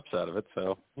 Stanley Cups out of it,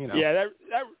 so, Yeah,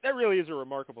 that really is a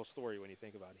remarkable story when you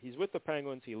think about it. He's with the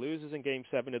Penguins. He loses in Game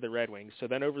 7 to the Red Wings. So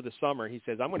then over the summer, he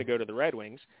says, I'm going to go to the Red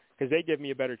Wings because they give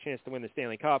me a better chance to win the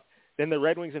Stanley Cup. Then the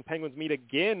Red Wings and Penguins meet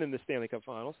again in the Stanley Cup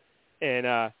Finals, and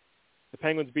the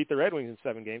Penguins beat the Red Wings in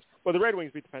 7 games. Well, the Red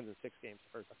Wings beat the Penguins in 6 games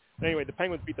the first time. But anyway, the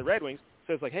Penguins beat the Red Wings,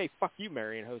 so it's like, hey, fuck you,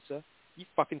 Marion Hossa. You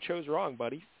fucking chose wrong,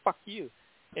 buddy. Fuck you.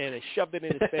 And they shoved it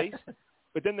in his face.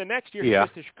 But then the next year he goes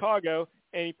to Chicago,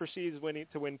 and he proceeds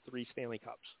to win 3 Stanley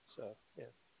Cups. So,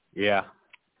 yeah.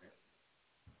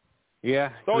 Yeah,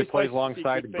 he plays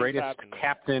alongside the the greatest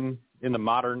captain in the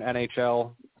modern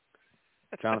NHL,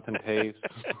 Jonathan Toews.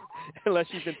 Unless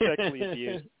you've been sexually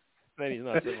abused. Then he's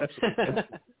not so much of a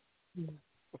captain.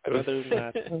 But other than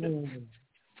that,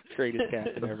 greatest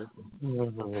captain ever.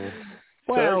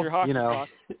 Well, your hockey talk.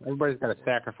 Everybody's got to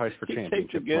sacrifice for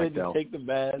championship. Take the good, like take the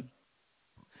bad.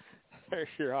 There's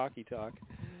your hockey talk.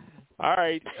 All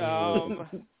right. So,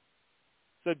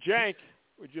 Jank,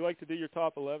 would you like to do your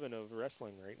top 11 of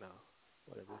wrestling right now?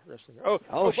 Whatever, wrestling.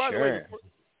 Oh, by the way,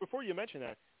 before you mention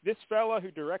that, this fella who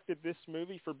directed this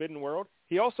movie, Forbidden World,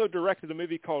 he also directed a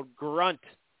movie called Grunt,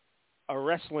 a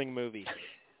wrestling movie.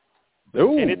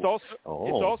 Ooh. And it's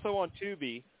also on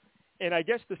Tubi. And I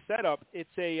guess the setup,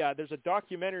 there's a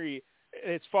documentary.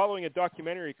 It's following a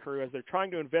documentary crew as they're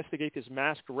trying to investigate this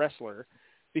masked wrestler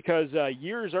because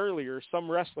years earlier, some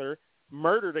wrestler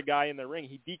murdered a guy in the ring.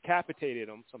 He decapitated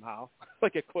him somehow,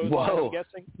 like a clothesline, I'm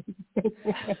guessing.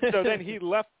 So then he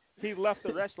left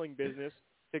the wrestling business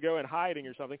to go in hiding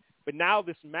or something. But now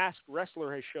this masked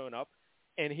wrestler has shown up,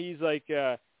 and he's like,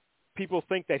 people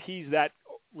think that he's that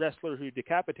wrestler who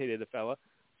decapitated the fella.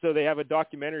 So they have a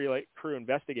documentary crew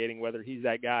investigating whether he's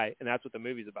that guy, and that's what the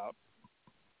movie's about.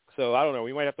 So I don't know.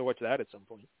 We might have to watch that at some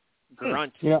point.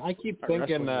 Grunt. I keep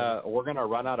thinking we're going to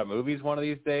run out of movies one of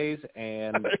these days,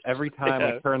 and every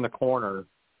time we turn the corner,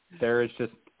 there is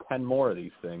just 10 more of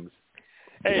these things.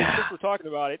 Hey, since we're talking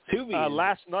about it,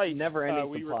 last night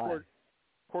we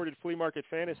recorded Flea Market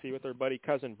Fantasy with our buddy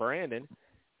cousin Brandon,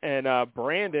 and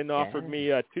Brandon offered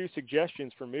me 2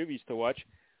 suggestions for movies to watch.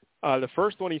 The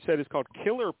first one he said is called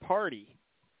Killer Party.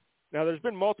 Now, there's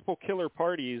been multiple Killer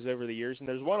Parties over the years, and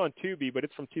there's one on Tubi, but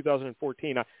it's from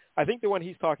 2014. I think the one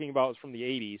he's talking about is from the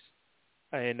 80s,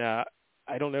 and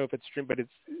I don't know if it's streamed, but it's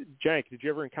Jank. Did you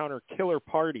ever encounter Killer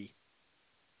Party?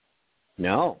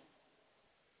 No.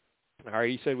 All right,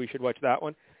 you said we should watch that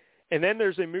one. And then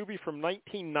there's a movie from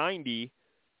 1990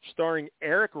 starring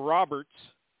Eric Roberts,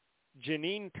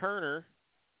 Janine Turner,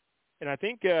 and I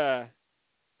think is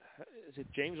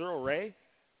it James Earl Ray?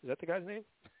 Is that the guy's name?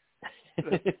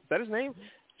 Is that his name?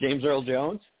 James Earl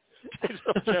Jones?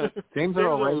 James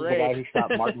Earl Ray is the guy who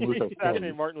shot Martin Luther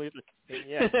King. Martin Luther King,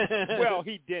 yeah. Well,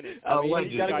 he didn't.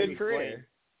 He's got a good career.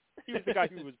 He was the guy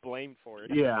who was blamed for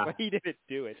it. Yeah. But he didn't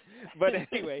do it. But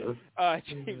anyway,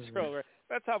 James Earl Ray.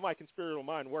 That's how my conspiratorial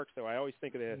mind works, though. I always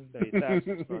think of the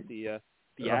assassins, not the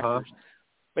actors.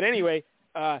 But anyway,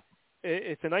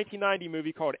 it's a 1990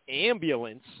 movie called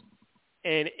Ambulance.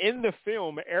 And in the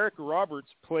film, Eric Roberts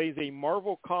plays a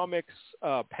Marvel Comics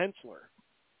penciler,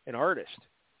 an artist.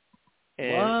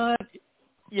 And, what?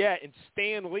 Yeah, and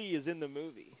Stan Lee is in the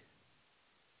movie.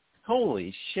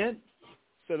 Holy shit.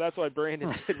 So that's why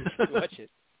Brandon said we should watch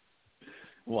it.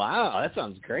 Wow, that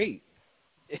sounds great.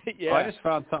 Yeah. Well, I just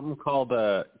found something called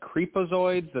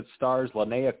Creepozoids that stars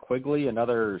Linnea Quigley,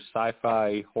 another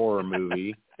sci-fi horror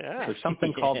movie. Yeah. There's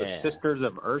something called The Sisters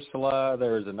of Ursula.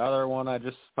 There's another one I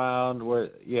just found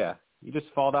where, you just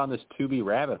fall down this Tubi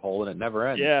rabbit hole and it never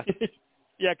ends. Yeah.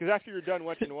 Yeah, because after you're done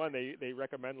watching one, they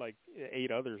recommend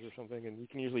 8 others or something, and you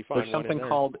can usually find There's one something in there.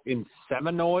 called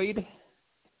Inseminoid.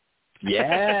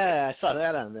 Yeah, I saw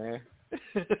that on there.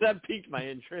 That piqued my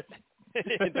interest.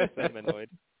 Inseminoid.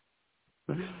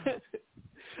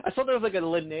 I saw there was a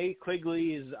Linnea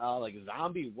Quigley's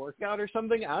zombie workout or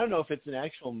something. I don't know if it's an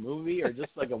actual movie or just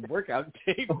a workout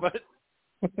tape, but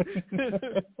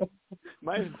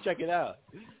might have to check it out.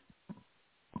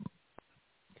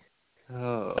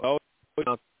 Oh.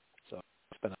 So,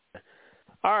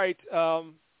 all right,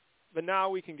 but now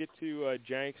we can get to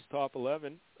Jank's top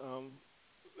 11.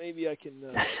 Maybe I can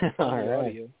all right.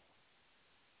 audio.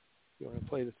 You want to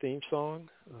play the theme song?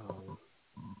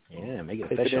 Yeah, make it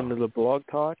Take official. it into the blog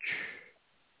talk.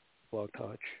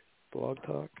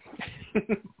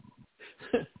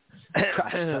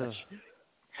 Cross touch.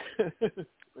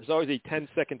 There's always a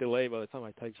 10-second delay by the time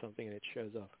I type something and it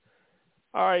shows up.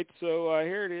 All right, so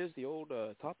here it is, the old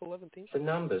top 11 teams. The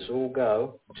numbers all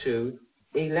go to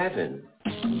 11.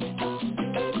 1,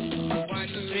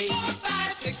 2, 3, 4,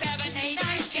 5, 6, 7, 8,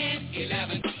 9, 10,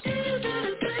 11.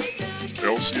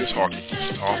 LCS Hockey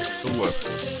Top 11.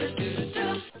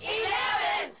 11.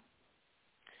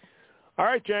 All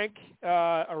right, Jank,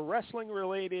 a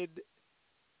wrestling-related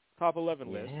top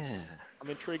 11 list. Yeah. I'm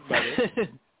intrigued by this.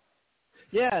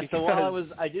 Yeah, so while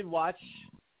Because- I did watch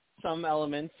some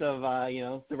elements of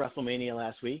the WrestleMania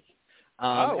last week.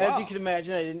 Wow. As you can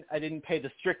imagine, I didn't pay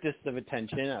the strictest of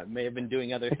attention. I may have been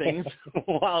doing other things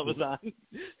while it was on,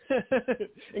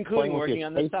 including working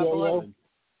on the top 11.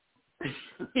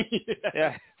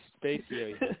 Yeah, Space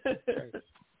Yo.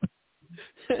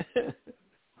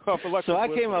 Well, for luck, So I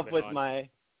Bliss came would have up been with on. my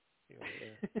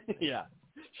yeah,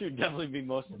 she would definitely be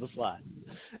most of the slot.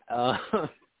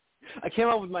 I came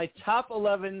up with my top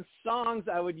 11 songs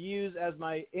I would use as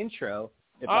my intro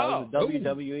if I was a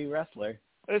WWE wrestler.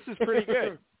 This is pretty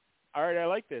good. All right, I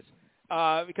like this.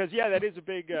 Because, yeah, that is a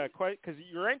big because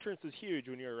your entrance is huge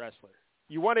when you're a wrestler.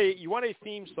 You want a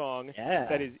theme song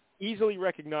that is easily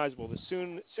recognizable as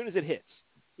soon as it hits.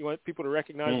 You want people to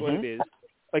recognize what it is.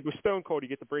 Like with Stone Cold, you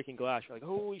get the breaking glass. You're like,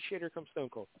 holy shit, here comes Stone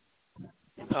Cold.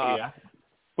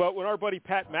 But when our buddy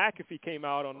Pat McAfee came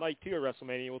out on night 2 of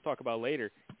WrestleMania, we'll talk about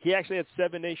later, he actually had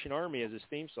Seven Nation Army as his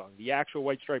theme song, the actual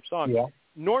White Stripe song. Yeah.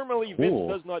 Normally, Vince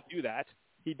does not do that.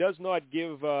 He does not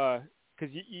give because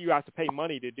you have to pay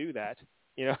money to do that,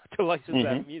 to license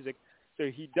that music. So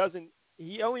he doesn't.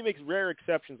 He only makes rare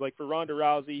exceptions. Like for Ronda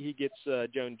Rousey, he gets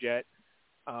Joan Jett.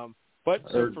 But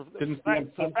so for didn't he have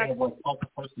some kind of cult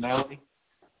of personality?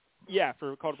 Yeah,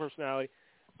 for cult of personality.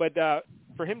 But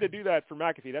for him to do that for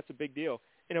McAfee, that's a big deal.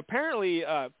 And apparently,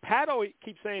 Pat always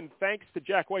keeps saying thanks to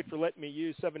Jack White for letting me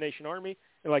use Seven Nation Army.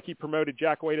 And like he promoted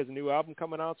Jack White as a new album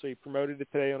coming out, so he promoted it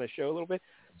today on his show a little bit.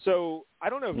 So I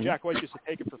don't know if Jack White used to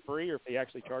take it for free or if they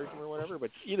actually charged him or whatever.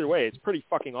 But either way, it's pretty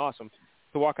fucking awesome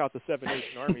to walk out the Seven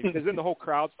Nation Army because then the whole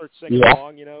crowd starts singing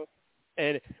along,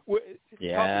 And we'll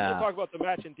talk about the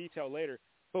match in detail later.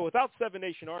 But without Seven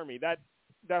Nation Army, that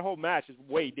whole match is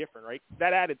way different, right?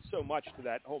 That added so much to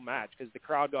that whole match because the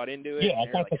crowd got into it. Yeah, I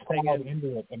got the crowd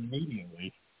into it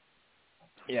immediately.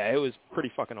 Yeah, it was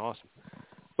pretty fucking awesome.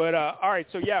 But, all right,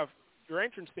 so, yeah, your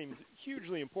entrance theme is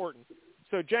hugely important.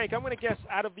 So, Jank, I'm going to guess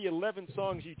out of the 11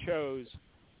 songs you chose,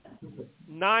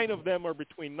 9 of them are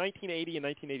between 1980 and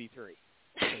 1983.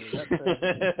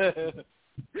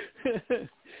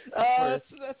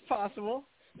 That's possible.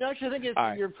 No, actually, I think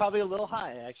you're probably a little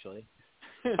high, actually.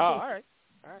 Oh, all right.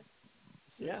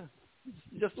 Yeah,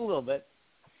 just a little bit.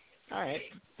 All right.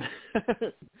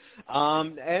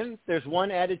 And there's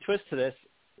one added twist to this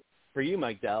for you,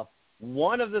 Mike Dell.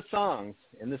 One of the songs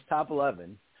in this top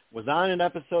 11 was on an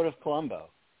episode of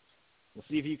Columbo. We'll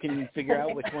see if you can figure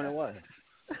out which one it was.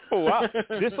 Oh, wow.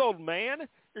 This Old Man?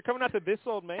 You're coming out to This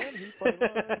Old Man? He played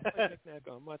knick-knack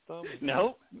on my thumb.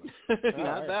 Nope.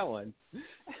 Not that one.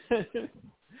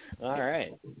 All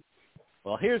right.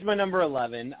 Well, here's my number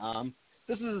 11.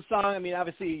 This is a song, I mean,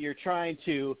 obviously you're trying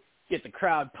to get the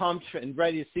crowd pumped and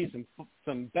ready to see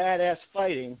some badass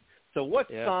fighting. So what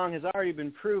song has already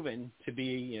been proven to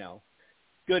be,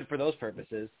 good for those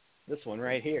purposes? This one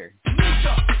right here.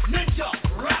 Ninja, ninja,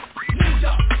 rap,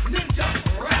 ninja,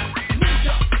 ninja, rap,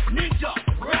 ninja, ninja,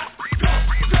 rap, go,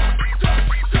 go, go,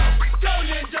 go, go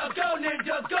ninja, go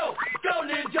ninja, go, go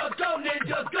ninja, go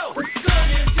ninja, go, go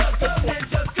ninja, go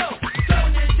ninja, go, go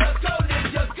ninja, go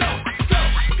ninja, go, go,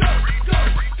 go, go,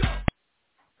 go.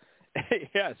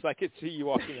 Yes, I could see you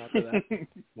walking out to that.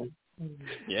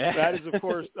 Yeah. That is, of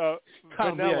course,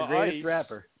 Vanilla our greatest Ice.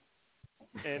 rapper.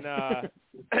 And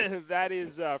that is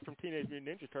from Teenage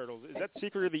Mutant Ninja Turtles. Is that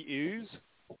Secret of the Ooze?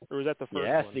 Or was that the first one?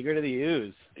 Yeah, Secret of the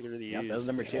Ooze. Secret of the Ooze. Ooze. That was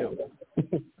number 2.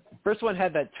 First one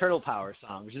had that Turtle Power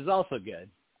song, which is also good.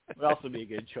 Would also be a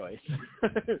good choice.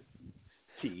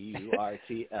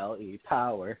 Turtle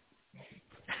Power.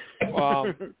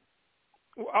 Well,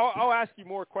 I'll ask you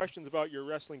more questions about your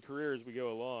wrestling career as we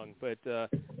go along. But have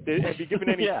you given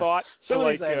any thought to Some of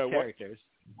like these have characters?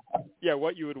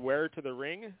 What you would wear to the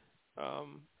ring? Well,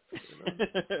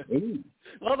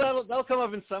 they'll come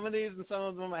up in some of these, and some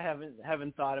of them I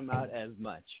haven't thought about as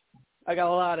much. I got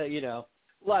a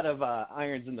lot of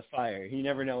irons in the fire. You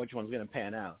never know which one's going to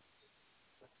pan out.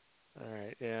 All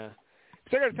right, yeah.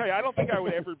 So I got to tell you, I don't think I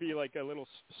would ever be like a little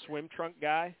swim trunk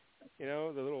guy.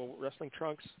 The little wrestling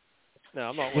trunks. No,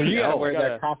 I'm not. Well, you got to wear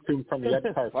that costume from the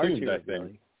Ed cartoon, I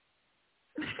think.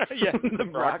 Yeah, the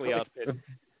broccoli outfit.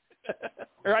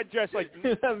 Or I'd dress like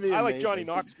That'd be I like amazing. Johnny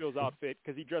Knoxville's outfit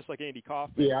because he dressed like Andy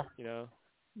Kaufman. Yeah. You know.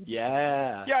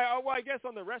 Yeah. Yeah. Well, I guess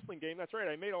on the wrestling game, that's right.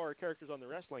 I made all our characters on the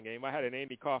wrestling game. I had an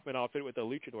Andy Kaufman outfit with a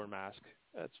luchador mask.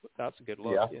 That's a good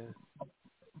look. Yeah.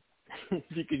 If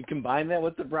you can combine that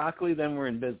with the broccoli, then we're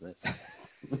in business.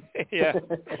 Yeah,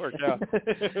 that worked out.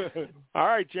 All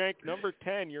right, Jank, number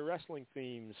 10, your wrestling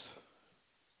themes.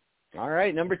 All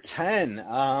right, number 10.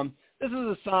 This is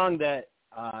a song that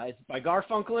it's by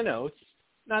Garfunkel and Oates.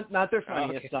 Not their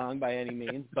funniest song by any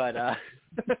means, but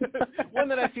one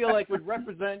that I feel like would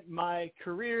represent my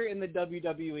career in the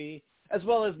WWE as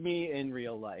well as me in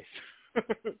real life. I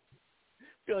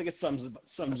feel like it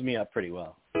sums me up pretty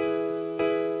well.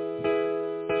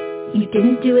 You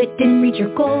didn't do it, didn't reach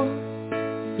your goal.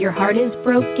 Your heart is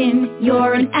broken,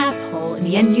 you're an asshole. In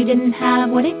the end, you didn't have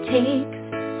what it takes.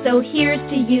 So here's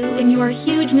to you and your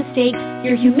huge mistake.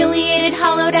 You're humiliated,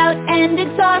 hollowed out, and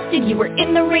exhausted. You were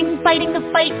in the ring fighting the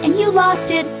fight, and you lost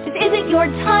it. This isn't your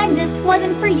time, this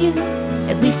wasn't for you.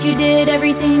 At least you did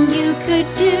everything you could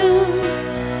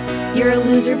do. You're a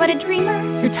loser but a dreamer.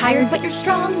 You're tired but you're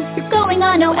strong. You're going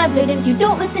on no evidence. You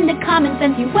don't listen to common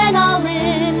sense. You went all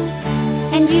in,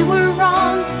 and you were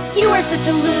wrong. You are such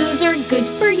a loser,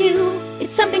 good for you.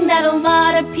 It's something that a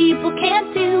lot of people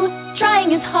can't do.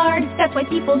 Trying is hard, that's why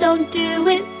people don't do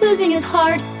it. Losing is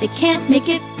hard, they can't make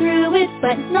it through it.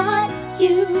 But not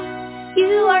you.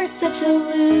 You are such a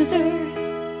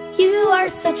loser. You are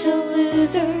such a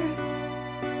loser.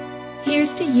 Here's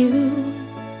to you,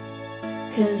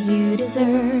 'cause you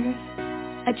deserve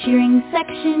a cheering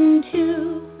section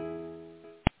too.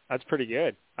 That's pretty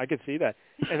good. I could see that.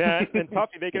 And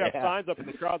Puffy, they could have Yeah. signs up in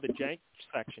the crowd, the Jank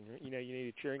section. You know, you need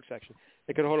a cheering section.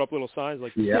 They could hold up little signs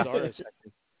like the Yeah. Cesaro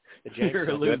section. The Jank You're a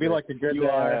section. loser. That'd be like a good. You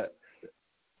are.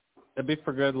 That'd be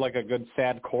for good, like a good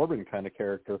sad Corbin kind of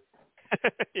character.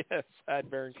 Yes, sad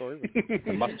Baron Corbin.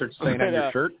 A mustard stain on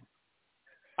your shirt.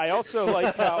 I also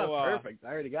like how Perfect. I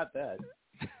already got that.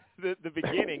 the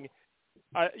beginning.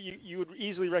 You would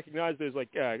easily recognize those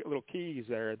like little keys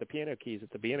there, the piano keys at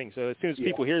the beginning. So as soon as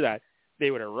people hear that, they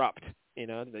would erupt. You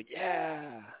know, they're like,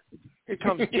 "Yeah, here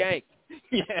comes Jank,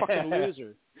 fucking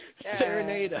loser,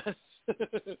 Serenade us."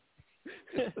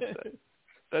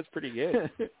 That's pretty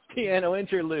good. Piano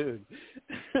interlude.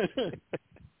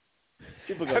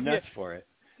 People go nuts for it.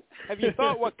 Have you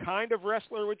thought what kind of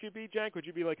wrestler would you be, Jank? Would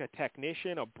you be like a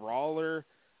technician, a brawler,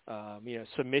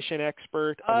 submission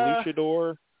expert, a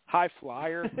luchador, high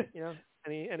flyer? You know,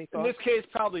 any thoughts? In this case,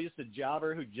 probably just a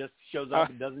jobber who just shows up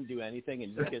and doesn't do anything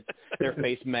and just gets their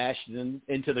face mashed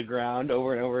into the ground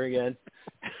over and over again.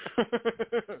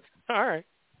 All right.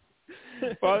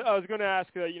 Well, I was going to ask,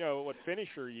 what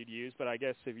finisher you'd use, but I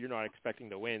guess if you're not expecting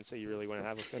to win, so you really want to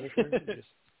have a finisher?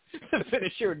 The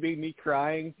finisher would be me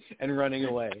crying and running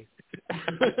away.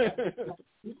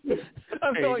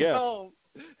 I'm going home.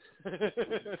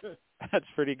 That's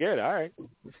pretty good. All right.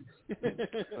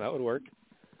 That would work.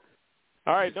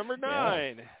 All right, number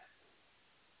 9.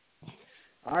 Yeah.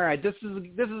 All right, this is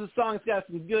a song that's got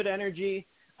some good energy.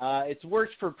 It's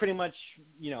worked for pretty much,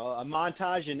 a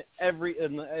montage in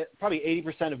probably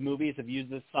 80% of movies have used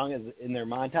this song in their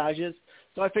montages.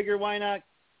 So I figured, why not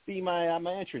be my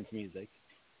entrance music?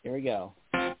 Here we go.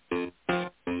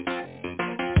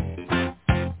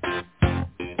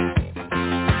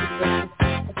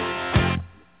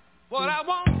 What I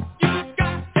want, you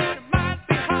got, and it might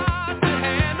be hard to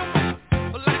handle.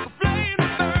 But like a flame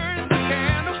that burns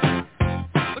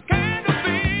the candle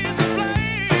being the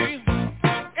flame.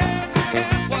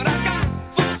 Yeah, what I got,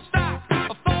 full stock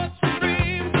of thoughts and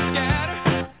dreams together.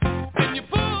 And you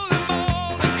pull them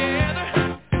all together.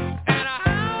 And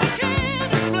how can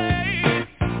explain?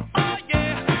 Oh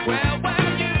yeah, well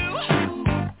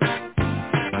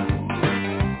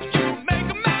you make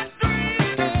my dreams come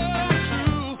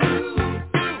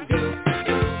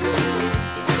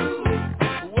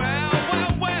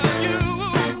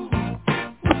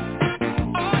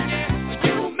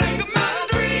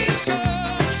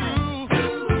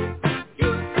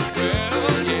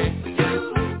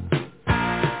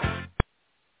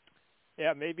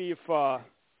Yeah, maybe if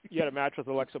you had a match with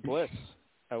Alexa Bliss,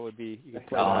 that would be, you could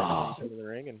play that into the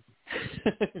ring.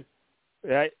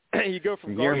 And you go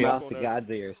from Your Garfunkel mouth to notes God's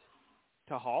ears.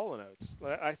 to Hall and Oates.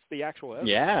 That's the actual evidence.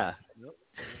 Yeah.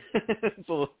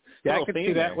 Yeah, I could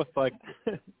see that with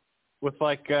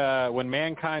when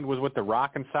Mankind was with the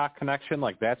Rock and Sock Connection,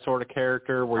 like that sort of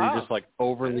character where you're just like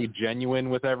overly genuine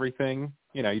with everything.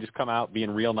 You just come out being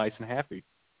real nice and happy.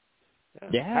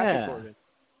 Yeah. Happy Corbin.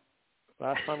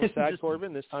 Last time with sad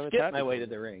Corbin, this time it's Skip happy my way to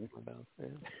Corbin. the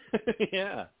ring. Yeah.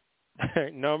 Yeah. All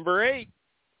right, number 8.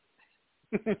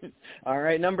 All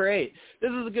right, number 8.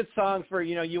 This is a good song for,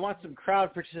 you want some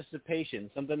crowd participation,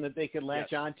 something that they could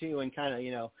latch onto and kind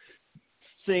of,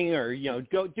 sing or,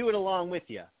 go do it along with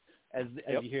you as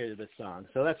you hear this song.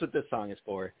 So that's what this song is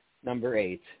for, number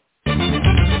 8.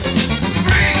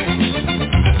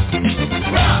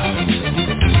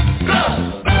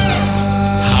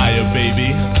 Higher, baby.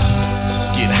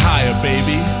 Get higher,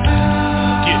 baby.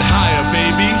 Get higher,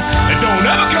 baby. And don't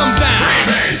ever come down.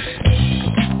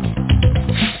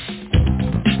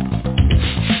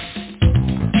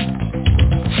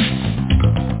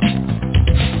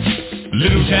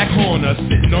 Little Jack Horner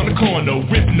sitting on the corner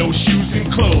with no shoes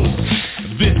and clothes.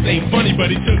 This ain't funny, but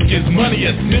he took his money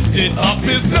and sniffed it up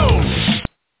his nose.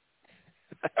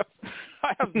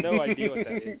 I have no idea what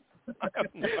that is. I have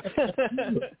no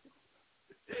idea.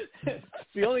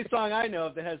 It's the only song I know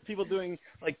of that has people doing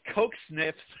like coke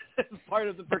sniffs as part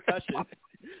of the percussion.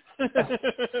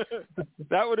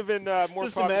 That would have been more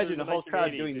Just popular imagine in a the whole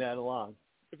crowd 1980s. doing that along.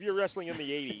 If you're wrestling in the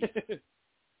 80s,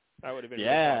 that would have been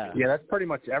Yeah. more popular. Yeah, that's pretty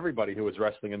much everybody who was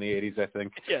wrestling in the 80s, I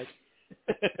think. Yes.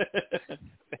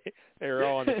 They were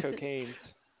all on the cocaine.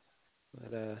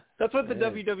 But, that's what the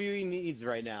WWE needs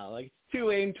right now. Like, it's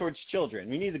too aimed towards children.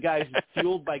 We need the guys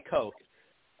fueled by coke.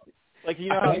 Like,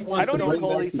 how I don't know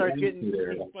Cole, he starts getting,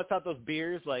 he puts out those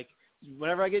beers. Like,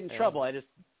 whenever I get in trouble, I just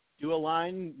do a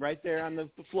line right there on the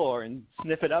floor and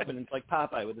sniff it up, and it's like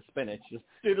Popeye with the spinach. Just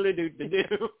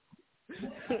doodly-doo-doo-doo.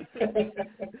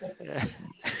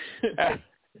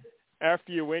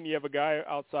 After you win, you have a guy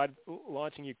outside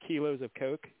launching you kilos of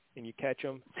coke, and you catch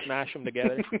them, smash them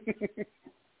together,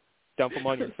 dump them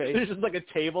on your face. There's just like a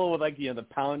table with like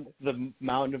the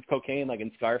mound of cocaine, like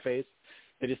in Scarface.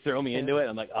 They just throw me into it.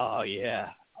 I'm like, oh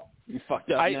yeah, you fucked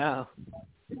up now.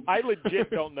 I legit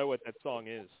don't know what that song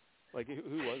is. Like,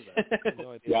 who was that? I have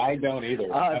no idea. Yeah, I don't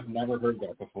either. I've never heard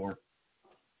that before.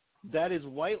 That is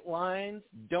White Lines,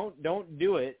 Don't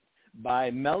Do It by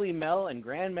Melly Mel and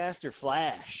Grandmaster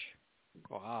Flash.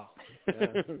 Wow.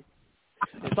 Yeah.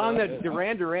 A song that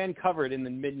Duran Duran covered in the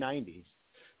mid-'90s.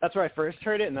 That's where I first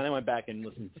heard it, and then I went back and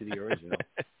listened to the original.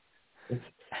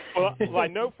 Well, I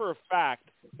know for a fact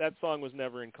that song was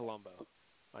never in Colombo.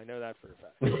 I know that for a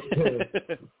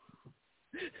fact.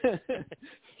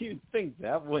 You'd think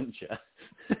that, wouldn't you?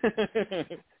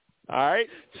 All right,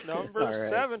 number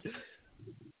 7.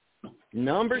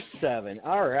 Number 7.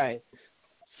 All right.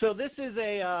 So this is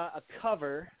a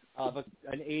cover of an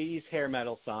 80s hair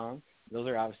metal song. Those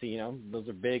are obviously, those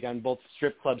are big on both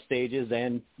strip club stages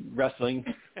and wrestling,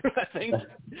 I think.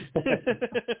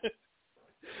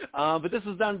 But this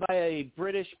was done by a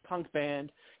British punk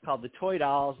band called the Toy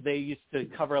Dolls. They used to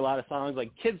cover a lot of songs,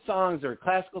 like kids songs or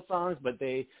classical songs, but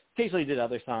they occasionally did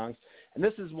other songs. And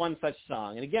this is one such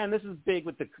song. And again, this is big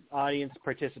with the audience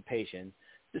participation.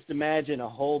 Just imagine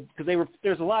because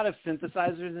there's a lot of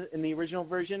synthesizers in the original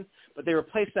version, but they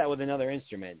replaced that with another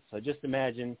instrument. So just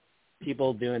imagine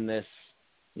people doing this,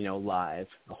 live,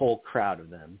 a whole crowd of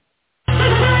them.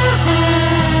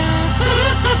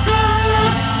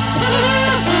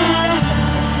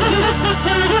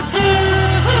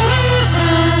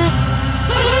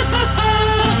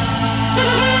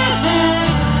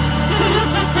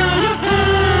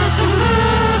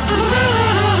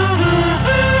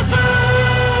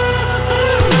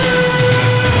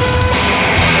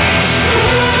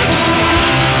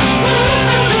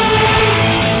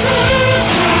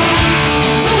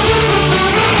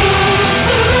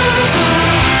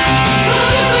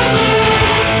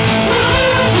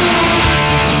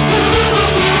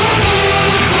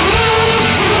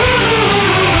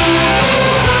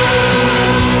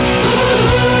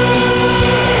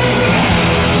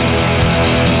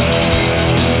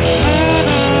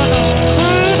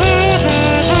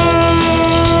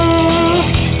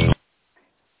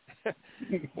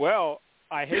 Well,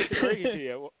 I hate to break it to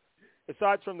you,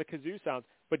 aside from the kazoo sounds,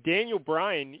 but Daniel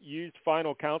Bryan used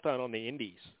Final Countdown on the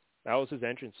Indies. That was his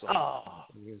entrance song. Oh.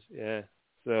 Yeah.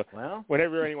 So well,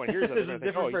 whenever anyone hears that, they're going to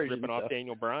think, he's version, ripping off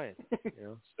Daniel Bryan.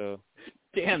 So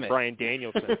damn it. Bryan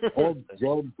Danielson. Or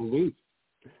Joe Bluth.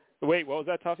 Wait, what was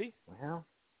that, Tuffy? Well,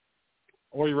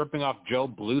 or you're ripping off Joe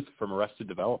Bluth from Arrested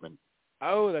Development.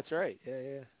 Oh, that's right.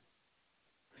 Yeah.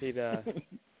 He'd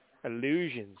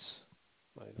illusions.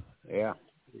 Yeah.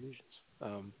 Illusions.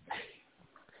 All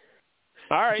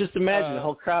right. Just imagine the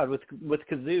whole crowd with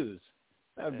kazoos.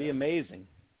 That would be amazing.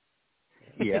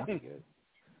 Yeah.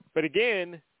 But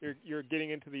again, you're getting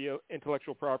into the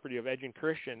intellectual property of Edge and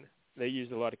Christian. They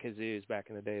used a lot of kazoos back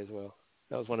in the day as well.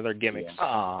 That was one of their gimmicks.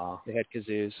 Yeah. They had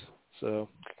kazoos. So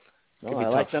I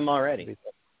like them already.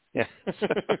 Yeah.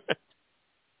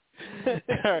 All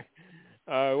right.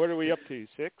 What are we up to?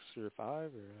 6 or 5 or I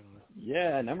don't know.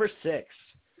 Yeah, number 6.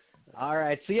 All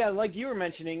right. So yeah, like you were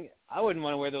mentioning, I wouldn't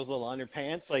want to wear those little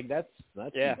underpants. Like that's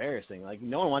embarrassing. Like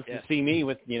no one wants to see me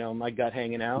with my gut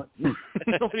hanging out.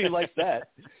 Nobody likes that.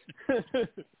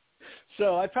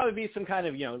 So I'd probably be some kind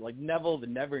of like Neville the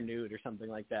Never Nude or something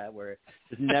like that, where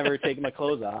just never taking my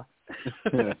clothes off.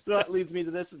 So that leads me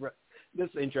to this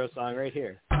intro song right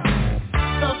here. So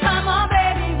come on,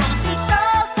 baby, won't you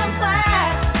show some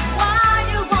class? Why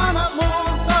you wanna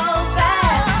move so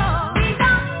fast? We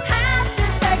don't have to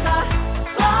take our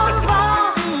clothes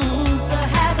off to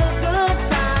have a good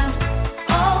time.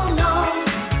 Oh no,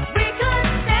 we could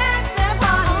dance and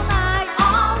party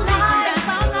all night,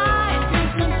 and drink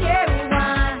some cherry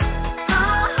wine.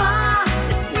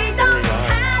 We don't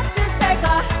have to take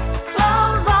our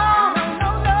clothes off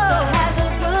to have a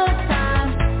good time.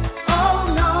 Oh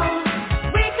no.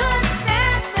 We could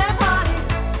dance and party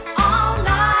all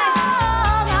night,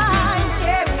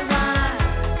 cherry wine.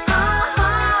 Na na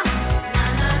na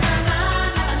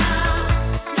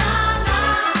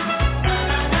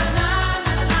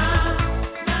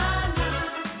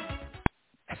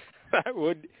That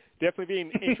would definitely be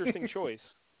an interesting choice.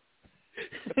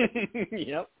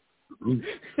 Yep.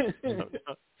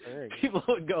 People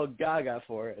would go gaga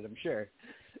for it, I'm sure.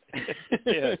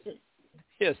 Yes.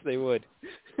 Yes, they would.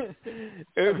 Who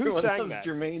Everyone sang loves that?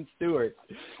 Jermaine Stewart.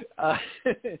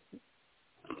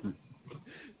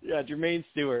 Yeah, Jermaine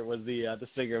Stewart was the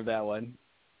singer of that one.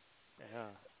 Yeah.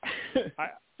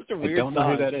 Such a weird I don't know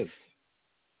song. who that is.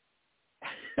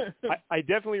 I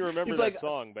definitely remember He's that like-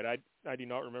 song, but I do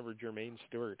not remember Jermaine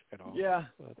Stewart at all. Yeah.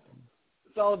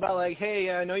 It's all about like,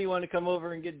 hey, I know you want to come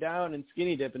over and get down and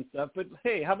skinny dip and stuff, but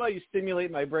hey, how about you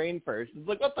stimulate my brain first? It's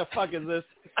like, what the fuck is this?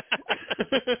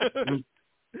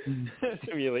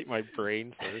 Stimulate my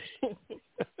brain first.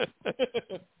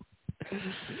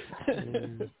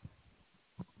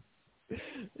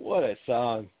 What a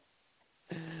song.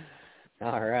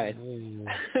 All right.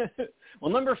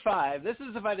 Well, number 5, this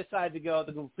is if I decide to go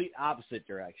the complete opposite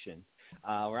direction,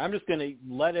 where I'm just going to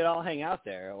let it all hang out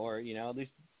there, or, at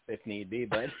least if need be,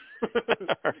 but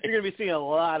you're going to be seeing a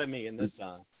lot of me in this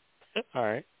song. All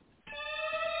right.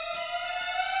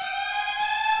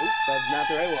 Oops, that's not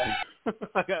the right one.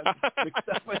 I got mixed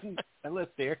up in my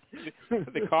list here.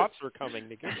 The cops were coming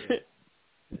to get you.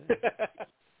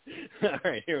 All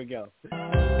right, here we go.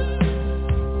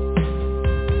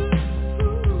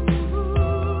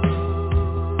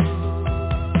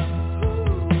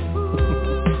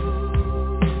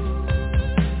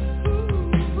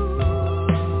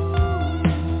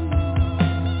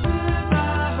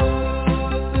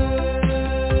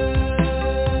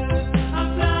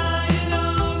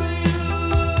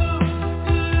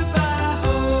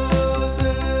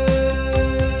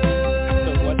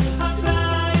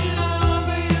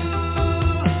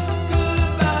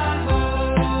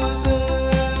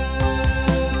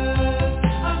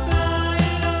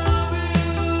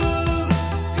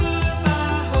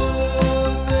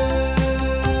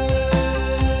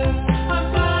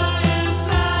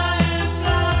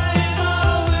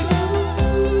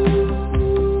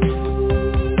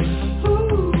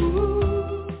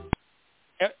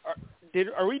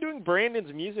 Are we doing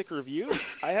Brandon's music review?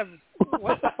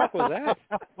 What the fuck was that?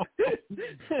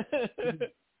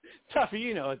 Tuffy,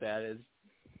 you know what that is.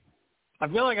 I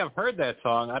feel like I've heard that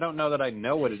song. I don't know that I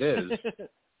know what it is.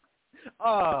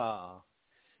 Oh,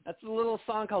 that's a little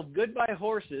song called Goodbye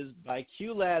Horses by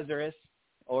Q Lazarus,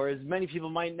 or as many people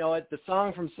might know it, the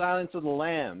song from Silence of the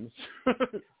Lambs.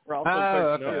 We're also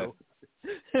okay.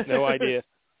 No idea.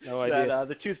 No idea. That,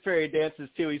 the Tooth Fairy dances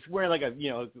too. He's wearing like a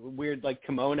weird like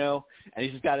kimono, and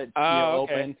he's just got it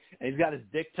open, and he's got his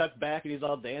dick tucked back, and he's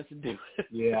all dancing to it.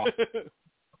 Yeah.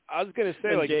 I was gonna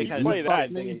say, like, Jake if you has play a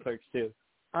that, thing in Clerks too.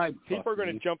 people are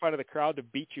gonna jump out of the crowd to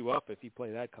beat you up if you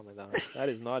play that coming on. That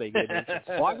is not a good entrance.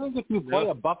 Well, I think if you play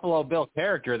a Buffalo Bill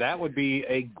character, that would be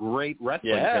a great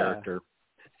wrestling character.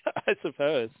 I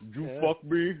suppose. Fuck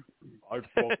me, I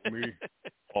fuck me.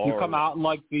 You come out in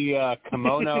like the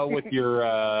kimono with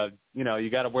your, you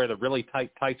got to wear the really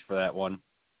tight tights for that one.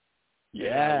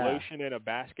 Yeah. Lotion in a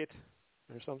basket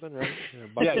or something, right?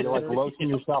 Yeah, you're like lotioning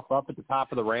yourself up at the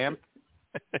top of the ramp.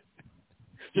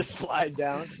 Just slide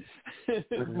down. Be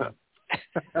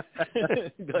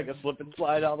like a slip and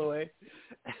slide all the way.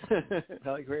 I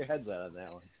like where your head's at on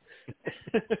that one.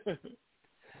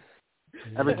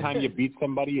 Every time you beat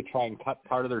somebody, you try and cut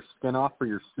part of their skin off for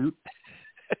your suit.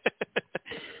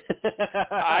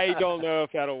 I don't know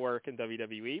if that'll work in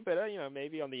WWE, but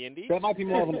maybe on the Indies. That might be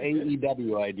more of an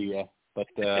AEW idea, but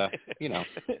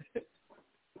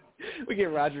We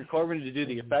get Roger Corbin to do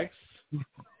the effects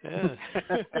Yeah.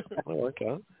 That'll work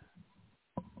out.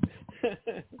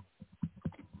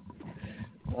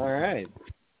 All right.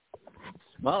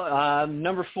 Well,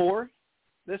 number 4.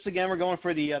 This again, we're going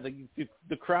for the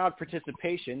crowd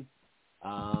participation.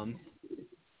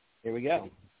 Here we go.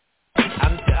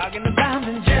 I'm talking about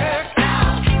the jerk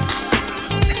out.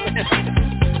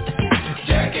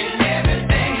 Jerking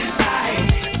everything inside.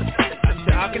 I'm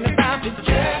talking about the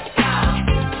jerk out.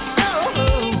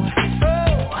 Oh,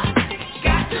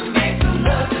 got to make some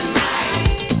love tonight.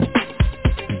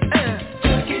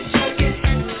 Jerk it.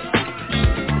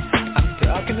 I'm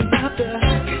talking about the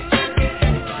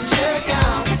jerk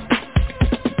out.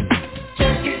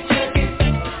 Jerk it.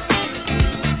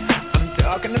 I'm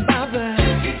talking about the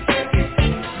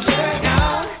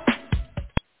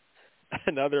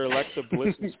Another Alexa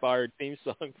Bliss-inspired theme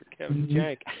song for Kevin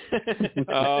Jank.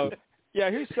 Yeah,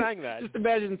 who sang that? Just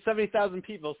imagine 70,000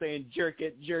 people saying, jerk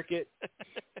it.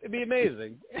 It'd be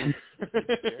amazing.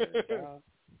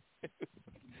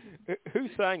 Who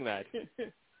sang that?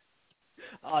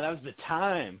 Oh, that was the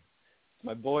time.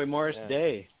 My boy Morris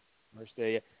Day. Morris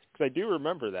Day, yeah. Because I do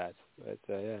remember that. But,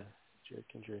 yeah,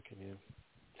 jerking, yeah.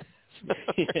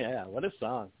 Yeah, what a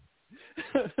song.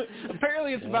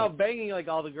 Apparently it's about banging like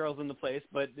all the girls in the place,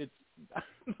 but it's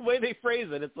the way they phrase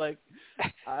it, it's like,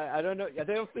 I don't know. I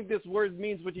don't think this word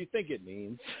means what you think it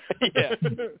means. Yeah.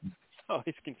 Oh,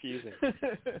 it's confusing.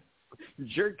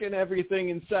 Jerking everything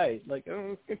in sight. Like,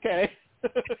 oh, okay.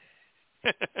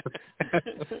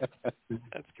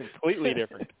 That's completely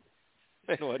different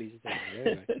than what he's doing.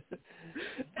 Anyway.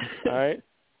 All right.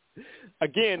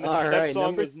 Again, that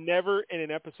song was never in an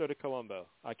episode of Columbo.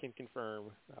 I can confirm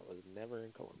that was never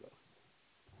in Columbo.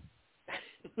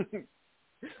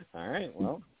 All right.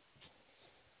 Well,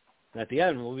 at the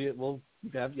end, you'll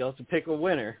have to pick a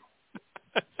winner.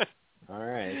 All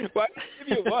right. Well, I'll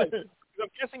give you one. I'm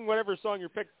guessing whatever song you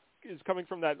picked is coming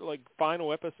from that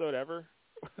final episode ever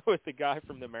with the guy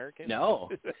from The American. No.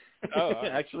 Oh,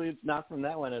 actually, it's not from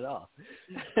that one at all.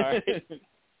 All right.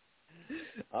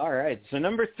 All right, so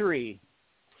number 3.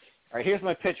 All right, here's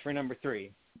my pitch for number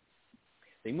 3.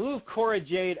 They move Cora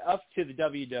Jade up to the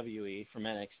WWE from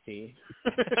NXT,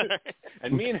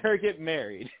 and me and her get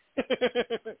married.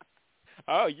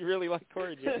 Oh, you really like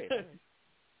Cora Jade?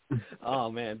 Oh,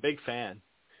 man, big fan.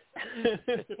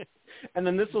 And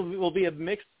then this will be a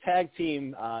mixed tag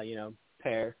team,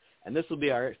 pair, and this will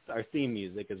be our theme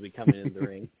music as we come into the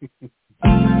ring.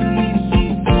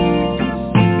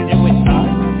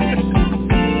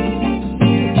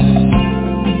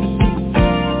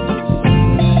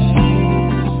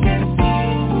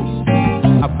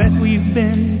 We've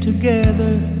been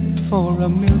together for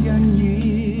 1,000,000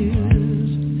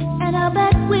 years, and I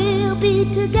bet we'll be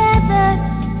together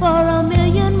for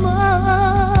 1,000,000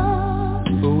 more.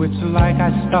 Oh, it's like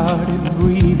I started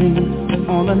breathing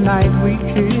on the night we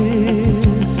kissed,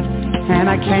 and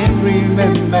I can't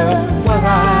remember what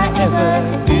I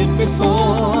ever did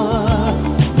before.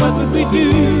 What would we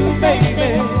do,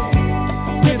 baby,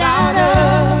 without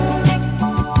us?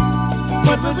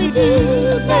 What would we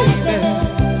do, baby,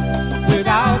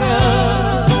 without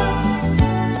us?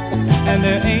 And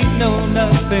there ain't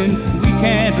nothing we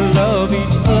can't love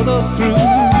each other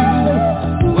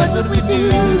through. What would we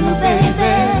do,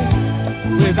 baby,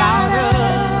 without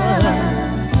us?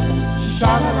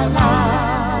 Sha-la-la-la.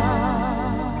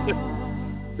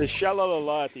 The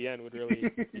sha-la-la-la at the end would really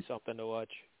be something to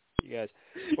watch, you guys.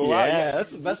 Well, yeah, wow,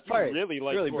 that's the best part. You really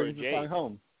like really Cora brings Jade. the song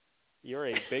home. You're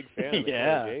a big fan of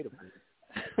Yeah. Cora Jade.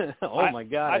 Oh my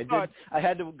God! I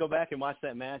had to go back and watch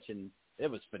that match, and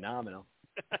it was phenomenal.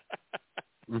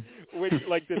 Which,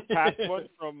 like this past one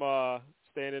from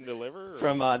Stand and Deliver? Or?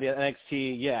 From the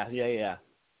NXT, yeah.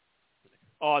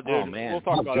 Oh, dude, man. We'll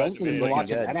talk about that in a minute.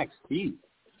 Watching NXT.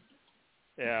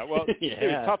 Yeah, well, Yeah.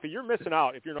 Dude, Tuffy, you're missing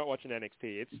out if you're not watching NXT.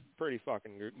 It's pretty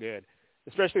fucking good,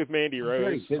 especially with Mandy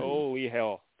Rose. Holy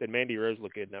hell, did Mandy Rose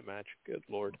look good in that match? Good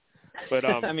Lord. But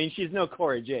I mean, she's no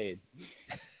Cora Jade.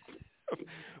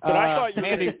 But I thought you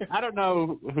Mandy. I don't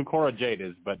know who Cora Jade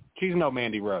is, but she's no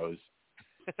Mandy Rose.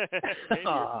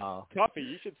 Tuffy,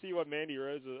 you should see what Mandy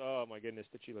Rose is. Oh my goodness,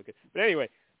 did she look good? But anyway,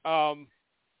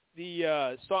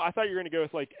 the so I thought you were going to go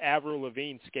with like Avril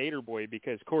Lavigne, Skater Boy,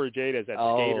 because Cora Jade has that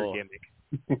skater gimmick,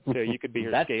 so you could be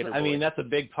her skater boy. I mean, that's a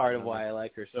big part of why I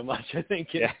like her so much. I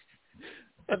think. Yeah.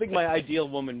 I think my ideal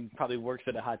woman probably works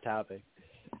at a Hot Topic.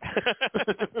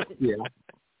 Yeah.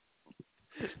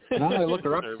 Now I looked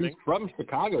her up. She's from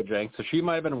Chicago, Jank, so she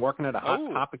might have been working at a Hot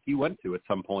Topic you went to at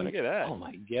some point. Look at that. Oh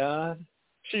my God.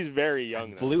 She's very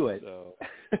young. Blew it. So.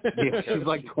 Yeah, she's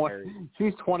like 20.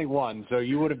 She's 21, so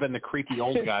you would have been the creepy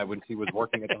old guy when she was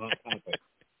working at the Hot Topic.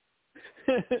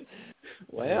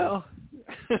 Well,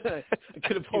 I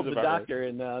could have pulled the doctor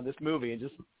in this movie and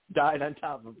just died on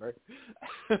top of her.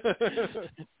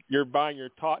 You're buying your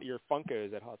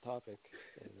Funkos at Hot Topic.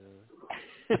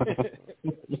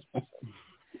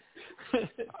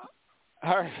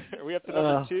 All right, are we up to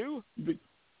number 2?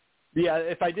 Yeah,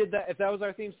 if that was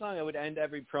our theme song, I would end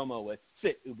every promo with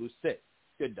 "Sit, Ubu, sit,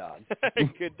 good dog."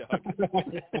 Good dog.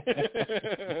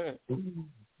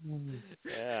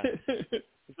 Yeah,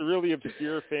 it's a really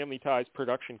obscure Family Ties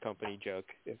production company joke.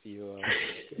 If you,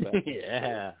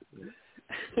 yeah.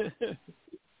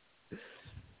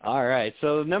 All right,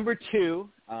 so number 2.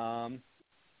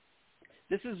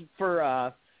 This is for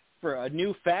a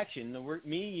new faction.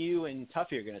 Me, you, and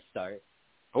Tuffy are going to start.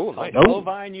 Oh, nice.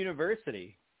 Bovine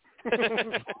University.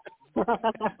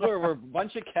 We're a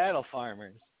bunch of cattle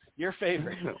farmers. Your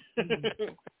favorite.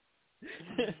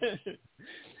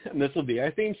 And this will be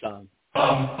our theme song.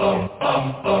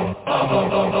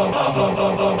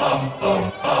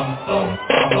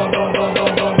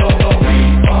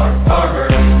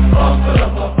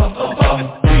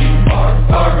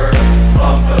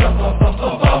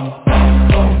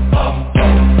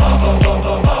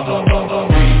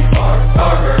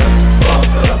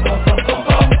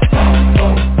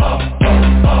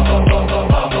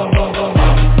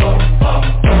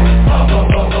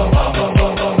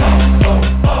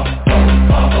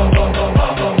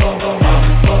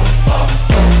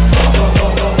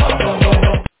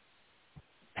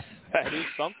 That is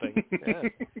something.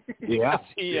 Yeah.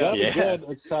 Yeah. Good,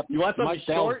 except You want something Mike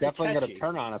Dell's short and definitely going catchy. to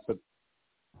turn on us.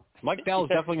 Mike Dell's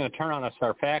definitely going to turn on us,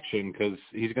 our faction, because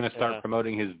he's going to start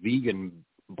promoting his vegan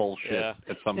bullshit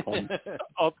at some point.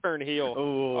 I'll turn heel.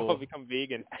 Ooh. I'll become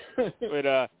vegan.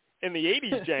 But in the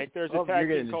 80s, Jank, there's a tag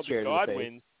team called the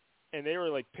Godwins, and they were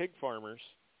like pig farmers.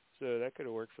 So that could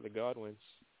have worked for the Godwins.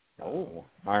 Oh,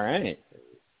 all right.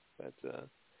 That's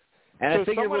And so I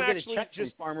figure we'll get a check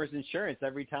just from Farmers Insurance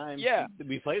every time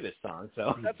we play this song.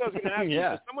 So that's what I was going to ask you.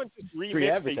 Yeah. So someone just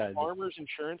remixed a Farmers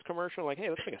Insurance commercial, like, hey,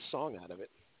 let's make a song out of it.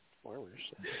 Farmers.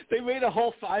 They made a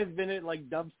whole 5-minute like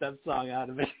dubstep song out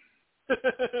of it.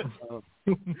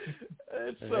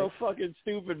 It's so fucking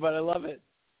stupid, but I love it.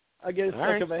 I get it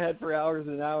stuck in my head for hours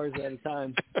and hours at a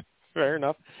time. Fair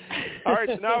enough. All right,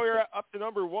 so now we're up to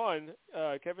number 1,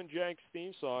 Kevin Jank's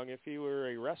theme song, If He Were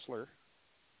a Wrestler.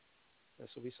 This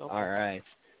will be something. All right.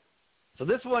 So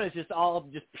this one is just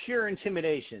pure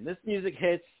intimidation. This music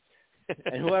hits,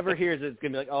 and whoever hears it is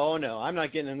going to be like, oh, no, I'm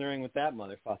not getting in the ring with that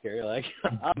motherfucker. Like,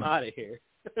 I'm out of here.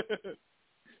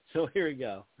 So here we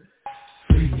go.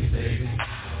 Freaky baby.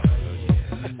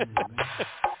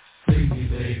 Freaky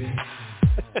baby.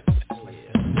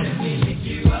 Let me lick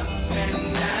you up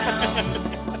and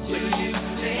down till you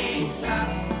say stop.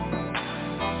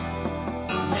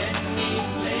 Let me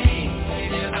play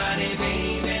with your body,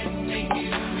 baby, make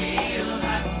you real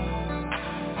hot.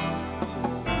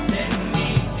 Let me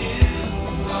do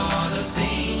all the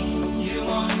things you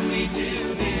want me to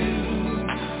do.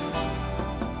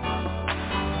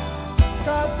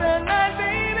 Cause tonight,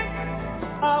 baby,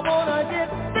 I wanna get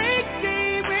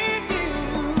freaky with you.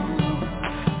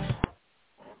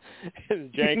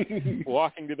 Jank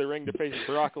walking to the ring to face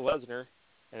Brock Lesnar,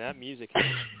 and that music hits.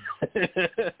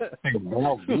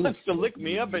 Wants to lick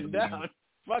me up and down.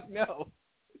 Fuck no.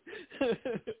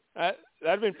 That'd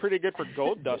have been pretty good for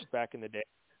Gold Dust back in the day,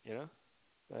 you know?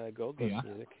 Gold Dust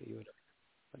music, he would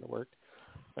have worked.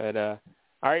 But, all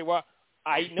right, well,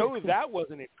 I know that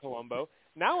wasn't in Colombo.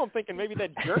 Now I'm thinking maybe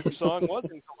that Jerk song was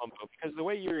in Colombo because the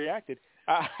way you reacted.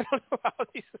 I don't know how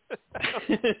these.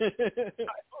 I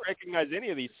don't recognize any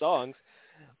of these songs.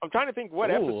 I'm trying to think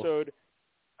what episode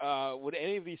would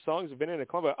any of these songs have been in a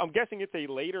Colombo. I'm guessing it's a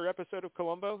later episode of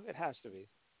Colombo. It has to be.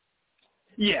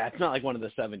 Yeah, it's not like one of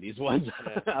the 70s ones,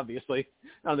 obviously.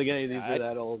 I don't think any of these are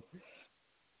that old.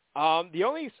 The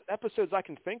only episodes I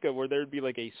can think of where there would be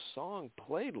like a song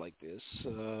played like this.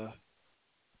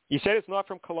 You said it's not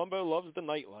from Columbo Loves the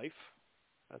Nightlife.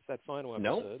 That's that final episode.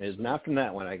 No, it's not from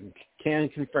that one. I can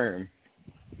confirm.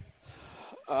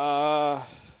 Trying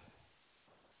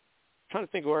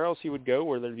to think where else he would go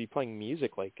where they'd be playing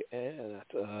music like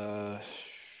that.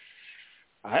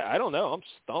 I don't know. I'm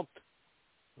stumped.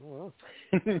 Oh,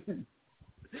 well.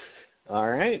 All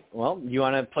right. Well, you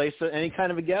want to place any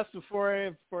kind of a guess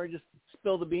before I just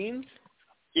spill the beans?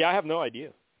 Yeah, I have no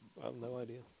idea.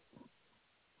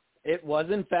 It was,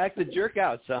 in fact, the Jerk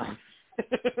Out song.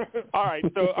 All right,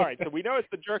 so we know it's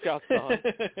the Jerk Out song.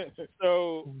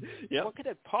 So what could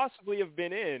it possibly have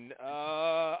been in?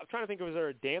 I'm trying to think, was there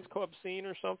a dance club scene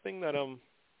or something that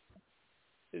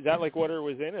is that like what it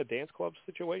was in, a dance club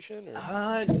situation?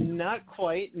 Or? Not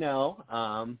quite, no.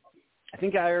 I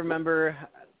think I remember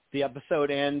the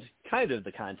episode and kind of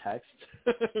the context.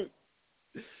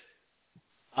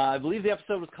 I believe the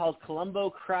episode was called Columbo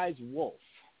Cries Wolf.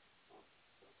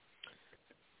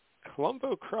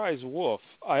 Columbo Cries Wolf.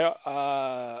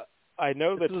 I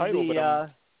know the title,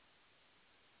 but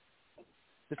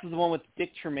this is the one with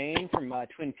Dick Tremaine from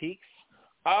Twin Peaks.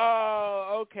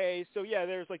 Oh, okay. So yeah,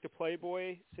 there's like the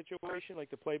Playboy situation,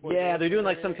 like the Playboy. Yeah, they're doing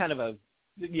like some kind of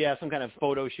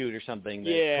photo shoot or something.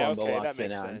 That Columbo okay, walks that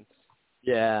makes in on. sense.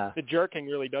 Yeah. The jerking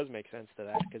really does make sense to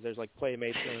that because there's like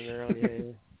playmates going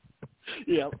around.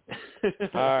 Yep.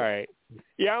 All right.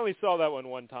 Yeah, I only saw that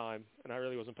one time, and I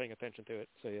really wasn't paying attention to it.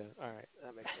 So yeah, all right,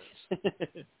 that makes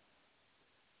sense.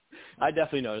 I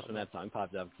definitely noticed when that song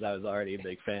popped up because I was already a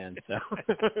big fan. So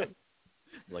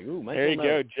like, ooh, there you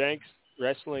go, Jank's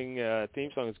wrestling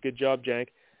theme song. It's good job, Jank.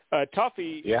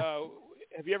 Tuffy,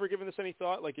 have you ever given this any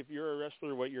thought? Like, if you're a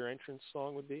wrestler, what your entrance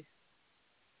song would be?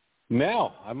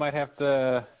 No, I might have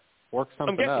to work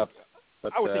something up.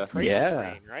 But, I would think Crazy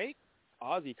Train, right?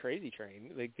 Aussie Crazy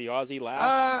Train, like the Aussie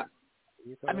laugh.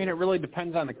 I mean, it really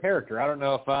depends on the character. I don't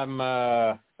know if I'm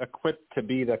equipped to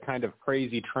be the kind of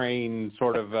Crazy Train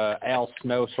sort of Al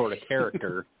Snow sort of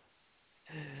character.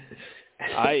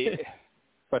 I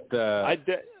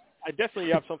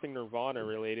definitely have something Nirvana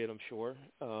related, I'm sure.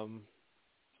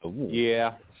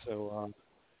 Yeah. So,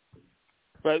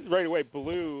 but right away,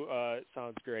 Blue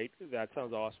sounds great. That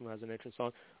sounds awesome as an entrance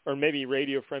song. Or maybe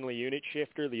Radio Friendly Unit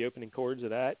Shifter, the opening chords of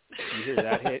that. You hear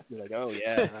that hit, you're like, oh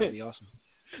yeah, that'd be awesome.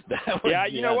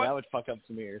 You know what? That would fuck up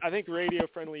some ears. I think Radio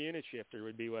Friendly Unit Shifter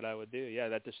would be what I would do. Yeah,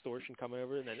 that distortion coming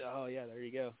over, and then, oh yeah, there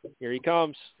you go. Here he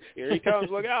comes. Here he comes.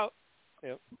 Look out.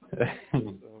 Yep.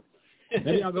 So.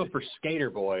 Maybe I'll go for Skater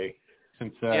Boy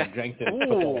since Jenk did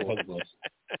football business.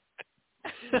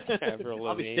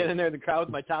 I'll be standing there in the crowd with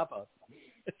my top up.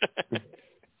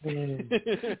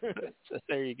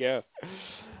 There you go.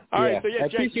 All right, so I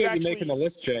Jenk, appreciate you making the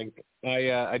list, Jenk.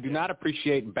 I do not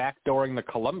appreciate backdooring the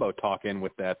Columbo talk in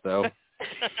with that, though.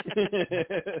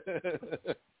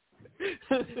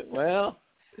 Well,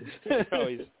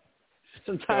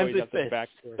 sometimes it fits.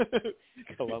 Backdoor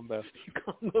Columbo.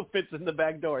 Columbo fits in the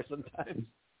back door sometimes.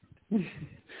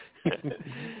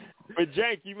 But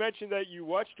Jenk, you mentioned that you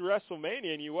watched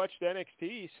WrestleMania and you watched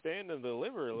NXT Stand and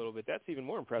Deliver a little bit. That's even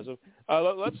more impressive.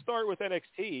 Let's start with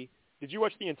NXT. Did you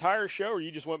watch the entire show, or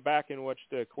you just went back and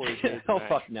watched Corey Graves' match?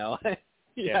 Fuck no.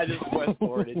 I just went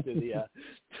forward into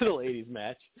the ladies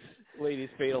match, ladies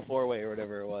Fatal 4-Way or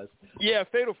whatever it was. Yeah,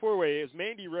 Fatal 4-Way is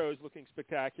Mandy Rose looking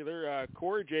spectacular,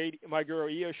 Cora Jade, my girl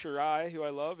Io Shirai, who I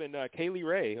love, and Kaylee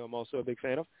Ray, who I'm also a big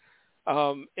fan of.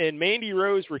 And Mandy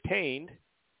Rose retained.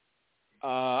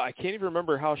 I can't even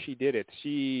remember how she did it. Who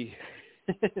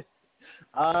did she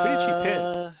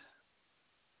pin?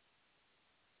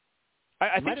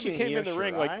 I think she came in the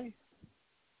ring like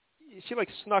she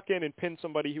snuck in and pinned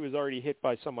somebody who was already hit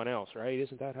by someone else, right?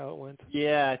 Isn't that how it went?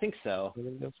 Yeah, I think so.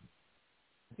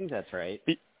 I think that's right.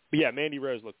 But yeah, Mandy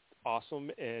Rose looked awesome,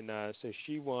 and so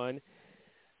she won.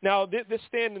 Now, this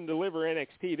Stand and Deliver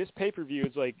NXT, this pay-per-view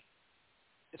is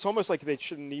it's almost like they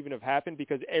shouldn't even have happened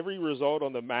because every result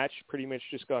on the match pretty much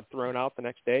just got thrown out the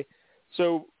next day.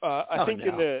 So I think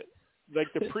in the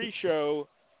pre-show,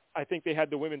 I think they had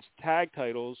the women's tag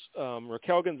titles.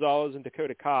 Raquel Gonzalez and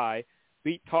Dakota Kai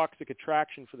beat Toxic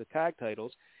Attraction for the tag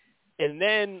titles. And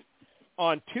then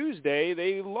on Tuesday,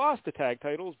 they lost the tag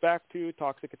titles back to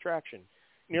Toxic Attraction.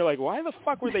 And you're like, why the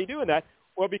fuck were they doing that?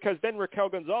 Well, because then Raquel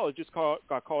Gonzalez just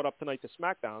got called up tonight to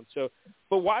SmackDown.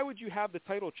 But why would you have the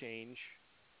title change?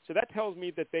 So that tells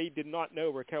me that they did not know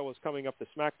Raquel was coming up to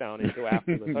SmackDown until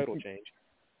after the title change.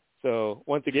 So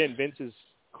once again, Vince is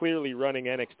clearly running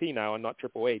NXT now and not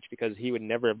Triple H because he would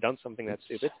never have done something that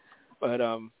stupid. But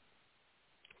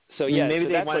so yeah, maybe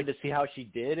so they wanted to see how she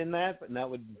did in that, and that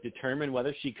would determine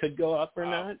whether she could go up or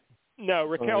not. No,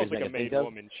 Raquel's like a made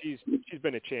woman. She's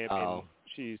been a champion.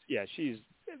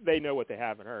 They know what they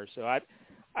have in her. So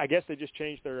I guess they just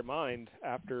changed their mind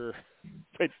after.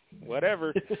 But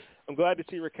whatever. I'm glad to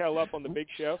see Raquel up on the big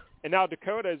show. And now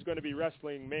Dakota is going to be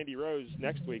wrestling Mandy Rose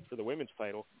next week for the women's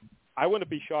title. I wouldn't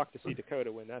be shocked to see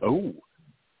Dakota win that. Oh.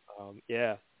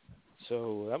 Yeah.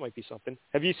 So that might be something.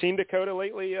 Have you seen Dakota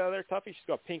lately there, Tuffy? She's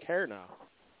got pink hair now.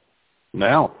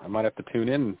 No. I might have to tune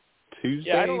in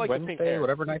Tuesday, I don't like Wednesday, the pink hair.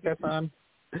 whatever night that's on.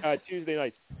 Tuesday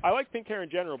nights. I like pink hair in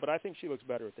general, but I think she looks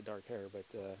better with the dark hair, but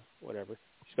whatever.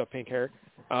 She's got pink hair.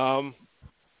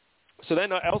 So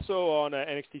then also on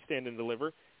NXT Stand and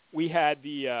Deliver, we had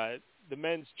the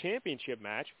men's championship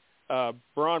match,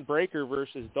 Braun Breaker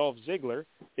versus Dolph Ziggler.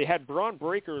 They had Braun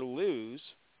Breaker lose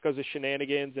because of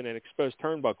shenanigans and an exposed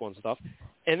turnbuckle and stuff.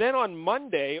 And then on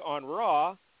Monday on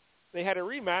Raw, they had a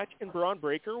rematch, and Braun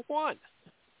Breaker won.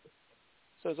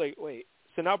 So I was like, wait.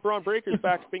 So now Braun Breaker's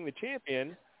back to being the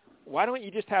champion. Why don't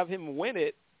you just have him win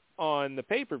it on the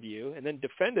pay-per-view and then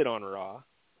defend it on Raw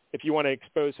if you want to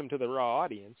expose him to the Raw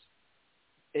audience?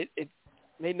 It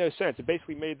made no sense. It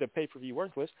basically made the pay-per-view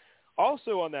worthless.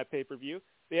 Also on that pay-per-view,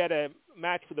 they had a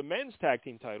match for the men's tag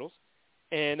team titles,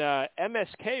 and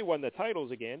MSK won the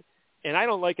titles again. And I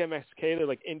don't like MSK. They're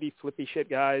like indie flippy shit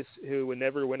guys who would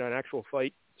never win an actual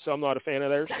fight, so I'm not a fan of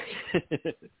theirs.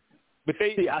 But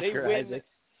they win. Isaac.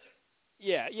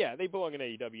 Yeah, they belong in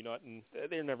AEW, and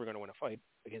they're never going to win a fight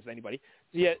against anybody.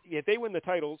 Yet they win the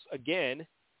titles again,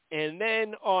 and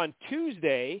then on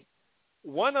Tuesday,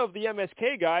 one of the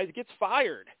MSK guys gets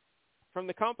fired from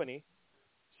the company.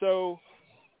 So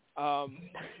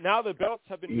now the belts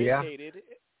have been vacated,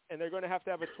 and they're going to have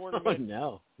a tournament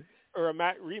or a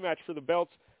rematch for the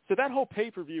belts. So that whole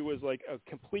pay-per-view was like a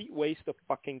complete waste of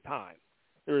fucking time.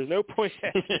 There was no point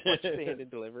to stand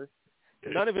and deliver.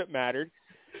 None of it mattered.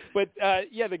 But,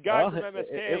 the guy from MSK,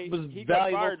 it was he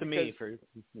got valuable fired to me for,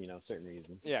 certain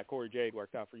reasons. Yeah, Corey Jade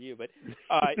worked out for you. But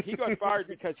he got fired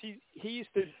because he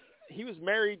was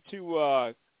married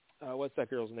to, what's that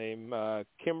girl's name?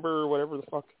 Kimber, whatever the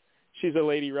fuck. She's a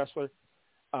lady wrestler.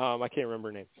 I can't remember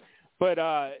her name. But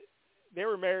they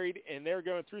were married, and they were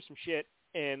going through some shit.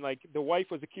 And, the wife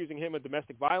was accusing him of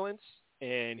domestic violence,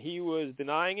 and he was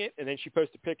denying it. And then she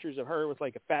posted pictures of her with,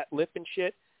 a fat lip and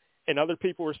shit. And other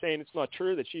people were saying it's not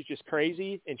true, that she's just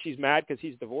crazy, and she's mad because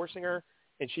he's divorcing her,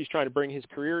 and she's trying to bring his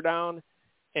career down.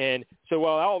 And so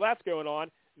while all that's going on,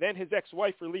 then his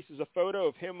ex-wife releases a photo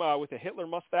of him with a Hitler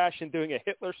mustache and doing a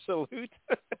Hitler salute.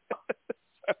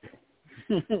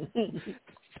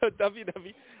 So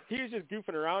WWE, he was just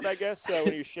goofing around, I guess,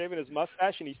 when he was shaving his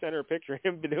mustache, and he sent her a picture of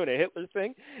him doing a Hitler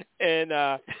thing. And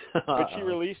but she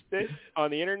released it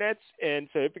on the internet, and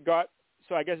so it got...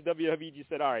 So I guess WWE just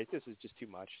said, all right, this is just too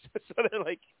much. So they're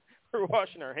like, we're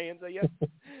washing our hands, I guess.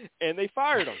 And they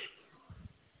fired him.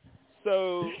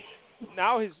 So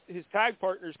now his tag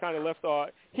partner's kind of left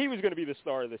off. He was going to be the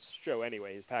star of this show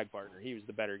anyway, his tag partner. He was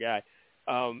the better guy.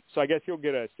 So I guess he'll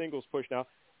get a singles push now.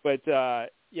 But,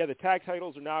 the tag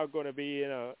titles are now going to be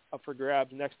up for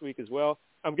grabs next week as well.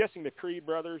 I'm guessing the Creed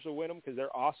brothers will win them because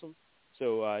they're awesome.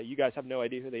 So you guys have no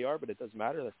idea who they are, but it doesn't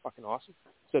matter. They're fucking awesome.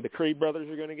 So the Creed brothers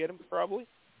are going to get them probably.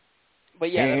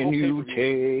 But yeah, can you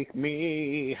take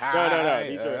me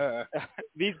higher? No.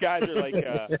 These guys are like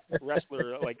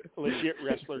wrestler, like legit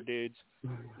wrestler dudes,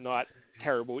 not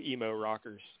terrible emo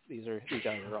rockers. These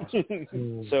guys are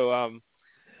awesome. So all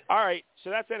right. So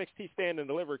that's NXT Stand and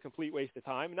Deliver, complete waste of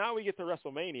time. Now we get to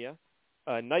WrestleMania,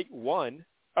 night one.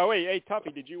 Oh wait, hey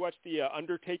Tuffy, did you watch the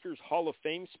Undertaker's Hall of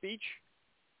Fame speech?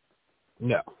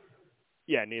 No.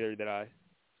 Yeah, neither did I.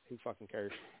 Who fucking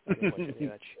cares? I didn't watch any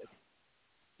of that shit.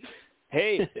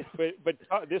 Hey, but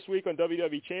this week on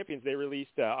WWE Champions, they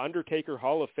released Undertaker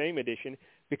Hall of Fame edition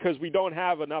because we don't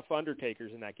have enough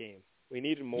Undertakers in that game. We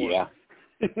needed more. Yeah.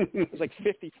 There's like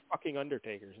 50 fucking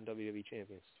Undertakers in WWE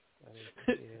Champions.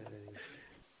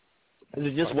 Is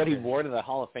it just what he wore to the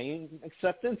Hall of Fame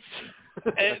acceptance?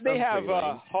 They have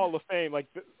Hall of Fame. Like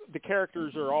the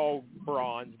characters are all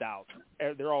bronzed out.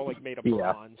 They're all like made of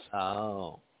bronze.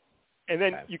 Oh. And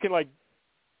then you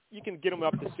can get them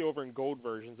up to silver and gold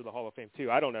versions of the Hall of Fame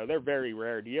too. I don't know. They're very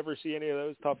rare. Do you ever see any of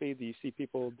those, Tuffy? Do you see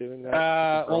people doing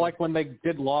that? Well, like when they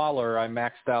did Lawler, I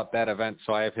maxed out that event,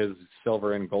 so I have his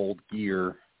silver and gold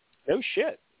gear. No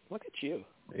shit. Look at you.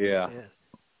 Yeah.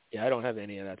 Yeah, I don't have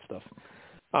any of that stuff.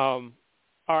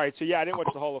 All right, so I didn't watch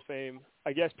the Hall of Fame.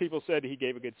 I guess people said he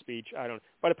gave a good speech. I don't know.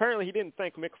 But apparently he didn't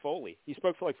thank Mick Foley. He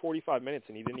spoke for like 45 minutes,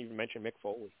 and he didn't even mention Mick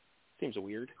Foley. Seems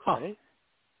weird, right?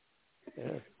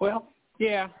 Yeah. Well,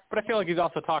 yeah, but I feel like he's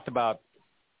also talked about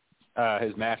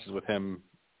his matches with him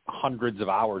hundreds of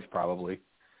hours probably.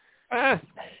 But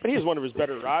he was one of his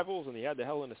better rivals, and he had the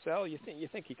Hell in a Cell. You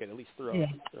think he could at least throw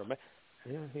a match?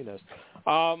 Yeah, who knows.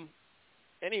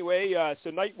 Anyway, so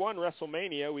night one,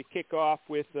 WrestleMania, we kick off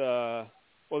with, the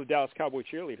Dallas Cowboy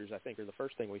cheerleaders, I think, are the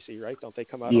first thing we see, right? Don't they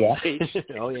come out on stage?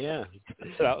 Oh, yeah.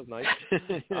 So that was nice.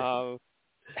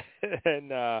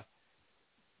 And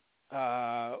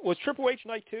was Triple H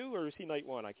night two, or was he night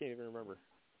one? I can't even remember.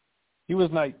 He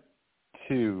was night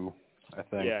two, I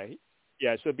think.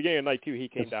 Yeah. So at the beginning of night two, he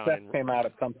came down. Seth came out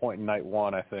at some point in night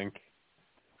one, I think.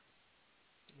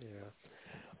 Yeah.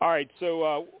 All right,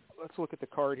 so let's look at the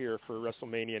card here for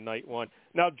WrestleMania night one.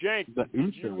 Now, Jank,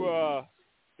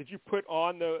 did you put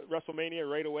on the WrestleMania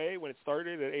right away when it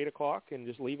started at 8 o'clock and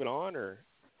just leave it on, or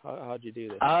how'd you do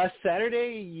that?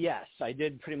 Saturday, yes, I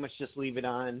did pretty much just leave it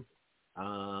on,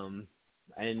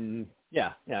 and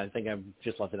I think I've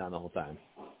just left it on the whole time.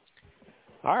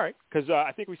 All right, because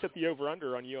I think we set the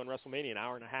over-under on you on WrestleMania an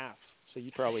hour and a half, so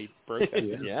you probably broke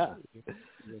that.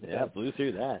 Yeah, blew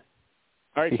through that.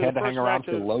 All right, he so had the to first hang around match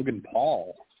for Logan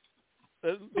Paul.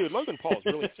 Dude, Logan Paul's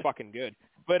really fucking good.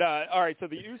 But, all right, so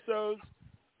the Usos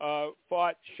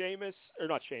fought Shinsuke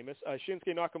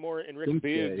Nakamura and Rick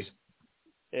Boogs.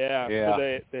 Yeah,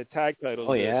 for the tag titles,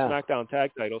 the SmackDown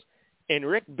tag titles. And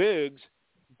Rick Boogs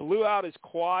blew out his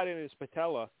quad and his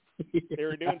patella. They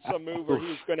were doing some move where he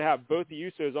was going to have both the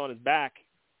Usos on his back,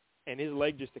 and his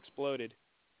leg just exploded.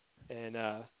 And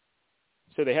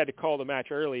so they had to call the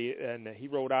match early, and he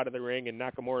rolled out of the ring, and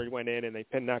Nakamura went in, and they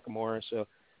pinned Nakamura. So,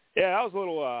 yeah, that was a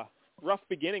little rough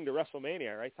beginning to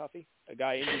WrestleMania, right, Tuffy? A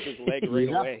guy injured his leg right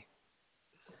away.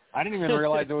 I didn't even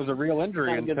realize it was a real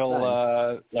injury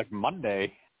until,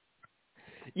 Monday.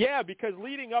 Yeah, because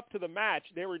leading up to the match,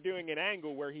 they were doing an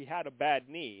angle where he had a bad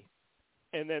knee,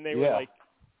 and then they were,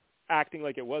 acting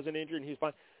like it was an injury, and he was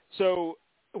fine. So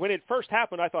when it first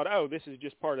happened, I thought, oh, this is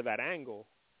just part of that angle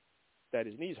that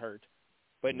his knee's hurt.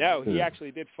 But no, he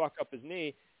actually did fuck up his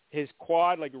knee. His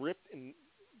quad, ripped and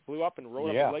blew up and rolled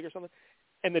up his leg or something.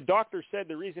 And the doctor said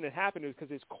the reason it happened is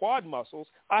because his quad muscles,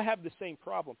 I have the same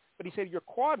problem. But he said your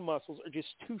quad muscles are just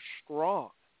too strong.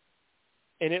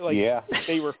 And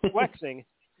they were flexing,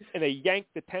 and they yanked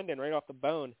the tendon right off the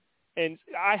bone. And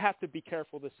I have to be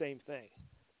careful the same thing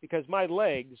because my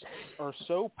legs are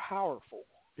so powerful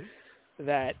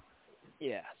that,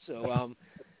 so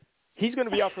he's going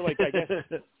to be out for, I guess,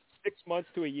 6 months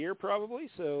to a year probably.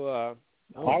 So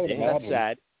that's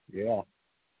sad. Yeah.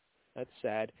 That's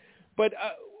sad. But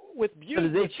with Buggs, so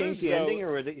did they change the ending,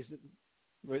 or was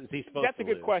he supposed That's a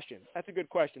good question. That's a good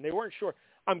question. They weren't sure.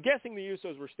 I'm guessing the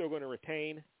Usos were still going to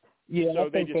retain. Yeah, so I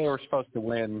think they were supposed to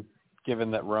win, given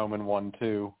that Roman won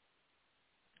too.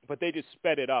 But they just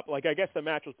sped it up. I guess the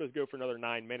match was supposed to go for another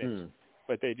 9 minutes,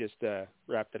 but they just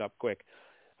wrapped it up quick.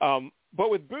 But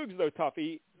with Buggs, though,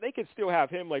 Tuffy, they could still have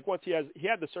him, once he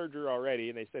had the surgery already,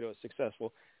 and they said it was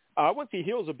successful. Once he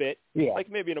heals a bit,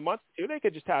 maybe in a month or two, they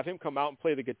could just have him come out and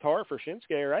play the guitar for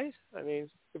Shinsuke, right? I mean,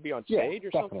 it could be on stage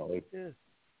or definitely. something. Yeah.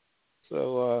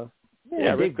 So,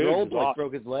 Dave Grohl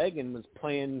broke his leg and was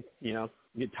playing,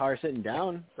 guitar sitting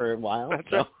down for a while.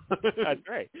 That's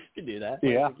right. You could do that.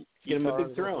 Yeah. Get him a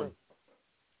big throne.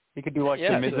 He could do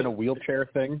the Miz in a wheelchair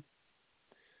thing.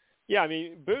 Yeah, I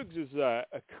mean, Buggs is a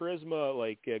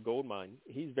charisma gold mine.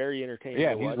 He's very entertaining.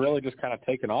 Yeah, he's really just kind of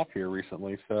taken off here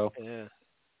recently. So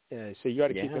yeah. So you got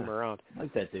to keep him around. I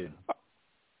like that dude.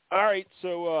 All right.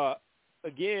 So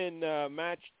again,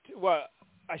 match. Well,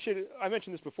 I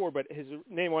mentioned this before, but his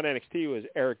name on NXT was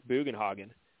Eric Bugenhagen.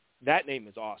 That name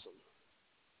is awesome,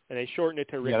 and they shortened it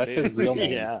to Rick. Yeah, that's his real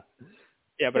name.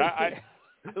 Yeah, but I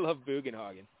love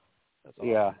Bugenhagen. That's awesome.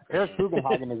 Yeah, Eric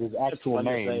Bugenhagen is his actual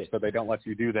name, so they don't let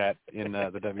you do that in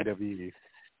the WWE.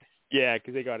 Yeah,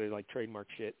 because they got to trademark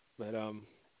shit. But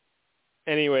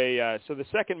anyway, so the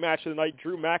second match of the night,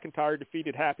 Drew McIntyre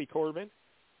defeated Happy Corbin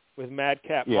with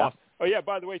Madcap Moss. Oh yeah,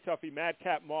 by the way, Tuffy,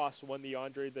 Madcap Moss won the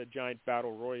Andre the Giant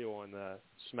Battle Royal on the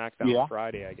SmackDown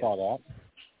Friday, I guess. Saw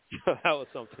that. That was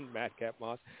something, Madcap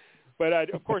Moss. But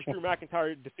of course, Drew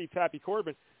McIntyre defeats Happy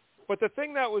Corbin. But the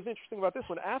thing that was interesting about this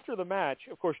one, after the match,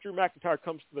 of course, Drew McIntyre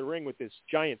comes to the ring with this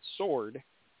giant sword,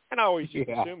 and I always just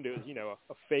assumed it was,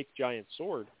 a fake giant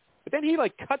sword. But then he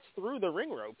cuts through the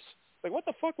ring ropes. What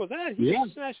the fuck was that? He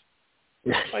just smashed.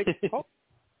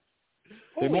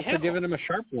 They must have given him a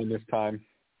sharp one this time.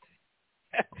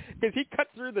 Because he cut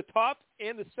through the top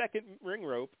and the second ring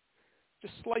rope,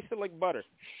 just sliced it like butter.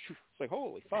 It's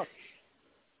holy fuck.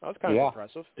 That was kind of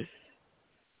impressive.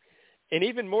 And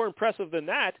even more impressive than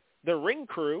that, the ring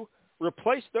crew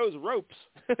replaced those ropes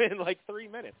in 3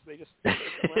 minutes. They just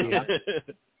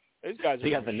Those guys they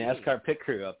got the NASCAR pit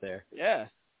crew up there. Yeah.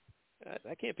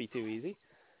 That can't be too easy.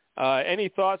 Any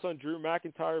thoughts on Drew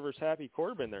McIntyre versus Happy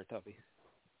Corbin there, Tuffy?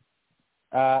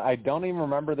 I don't even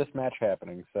remember this match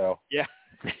happening, so. Yeah.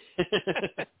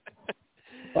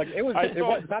 It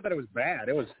was not that it was bad.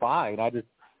 It was fine.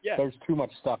 There's too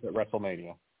much stuff at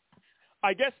WrestleMania.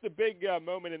 I guess the big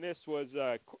moment in this was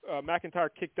McIntyre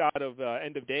kicked out of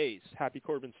End of Days, Happy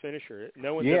Corbin's finisher.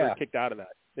 No one's ever kicked out of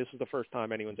that. This was the first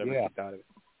time anyone's ever kicked out of it.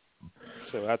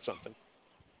 So that's something.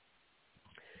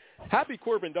 Happy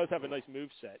Corbin does have a nice move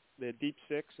set. The Deep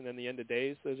Six and then the End of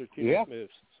Days, those are two nice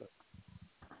moves. So.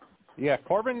 Yeah,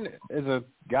 Corbin is a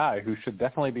guy who should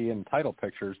definitely be in title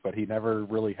pictures, but he never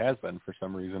really has been for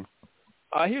some reason.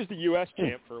 He was the U.S.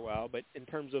 champ for a while, but in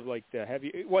terms of the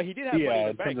heavy, well, he did have Money in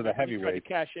the Bank. Terms of the heavyweight. He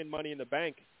tried to cash in Money in the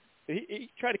Bank. He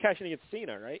tried to cash in against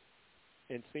Cena, right?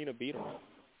 And Cena beat him.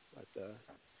 But,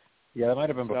 that might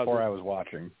have been before I was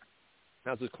watching.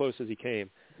 That was as close as he came.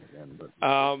 Again, but...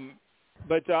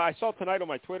 But I saw tonight on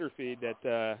my Twitter feed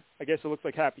that I guess it looks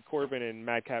like Happy Corbin and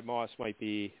Madcap Moss might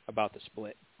be about to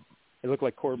split. It looked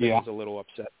like Corbin was a little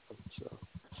upset. So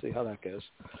we'll see how that goes.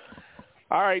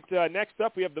 All right, next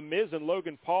up we have The Miz and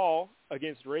Logan Paul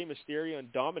against Rey Mysterio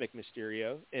and Dominic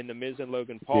Mysterio, and The Miz and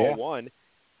Logan Paul won.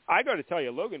 I got to tell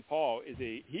you, Logan Paul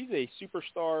he's a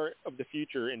superstar of the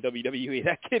future in WWE.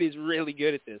 That kid is really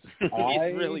good at this. He's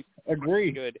really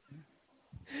agree. Good.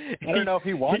 I don't know if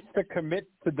he wants to commit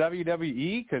to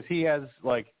WWE because he has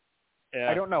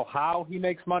I don't know how he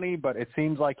makes money, but it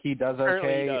seems like he does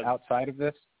okay outside of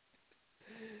this.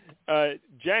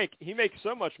 Jank, he makes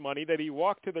so much money that he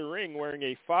walked to the ring wearing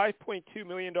a $5.2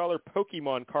 million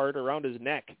Pokemon card around his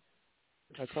neck.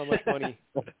 That's how much money.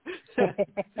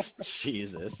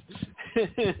 Jesus.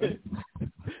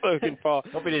 Logan Paul.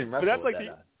 Hope he didn't wrestle with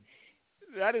that.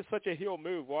 That is such a heel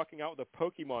move, walking out with a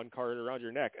Pokemon card around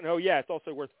your neck. And it's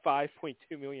also worth $5.2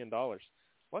 million.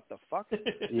 What the fuck? But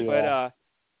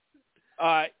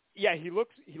he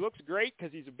looks great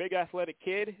because he's a big athletic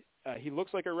kid. He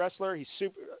looks like a wrestler. He's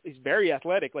very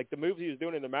athletic. Like the moves he was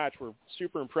doing in the match were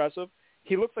super impressive.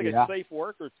 He looks like a safe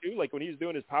worker too. Like when he was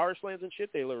doing his power slams and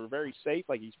shit, they were very safe.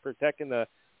 Like he's protecting the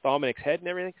Dominic's head and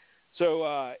everything.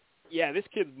 So this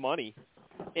kid's money.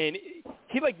 And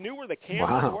he knew where the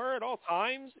cameras were at all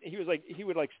times. He would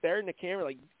stare in the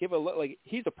camera, give a look.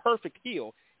 He's a perfect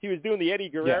heel. He was doing the Eddie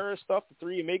Guerrero stuff, the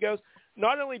Three Amigos.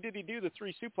 Not only did he do the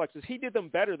 3 suplexes, he did them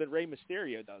better than Rey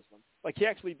Mysterio does them. He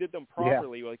actually did them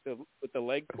properly, with the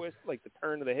leg twist, the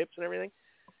turn of the hips and everything.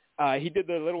 He did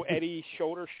the little Eddie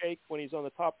shoulder shake when he's on the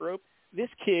top rope. This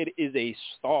kid is a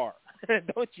star.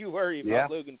 Don't you worry about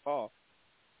Logan Paul.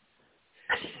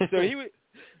 So he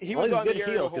was on the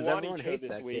Ariel Helwani show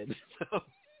this week. Kid, so.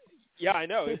 Yeah, I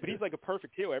know, but he's like a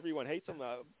perfect heel. Everyone hates him.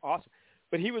 Awesome.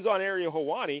 But he was on Ariel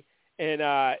Helwani, and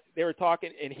they were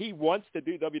talking, and he wants to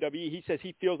do WWE. He says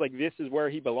he feels like this is where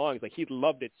he belongs. He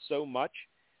loved it so much,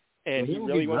 and he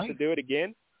really wants to do it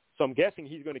again. So I'm guessing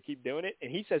he's going to keep doing it.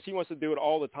 And he says he wants to do it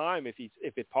all the time if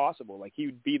it's possible. He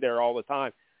would be there all the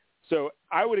time. So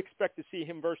I would expect to see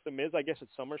him versus The Miz, I guess, at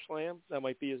SummerSlam. That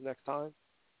might be his next time,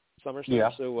 SummerSlam.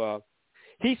 Yeah. So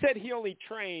he said he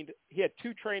had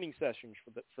 2 training sessions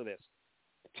for this.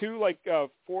 2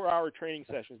 4-hour training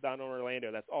sessions down in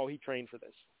Orlando. That's all he trained for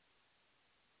this.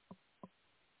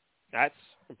 That's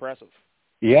impressive.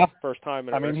 Yeah. First time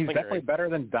in he's definitely better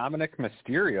than Dominic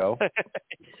Mysterio.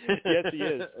 Yes, he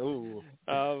is. Ooh.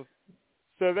 So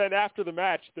then after the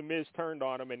match, The Miz turned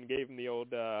on him and gave him the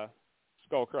old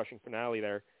skull-crushing finale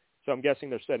there. So I'm guessing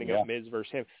they're setting up Miz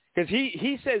versus him. Because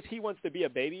he says he wants to be a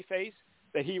babyface,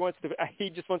 that he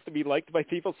just wants to be liked by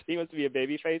people, so he wants to be a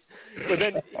babyface. But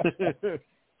then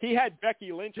he had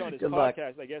Becky Lynch on his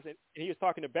podcast, I guess, and he was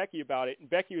talking to Becky about it, and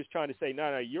Becky was trying to say,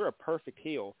 no, you're a perfect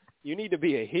heel. You need to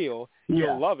be a heel.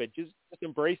 You'll love it. Just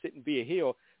embrace it and be a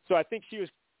heel. So I think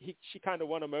she kind of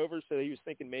won him over, so he was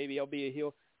thinking maybe I'll be a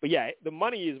heel. But the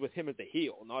money is with him as a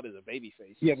heel, not as a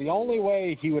babyface. Yeah, the only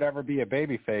way he would ever be a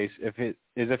babyface is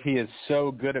if he is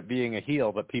so good at being a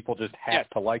heel that people just have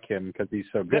to like him because he's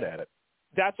so good at it.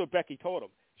 That's what Becky told him.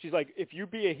 She's like, if you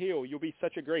be a heel, you'll be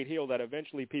such a great heel that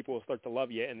eventually people will start to love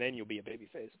you, and then you'll be a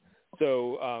babyface.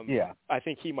 So I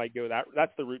think he might go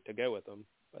that's the route to go with him.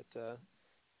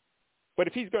 But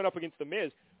if he's going up against The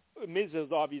Miz, Miz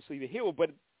is obviously the heel. But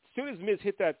as soon as Miz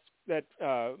hit that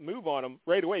move on him,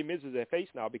 right away Miz is a face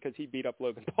now because he beat up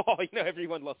Logan Paul.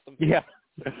 Everyone loves him. Yeah.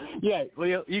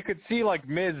 Well, you could see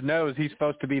Miz knows he's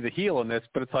supposed to be the heel in this,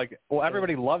 but it's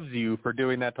everybody loves you for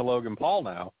doing that to Logan Paul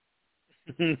now.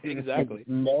 Exactly.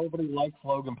 Nobody likes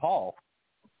Logan Paul.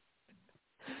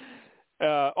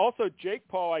 Also, Jake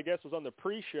Paul, I guess, was on the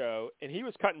pre-show, and he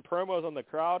was cutting promos on the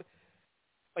crowd.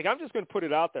 I'm just going to put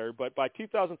it out there, but by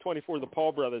 2024, the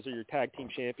Paul brothers are your tag team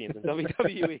champions in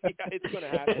WWE. It's going to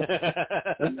happen.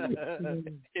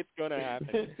 It's going to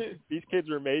happen. These kids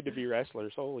were made to be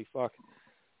wrestlers. Holy fuck.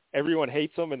 Everyone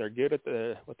hates them, and they're good at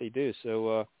what they do.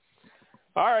 So,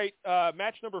 all right,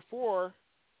 match number 4.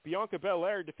 Bianca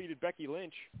Belair defeated Becky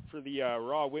Lynch for the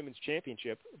Raw Women's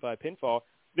Championship by pinfall.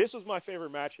 This was my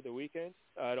favorite match of the weekend.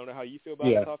 I don't know how you feel about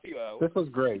it, Tuffy. This was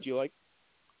great. Did you like?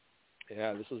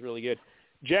 Yeah, this was really good.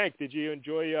 Jank, did you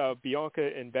enjoy Bianca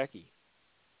and Becky?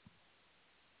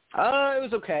 It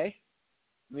was okay.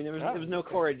 There was no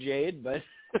Cora Jade, but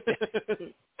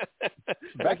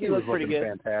Becky looked pretty good.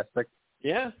 Fantastic.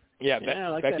 Yeah. Yeah, I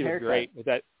like Becky that was great with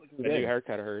that new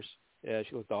haircut of hers. Yeah,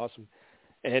 she looked awesome.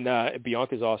 And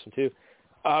Bianca's awesome, too.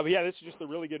 But this is just a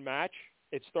really good match.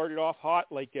 It started off hot,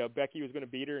 Becky was going to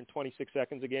beat her in 26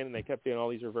 seconds again, and they kept doing all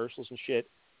these reversals and shit.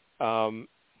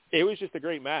 It was just a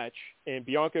great match, and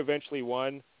Bianca eventually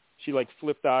won. she like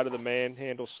flipped out of the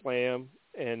manhandle slam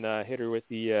and hit her with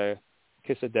the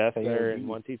kiss of death there in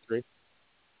 1, 2, 3.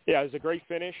 Yeah, it was a great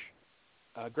finish,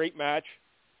 great match.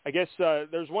 I guess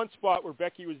there's one spot where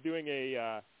Becky was doing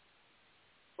a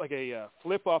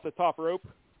flip off the top rope,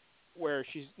 where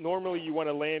she's normally you want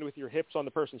to land with your hips on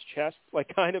the person's chest, like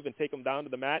kind of, and take them down to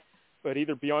the mat. But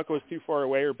either Bianca was too far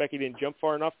away or Becky didn't jump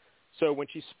far enough. So when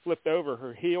she flipped over,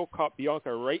 her heel caught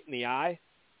Bianca right in the eye.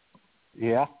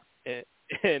 Yeah.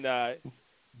 And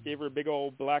gave her a big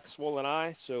old black swollen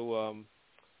eye. So,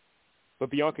 but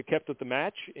Bianca kept with the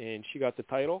match, and she got the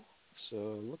title.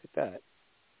 So look at that.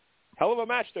 Hell of a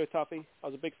match, though, Tuffy. I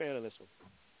was a big fan of this one.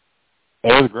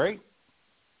 It was great.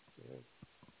 Yeah.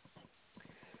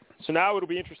 So now it'll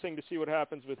be interesting to see what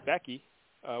happens with Becky.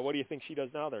 What do you think she does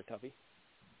now there, Tuffy?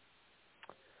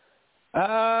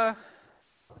 I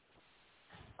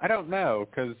don't know,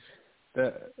 because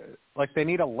they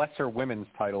need a lesser women's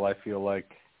title, I feel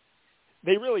like.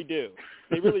 They really do.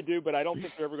 They really do, but I don't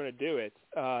think they're ever going to do it.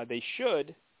 They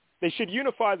should. They should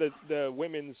unify the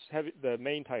women's the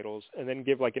main titles and then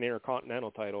give like an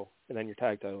intercontinental title and then your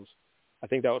tag titles. I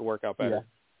think that would work out better. Yeah.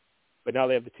 But now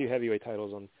they have the 2 heavyweight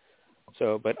titles on.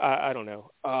 So, but I don't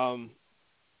know.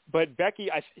 But Becky,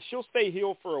 she'll stay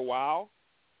heel for a while.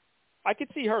 I could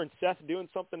see her and Seth doing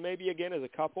something maybe again as a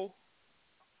couple.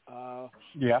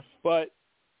 Yeah. But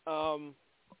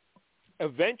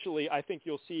eventually, I think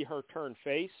you'll see her turn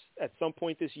face at some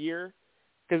point this year,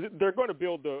 because they're going to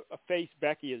build a face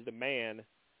Becky as the man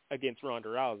against Ronda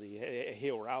Rousey, a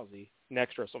heel Rousey,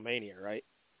 next WrestleMania, right?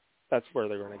 That's where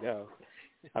they're going to go,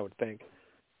 I would think.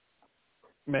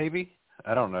 Maybe.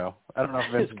 I don't know. I don't know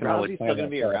if Vince can really still going to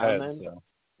be around then? So.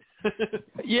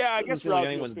 Yeah, I guess Rousey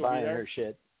anyone's will buying her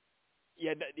shit.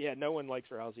 Yeah, no one likes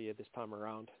Rousey at this time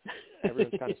around.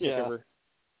 Everyone's kind of sick of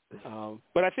her.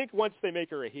 But I think once they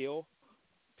make her a heel,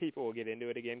 people will get into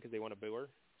it again because they want to boo her.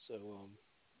 So,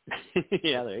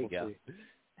 yeah, there you go.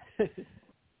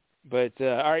 But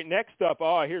all right, next up,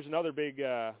 here's another big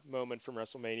moment from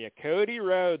WrestleMania. Cody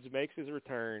Rhodes makes his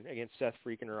return against Seth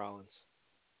freaking Rollins.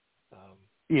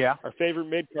 Yeah, our favorite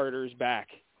mid-carder is back,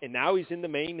 and now he's in the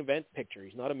main event picture.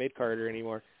 He's not a mid-carder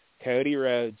anymore. Cody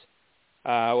Rhodes.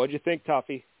 What'd you think,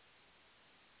 Tuffy?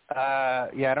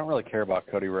 Yeah, I don't really care about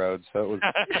Cody Rhodes, so it was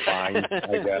fine,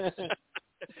 I guess.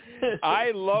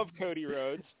 I love Cody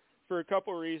Rhodes for a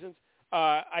couple of reasons.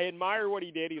 I admire what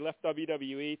he did. He left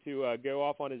WWE to go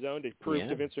off on his own to prove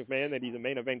to Vince McMahon that he's a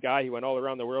main event guy. He went all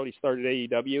around the world. He started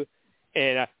AEW.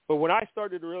 But when I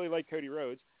started to really like Cody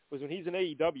Rhodes was when he's in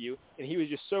AEW, and he was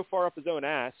just so far up his own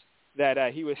ass that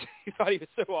he thought he was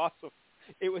so awesome.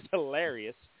 It was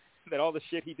hilarious that all the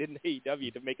shit he did in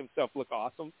AEW to make himself look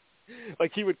awesome.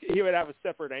 Like he would have a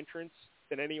separate entrance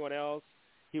than anyone else.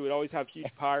 He would always have huge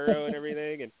pyro and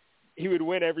everything, and he would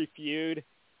win every feud.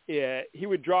 Yeah, he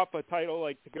would drop a title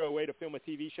like to go away to film a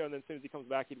TV show, and then as soon as he comes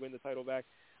back, he'd win the title back.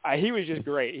 He was just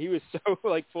great. He was so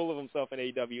like full of himself in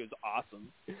AEW. It was awesome.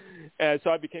 So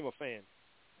I became a fan.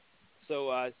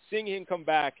 So seeing him come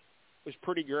back was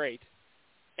pretty great.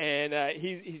 And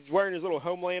he's wearing his little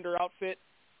Homelander outfit.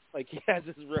 Like he has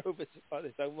his robe,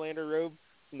 his Homelander robe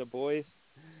from the boys.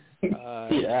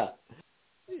 Yeah,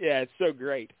 it's so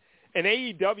great. And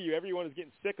AEW, everyone was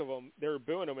getting sick of him. They were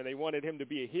booing him, and they wanted him to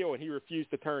be a heel, and he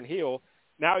refused to turn heel.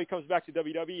 Now he comes back to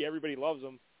WWE. Everybody loves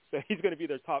him, so he's going to be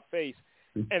their top face.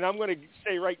 And I'm going to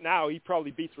say right now, he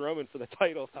probably beats Roman for the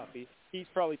title, Tuffy. He's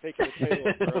probably taking the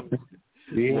title from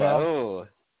Roman. Whoa.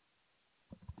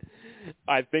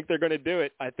 I think they're going to do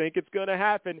it. I think it's going to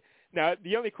happen. Now,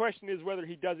 the only question is whether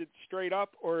he does it straight up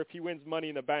or if he wins Money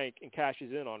in the Bank and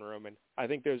cashes in on Roman. I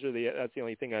think that's the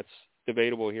only thing that's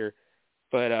debatable here.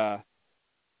 But,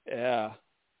 yeah.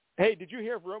 Hey, did you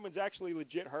hear if Roman's actually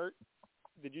legit hurt?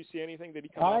 Did you see anything? Did he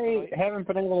come out tonight? I haven't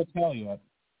been able to tell yet.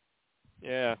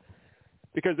 Yeah.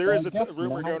 Because there is a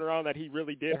rumor going around that he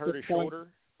really did hurt his shoulder.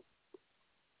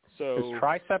 So his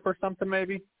tricep or something,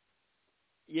 maybe?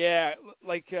 Yeah,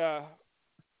 like I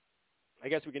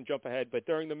guess we can jump ahead, but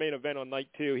during the main event on night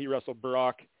 2, he wrestled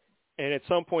Brock, and at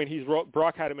some point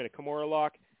Brock had him in a Kimura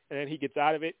lock, and then he gets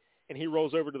out of it, and he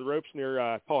rolls over to the ropes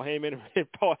near Paul Heyman,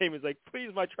 and Paul Heyman's like, "Please,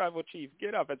 my tribal chief,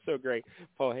 get up." That's so great.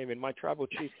 Paul Heyman, my tribal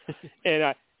chief.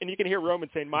 And you can hear Roman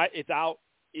saying, it's out.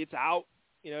 It's out.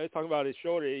 You know, he's talking about his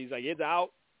shoulder. He's like, it's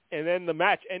out. And then the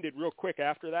match ended real quick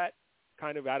after that,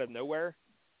 kind of out of nowhere.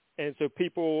 And so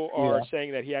people are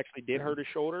saying that he actually did hurt his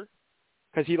shoulder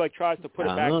because he like tries to put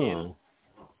it back in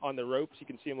on the ropes. You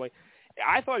can see him like,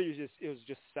 I thought it was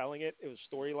just selling it. It was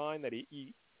storyline that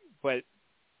he, but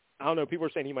I don't know. People are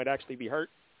saying he might actually be hurt.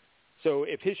 So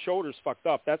if his shoulder's fucked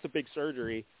up, that's a big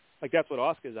surgery. Like that's what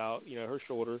Asuka's out, her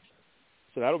shoulder.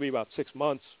 So that'll be about 6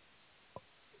 months.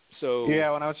 So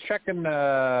yeah, when I was checking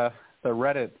the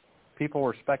Reddit, people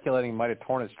were speculating he might have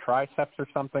torn his triceps or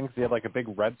something because he had like a big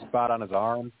red spot on his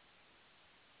arm.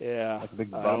 Yeah, like a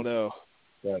big bump. I don't know.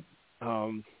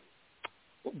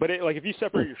 But like if you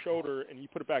separate your shoulder and you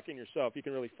put it back in yourself, you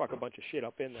can really fuck a bunch of shit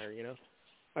up in there. You know,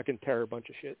 I can tear a bunch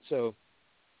of shit. So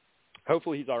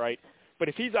hopefully he's all right. But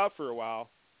if he's out for a while,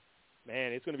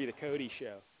 man, it's going to be the Cody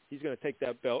show. He's going to take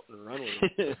that belt and run with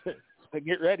it. So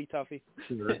get ready, Tuffy.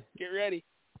 Get ready.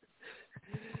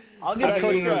 I'll give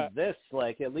Cody this.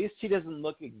 Like, at least he doesn't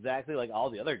look exactly like all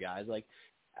the other guys. Like,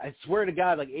 I swear to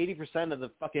God, like 80% of the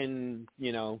fucking,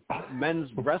 men's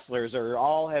wrestlers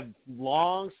all have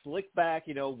long, slick back,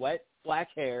 wet black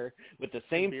hair with the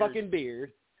same fucking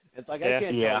beard. It's like, I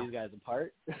can't tell these guys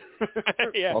apart.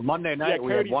 Yeah. Well, Monday night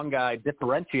we had one guy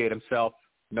differentiate himself.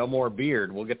 No more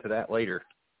beard. We'll get to that later.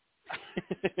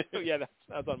 Yeah, that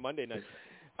was on Monday night.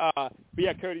 But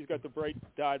yeah, Cody's got the bright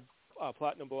dyed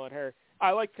platinum blonde hair.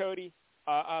 I like Cody.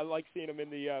 I like seeing him in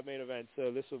the main event,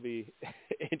 so this will be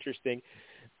interesting.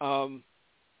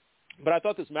 But I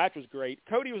thought this match was great.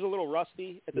 Cody was a little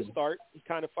rusty at the start. He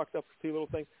kind of fucked up a few little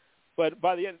things. But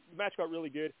by the end, the match got really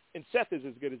good. And Seth is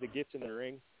as good as it gets in the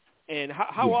ring. And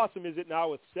how awesome is it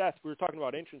now with Seth? We were talking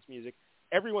about entrance music.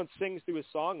 Everyone sings through his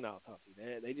song now,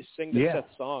 Tuffy. They just sing the Seth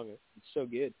song. It's so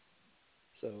good.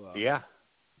 So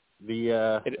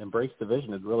the Embrace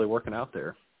division is really working out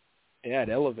there. Yeah, it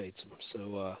elevates him.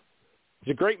 So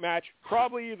it's a great match.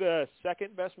 Probably the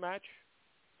second best match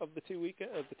of the 2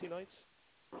 nights,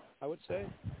 I would say.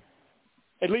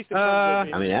 At least in terms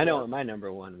of... I know what my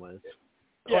number one was.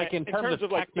 Yeah, like in terms of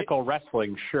technical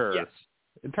wrestling, sure. Yes.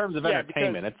 In terms of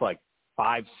entertainment, it's like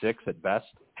 5, 6 at best.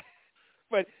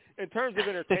 But in terms of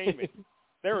entertainment,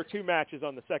 there were 2 matches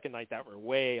on the second night that were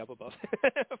way up above.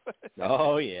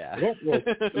 Oh, yeah.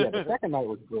 The second night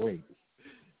was great.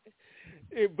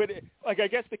 I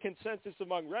guess the consensus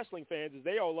among wrestling fans is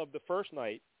they all loved the first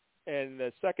night and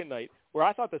the second night, where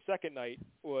I thought the second night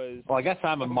was... Well, I guess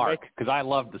I'm a mark, because I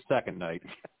loved the second night.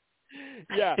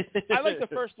 Yeah, I liked the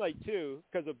first night, too,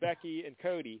 because of Becky and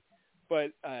Cody.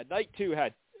 But night 2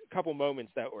 had a couple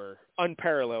moments that were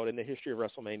unparalleled in the history of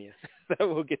WrestleMania that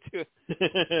we'll get to.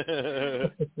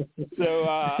 So,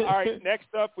 all right,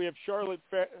 next up we have Charlotte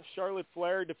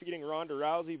Flair defeating Ronda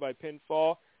Rousey by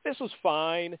pinfall. This was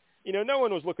fine. No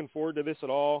one was looking forward to this at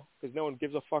all because no one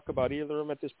gives a fuck about either of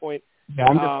them at this point. Yeah,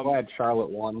 I'm just glad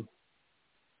Charlotte won.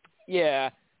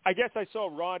 Yeah. I guess I saw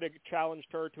Ronda challenged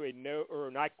her to a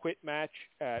not quit match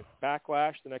at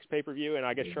Backlash, the next pay-per-view, and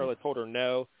I guess Charlotte told her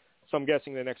no. So I'm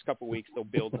guessing the next couple of weeks they'll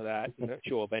build to that, and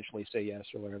she'll eventually say yes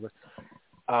or whatever.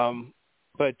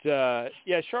 But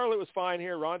Charlotte was fine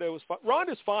here. Ronda was fine.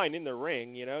 Ronda's fine in the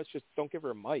ring, it's just don't give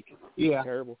her a mic. Yeah. It's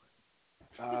terrible.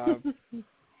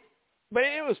 But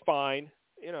it was fine,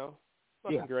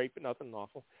 nothing great, but nothing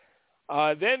awful.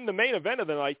 Then the main event of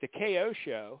the night, the KO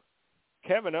show.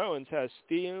 Kevin Owens has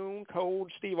Stone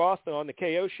Cold Steve Austin on the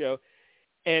KO show.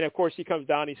 And, of course, he comes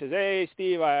down and he says, hey,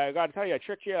 Steve, I got to tell you, I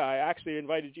tricked you. I actually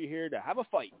invited you here to have a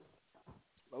fight.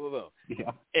 Blah, blah, blah.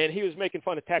 Yeah. And he was making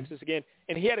fun of Texas again.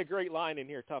 And he had a great line in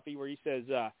here, Tuffy, where he says,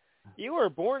 you were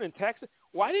born in Texas.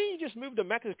 Why didn't you just move to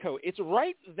Mexico? It's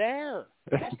right there.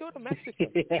 Just go to Mexico.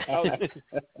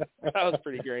 That was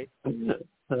pretty great.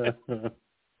 But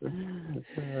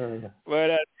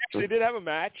actually did have a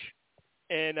match.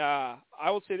 And I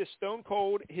will say this, Stone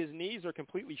Cold, his knees are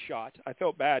completely shot. I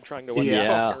felt bad trying to walk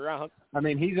around. I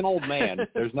mean, he's an old man.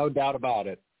 There's no doubt about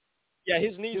it. Yeah,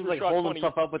 his knees were shot. Holding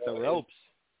himself up with the ropes.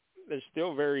 They're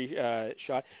still very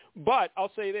shot. But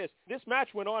I'll say this: this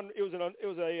match went on. It was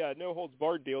a no holds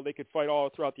barred deal. They could fight all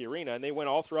throughout the arena, and they went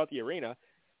all throughout the arena.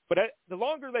 But the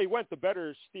longer they went, the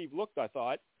better Steve looked, I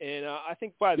thought. And I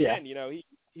think by the end,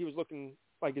 he was looking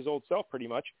like his old self pretty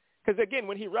much. Because, again,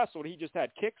 when he wrestled, he just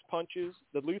had kicks, punches,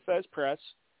 the Luthez press,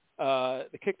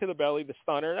 the kick to the belly, the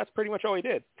stunner. That's pretty much all he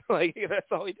did.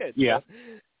 That's all he did. Yeah.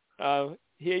 So,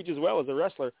 he ages well as a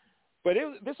wrestler. But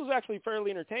this was actually fairly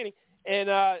entertaining. And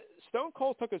Stone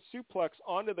Cold took a suplex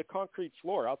onto the concrete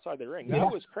floor outside the ring.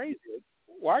 That was crazy.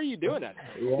 Why are you doing that?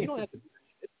 Yeah. You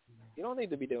don't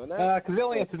need to be doing that. Because they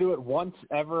only have to do it once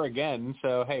ever again,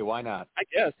 so, hey, why not? I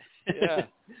guess. Yeah.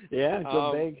 Yeah,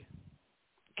 go big.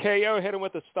 KO hit him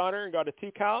with a stunner and got a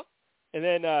 2 count. And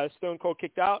then Stone Cold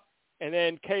kicked out. And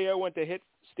then KO went to hit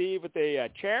Steve with a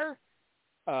chair.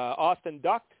 Austin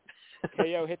ducked.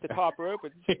 KO hit the top rope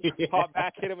and popped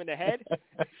back, hit him in the head,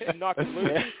 and knocked him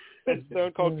loose. And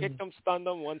Stone Cold kicked him, stunned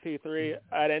him, 1, 2, 3.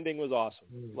 That ending was awesome.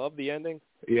 Loved the ending.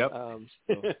 Yep.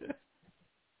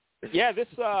 Yeah, this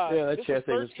that this chest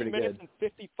was was 13 pretty minutes good.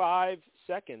 and 55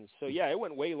 seconds. So yeah, it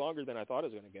went way longer than I thought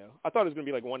it was going to go. I thought it was going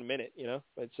to be like 1 minute,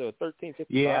 But so 13:55.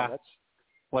 Yeah. That's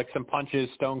Like some punches,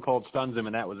 Stone Cold stuns him,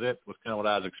 and that was it. Was kind of what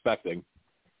I was expecting.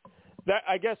 that.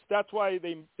 I guess that's why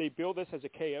they build this as a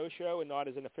KO show and not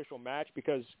as an official match,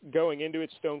 because going into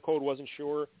it, Stone Cold wasn't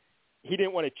sure. He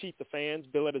didn't want to cheat the fans,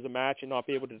 bill it as a match, and not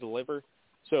be able to deliver.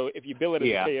 So if you bill it as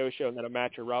a KO show and then a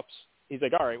match erupts, he's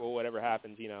like, all right, well, whatever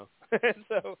happens,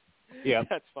 So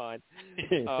that's fine.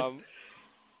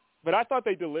 But I thought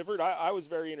they delivered. I was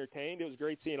very entertained. It was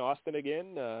great seeing Austin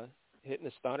again hitting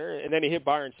a stunner, and then he hit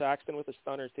Byron Saxton with a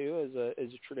stunner too,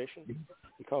 as a tradition.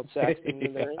 He called Saxton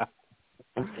in the ring,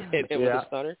 hit him with a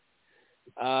stunner.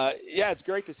 It's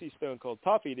great to see Stone Cold.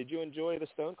 Tuffy, did you enjoy the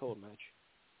Stone Cold match?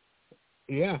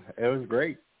 Yeah, it was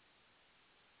great.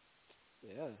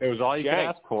 Yeah, it was all you could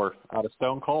ask for out of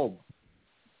Stone Cold.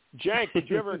 Jank, did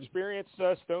you ever experience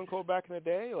Stone Cold back in the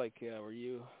day? Like, were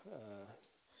you?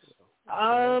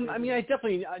 I mean, I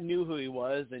definitely knew who he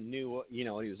was and knew what he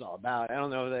was all about. I don't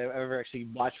know if I ever actually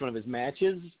watched one of his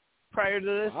matches prior to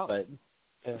this, but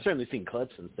I've certainly seen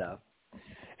clips and stuff.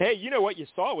 Hey, you know what you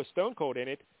saw with Stone Cold in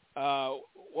it? What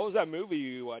was that movie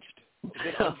you watched? Was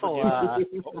it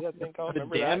Unforgiven? What was that thing called?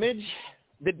 Remember The Damage?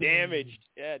 The Damaged.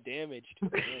 Yeah, Damaged.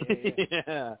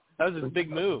 Yeah, that was his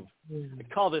big move. I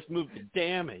call this move the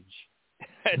Damage.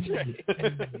 That's right.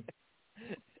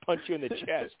 Punch you in the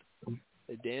chest.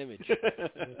 The Damage. So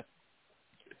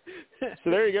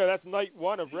there you go. That's night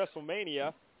one of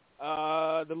WrestleMania.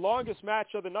 The longest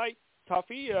match of the night,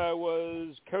 Tuffy,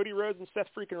 was Cody Rhodes and Seth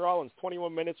freaking Rollins,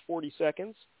 21 minutes, 40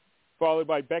 seconds, followed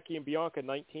by Becky and Bianca,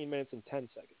 19 minutes and 10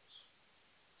 seconds.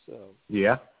 So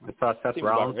yeah, I saw Seth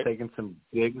Rollins taking some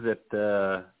digs at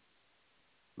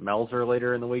Melzer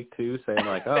later in the week too, saying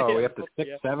like, "Oh, we have to 6,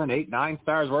 7, 8, 9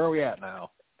 stars. Where are we at now?"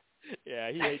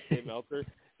 Yeah, he hates Dave Meltzer,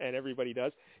 and everybody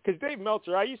does. Because Dave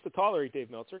Meltzer, I used to tolerate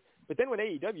Dave Meltzer, but then when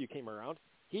AEW came around,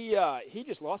 he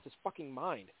just lost his fucking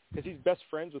mind because he's best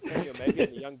friends with Kenny Omega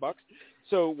and the Young Bucks.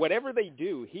 So whatever they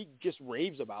do, he just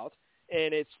raves about,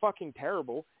 and it's fucking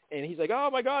terrible. And he's like,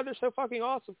 "Oh my God, they're so fucking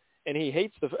awesome." And he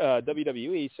hates the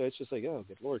WWE, so it's just like, oh,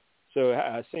 good Lord. So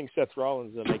seeing Seth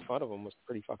Rollins make fun of him was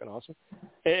pretty fucking awesome.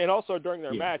 And also during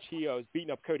their match, he was beating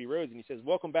up Cody Rhodes, and he says,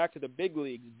 "Welcome back to the big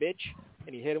leagues, bitch."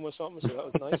 And he hit him with something, so that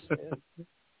was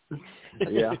nice.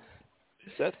 Yeah.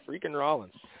 Seth freaking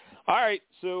Rollins. All right,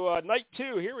 so night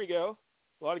two, here we go.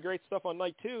 A lot of great stuff on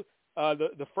night two.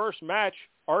 The first match,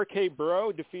 RK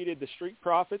Bro defeated the Street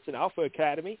Profits and Alpha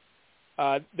Academy.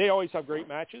 They always have great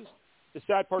matches. The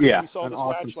sad part is we saw this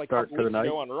match like a couple weeks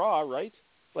ago on Raw, right?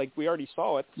 Like we already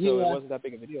saw it, so it wasn't that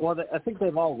big of a deal. Well, I think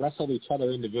they've all wrestled each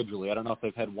other individually. I don't know if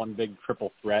they've had one big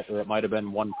triple threat, or it might have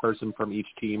been one person from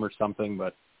each team or something,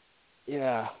 but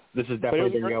yeah, this has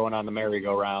definitely been going on the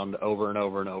merry-go-round over and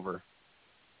over and over.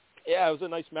 Yeah, it was a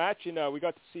nice match, and we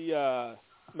got to see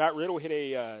Matt Riddle hit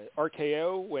a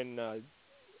RKO when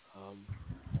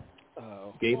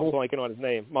Gable? I'm blanking on his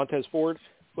name. Montez Ford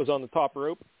was on the top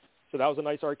rope, so that was a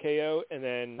nice RKO, and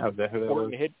then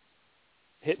Orton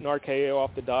hit an RKO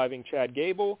off the diving Chad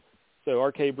Gable. So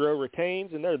RK Bro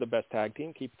retains, and they're the best tag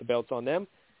team. Keep the belts on them.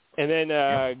 And then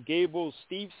Gable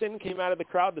Steveson came out of the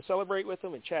crowd to celebrate with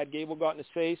him, and Chad Gable got in his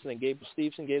face, and then Gable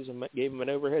Steveson gave him an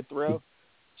overhead throw.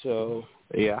 So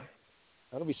yeah,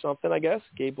 that'll be something, I guess.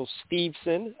 Gable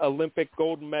Steveson, Olympic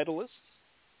gold medalist,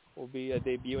 will be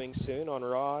debuting soon on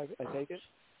Raw, I take it.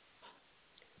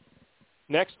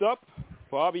 Next up,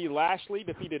 Bobby Lashley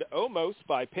defeated Omos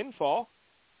by pinfall.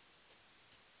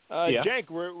 Jank,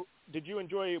 did you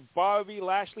enjoy Bobby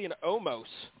Lashley and Omos?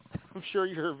 I'm sure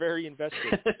you're very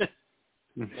invested.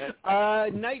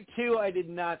 Night two, I did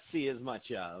not see as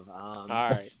much of. All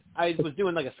right. I was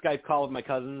doing like a Skype call with my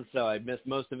cousins, so I missed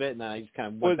most of it, and then I just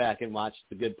kind of went back and watched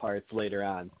the good parts later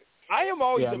on. I am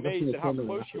always amazed at how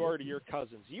close you are to your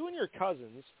cousins. You and your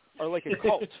cousins are like a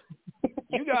cult.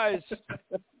 You guys,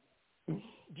 do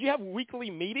you have weekly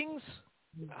meetings?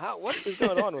 What is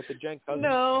going on with the Jank cousins?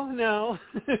 No.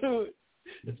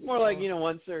 It's more like,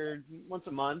 once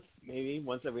a month, maybe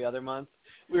once every other month.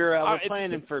 We're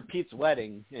planning for Pete's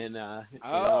wedding in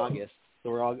August,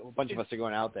 so a bunch of us are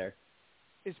going out there.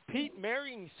 Is Pete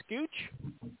marrying Scooch?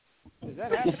 Is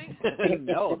that happening?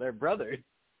 No, they're brothers.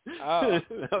 Oh.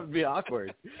 That would be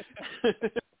awkward.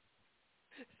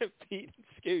 Pete and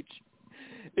Scooch.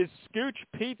 Is Scooch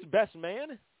Pete's best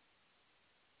man?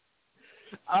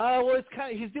 Well, it's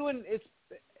kind of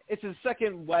it's his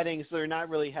second wedding, so they're not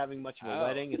really having much of a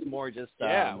wedding. It's more just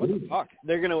what the fuck?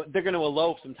 They're gonna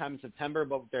elope sometime in September,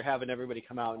 but they're having everybody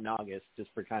come out in August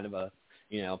just for kind of a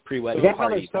pre-wedding Is that how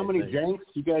party. there's so many Janks?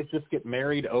 You guys just get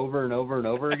married over and over and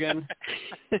over again?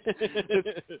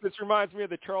 This reminds me of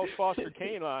the Charles Foster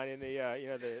Kane line in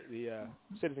the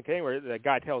Citizen Kane, where the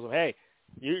guy tells him, "Hey,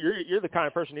 you're the kind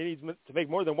of person who needs to make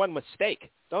more than one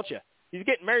mistake, don't you? He's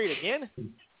getting married again?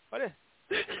 What is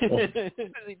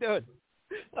he doing?"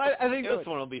 I think this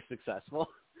one will be successful.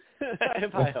 I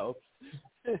have high hopes.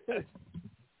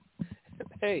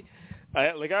 Hey,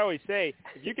 like I always say,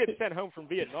 if you get sent home from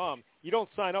Vietnam, you don't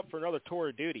sign up for another tour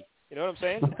of duty. You know what I'm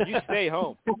saying? You stay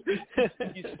home.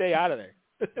 You stay out of there.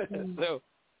 So,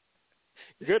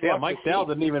 good luck. Mike Dell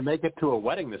didn't even make it to a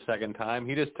wedding the second time.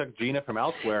 He just took Gina from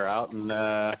elsewhere out, and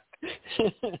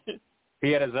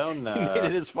he had his own. He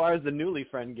made it as far as the newly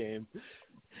friend game.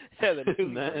 Yeah, the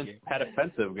newly friend game. Had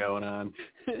offensive going on.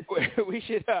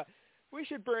 We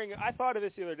should bring. I thought of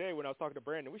this the other day when I was talking to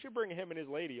Brandon. We should bring him and his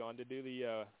lady on to do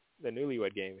the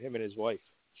newlywed game. Him and his wife.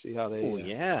 See how they. Oh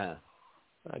yeah,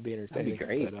 that'd be entertaining. That'd be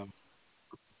great.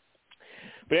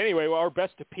 But anyway, well, our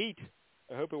best to Pete.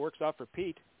 I hope it works out for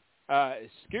Pete.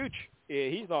 Scooch,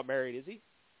 he's not married, is he?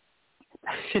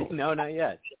 No, not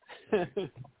yet.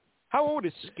 How old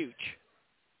is Scooch?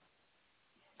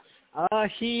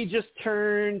 He just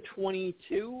turned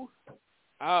 22.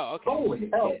 Oh, okay. Holy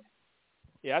hell.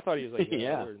 Yeah, I thought he was like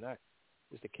yeah. older than that.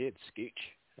 Just a kid, Scooch.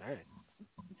 All right.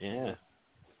 Yeah.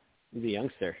 He's a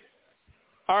youngster.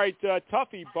 All right,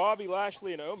 Tuffy, Bobby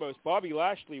Lashley, and Omos. Bobby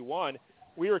Lashley won.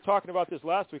 We were talking about this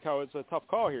last week, how it's a tough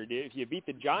call here. If you beat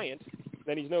the Giant,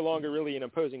 then he's no longer really an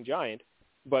imposing Giant.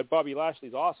 But Bobby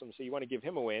Lashley's awesome, so you want to give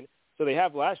him a win. So they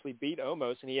have Lashley beat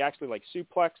Omos, and he actually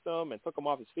suplexed him and took him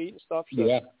off his feet and stuff. So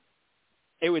yeah.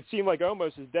 It would seem like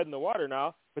Omos is dead in the water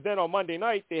now. But then on Monday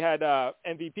night, they had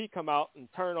MVP come out and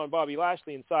turn on Bobby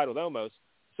Lashley and side with Omos.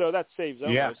 So that saves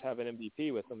Omos having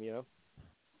MVP with him,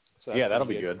 So yeah, that'll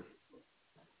be good.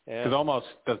 Because Omos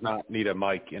does not need a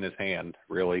mic in his hand,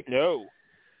 really. No.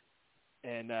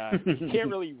 And he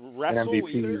can't really wrestle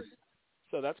either.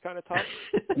 So that's kind of tough.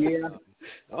 Yeah.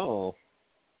 Oh.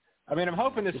 I mean, I'm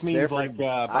hoping this means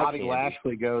Bobby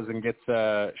Lashley goes and gets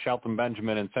Shelton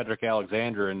Benjamin and Cedric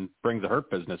Alexander and brings the Hurt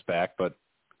Business back, but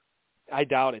I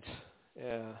doubt it.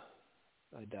 Yeah,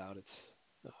 I doubt it.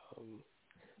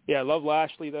 Yeah, I love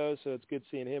Lashley, though, so it's good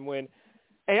seeing him win.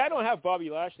 Hey, I don't have Bobby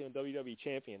Lashley on WWE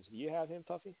Champions. Do you have him,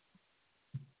 Tuffy?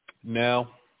 No.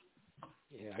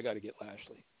 Yeah, I got to get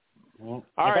Lashley. Well,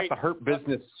 All I right. got the Hurt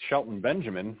Business Shelton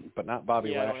Benjamin, but not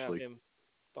Bobby Lashley.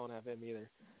 Don't have him either.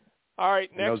 All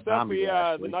right, next up,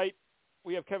 the night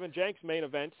we have Kevin Jenks' main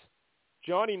event.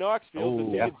 Johnny Knoxville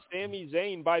defeated Sami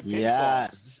Zayn by pinfall.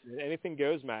 Yes. Anything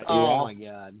goes match. Oh, my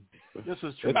God. This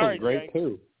was true. This was great,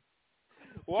 too.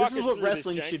 Walk this is what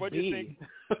wrestling should be. What did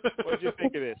you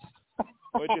think of this?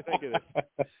 What did you think of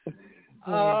this?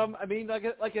 I mean, like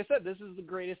I said, this is the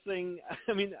greatest thing.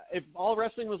 I mean, if all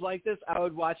wrestling was like this, I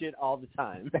would watch it all the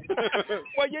time.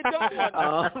 Well,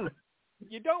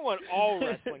 you don't want all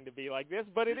wrestling to be like this,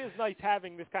 but it is nice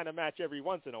having this kind of match every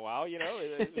once in a while.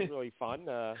 It's really fun.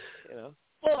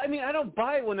 Well, I mean, I don't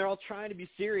buy it when they're all trying to be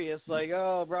serious, like,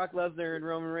 oh, Brock Lesnar and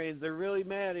Roman Reigns, they're really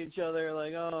mad at each other,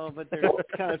 like, oh, but they're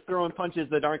kind of throwing punches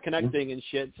that aren't connecting and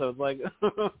shit, so it's like,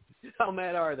 how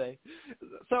mad are they?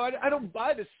 So I don't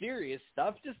buy the serious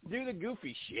stuff, just do the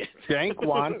goofy shit. Jank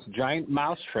wants giant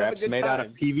mouse traps made out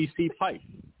of PVC pipe.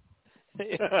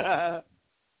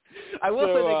 I will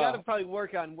say they got to probably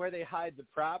work on where they hide the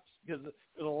props, because there's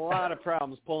a lot of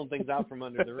problems pulling things out from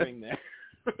under the ring there.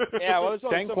 Yeah, well, there's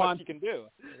only so much you can do.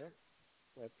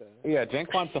 Yeah,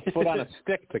 Jank wants a foot on a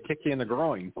stick to kick you in the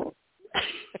groin.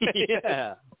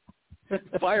 Yeah.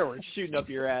 Fireworks shooting up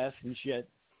your ass and shit.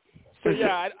 So,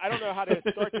 yeah, I don't know how to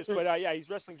start this, but, he's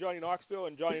wrestling Johnny Knoxville,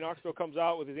 and Johnny Knoxville comes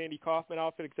out with his Andy Kaufman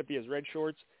outfit, except he has red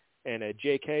shorts and a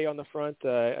JK on the front,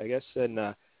 I guess, and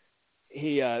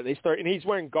and he's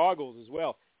wearing goggles as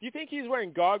well. Do you think he's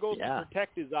wearing goggles to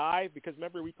protect his eye? Because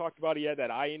remember we talked about he had that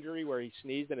eye injury where he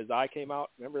sneezed and his eye came out.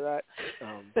 Remember that?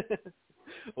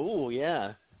 Oh,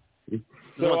 yeah.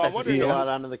 So I wonder a lot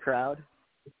onto the crowd.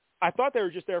 I thought they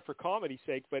were just there for comedy's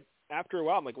sake, but after a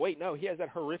while I'm like, wait, no, he has that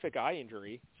horrific eye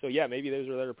injury. So yeah, maybe those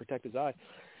are there to protect his eye.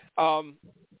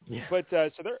 But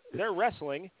so they're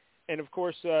wrestling, and of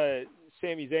course Sami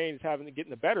Zayn is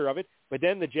getting the better of it. But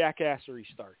then the jackassery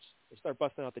starts. They start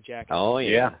busting out the jackass. Oh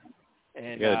yeah.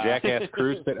 And, the jackass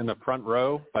crew sit in the front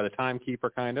row by the timekeeper,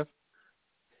 kind of.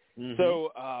 Mm-hmm.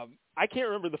 So I can't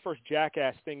remember the first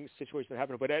jackass situation that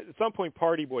happened, but at some point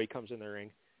Party Boy comes in the ring,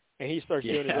 and he starts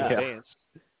doing his own dance.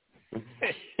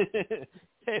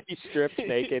 And he strips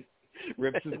naked.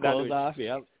 Rips his clothes off,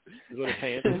 yep. His little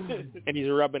pants. And he's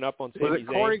rubbing up on Sami Zayn. Was it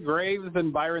Corey Graves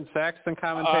and Byron Saxton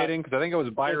commentating? Because I think it was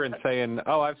Byron saying,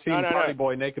 I've seen Party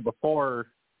Boy naked before.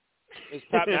 It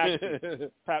was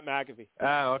Pat McAfee.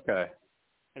 Oh, okay.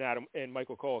 And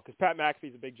Michael Cole, because Pat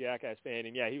McAfee's a big Jackass fan,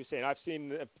 and he was saying, I've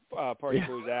seen Party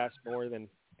Boy's ass more than...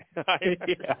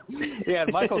 Yeah,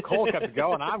 Michael Cole kept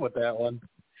going on with that one.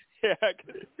 Yeah.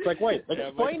 It's like, wait,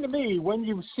 explain to me when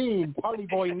you've seen Party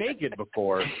Boy naked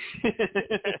before.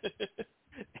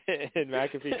 And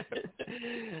McAfee.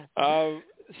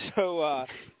 So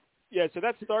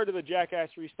that started the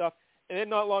Jackassery stuff. And then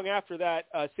not long after that,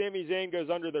 Sami Zayn goes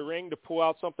under the ring to pull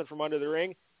out something from under the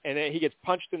ring, and then he gets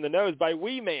punched in the nose by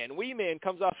Wee Man. Wee Man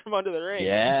comes out from under the ring.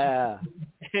 Yeah.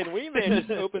 And Wee Man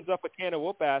just opens up a can of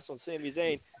whoop ass on Sami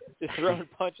Zayn, just throwing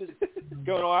punches,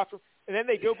 going all after him. And then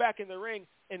they go back in the ring,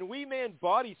 and Wee Man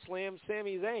body slams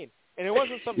Sami Zayn. And it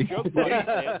wasn't some joke body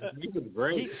slam. He was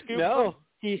great. He scooped him.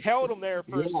 He held him there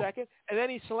for a second, and then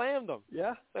he slammed him.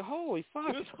 Yeah. Like, holy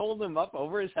fuck. He was holding him up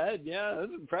over his head. Yeah, that was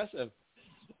impressive.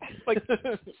 Like,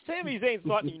 Sami Zayn's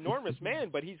not an enormous man,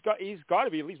 but he's got to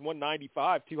be at least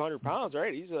 195, 200 pounds,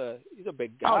 right? He's a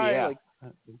big guy. Oh, yeah. Like,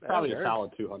 probably a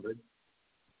solid 200.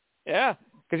 Yeah,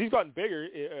 because he's gotten bigger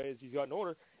as he's gotten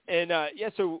older. And,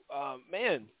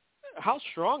 man, how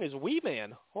strong is Wee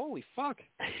Man? Holy fuck.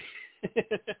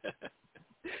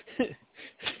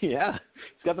 Yeah.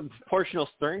 He's got the proportional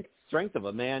strength of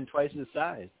a man twice his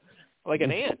size. Like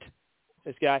an ant,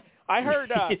 this guy. I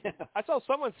heard, I saw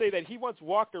someone say that he once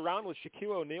walked around with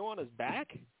Shaquille O'Neal on his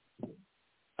back.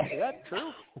 Is that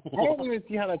true? I don't even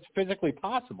see how that's physically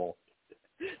possible.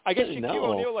 I guess Shaquille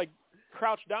O'Neal, like,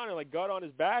 crouched down and, like, got on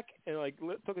his back and, like,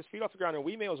 took his feet off the ground, and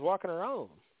Wee Man was walking around.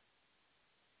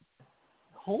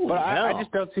 Holy but hell. I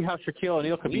just don't see how Shaquille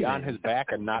O'Neal could be on his back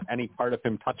and not any part of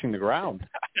him touching the ground.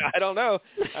 I don't know.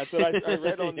 That's what I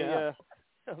read on the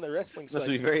wrestling site. Must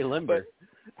be very limber.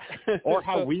 Or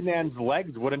how Wee Man's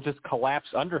legs wouldn't just collapse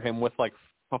under him with like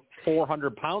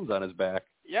 400 pounds on his back.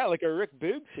 Yeah, like a Rick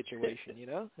Boog situation,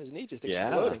 his knee just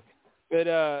exploding. But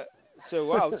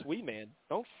wow, it's Wee Man.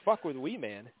 Don't fuck with Wee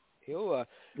Man. He'll.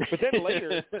 But then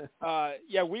later,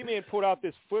 Wee Man pulled out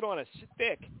this foot on a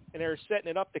stick, and they were setting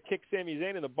it up to kick Sami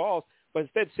Zayn in the balls. But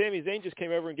instead, Sami Zayn just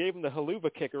came over and gave him the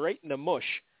haluva kick right in the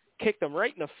mush, kicked him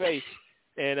right in the face,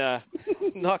 and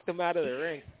knocked him out of the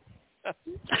ring. That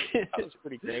was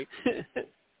pretty great.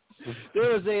 There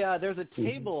was a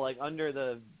table like under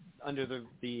the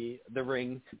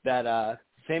ring that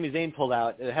Sami Zayn pulled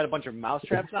out. It had a bunch of mouse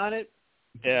traps on it.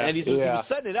 Yeah. And he was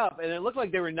setting it up, and it looked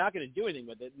like they were not going to do anything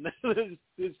with it.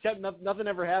 Nothing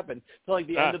ever happened until like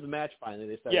the end of the match. Finally,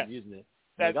 they started using it.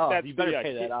 You better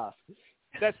pay that off.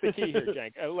 That's the key here,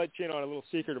 Jank. I'll let you in on a little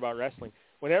secret about wrestling.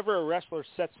 Whenever a wrestler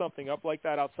sets something up like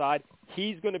that outside,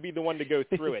 he's going to be the one to go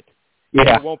through it.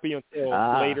 Yeah. It won't be until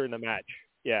later in the match.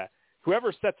 Yeah.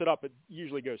 Whoever sets it up, it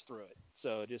usually goes through it.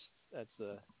 So that's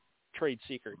a trade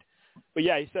secret. But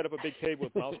yeah, he set up a big table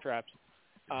with mouse traps.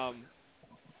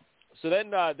 So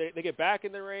then they get back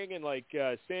in the ring, and like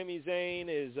Sami Zayn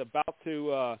is about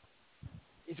to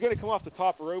he's going to come off the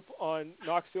top rope on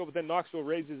Knoxville, but then Knoxville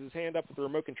raises his hand up with the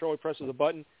remote control. He presses a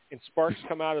button, and sparks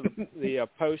come out of the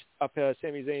post up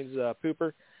Sami Zayn's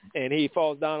pooper, and he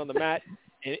falls down on the mat,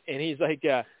 and he's like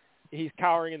he's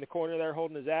cowering in the corner there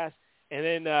holding his ass. And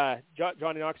then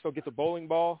Johnny Knoxville gets a bowling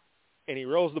ball, and he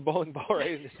rolls the bowling ball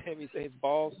right into Sami Zayn's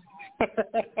balls.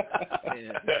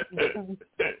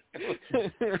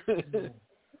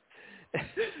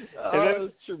 That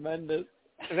was tremendous.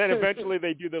 And then eventually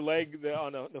they do the leg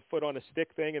on the foot on a stick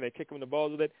thing, and they kick him in the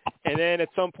balls with it. And then at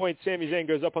some point, Sami Zayn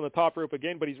goes up on the top rope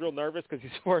again, but he's real nervous because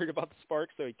he's worried about the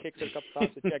sparks, so he kicks it a couple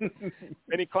times to check.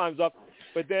 Then he climbs up.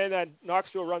 But then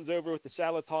Knoxville runs over with the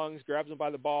salad tongs, grabs him by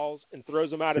the balls, and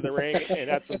throws him out of the ring. And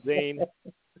that's when Zayn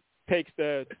takes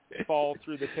the ball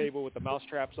through the table with the mouse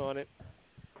traps on it.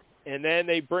 And then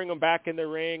they bring him back in the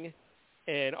ring,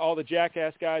 and all the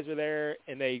Jackass guys are there,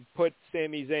 and they put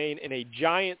Sami Zayn in a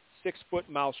giant 6-foot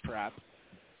mouse trap.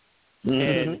 Mm-hmm.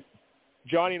 And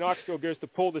Johnny Knoxville goes to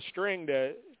pull the string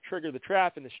to trigger the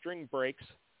trap, and the string breaks.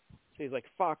 So he's like,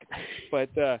 fuck. But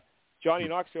Johnny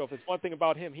Knoxville, if it's one thing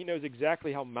about him, he knows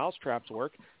exactly how mouse traps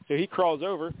work. So he crawls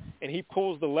over, and he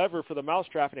pulls the lever for the mouse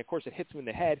trap, and, of course, it hits him in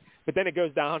the head. But then it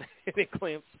goes down, and it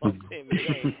clamps on Sami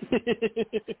Zayn.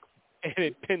 And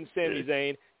it pins Sami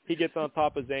Zayn. He gets on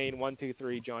top of Zayn. 1, 2,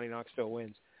 3. Johnny Knoxville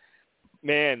wins.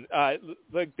 Man,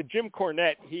 like the Jim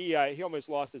Cornette, he almost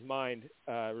lost his mind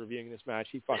reviewing this match.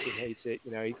 He fucking hates it.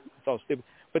 It's all stupid.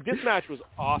 But this match was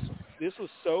awesome. This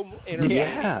was so entertaining.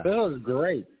 Yeah, that was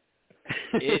great.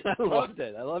 I loved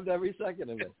it. I loved every second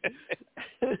of it.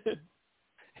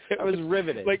 I was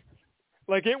riveted. Like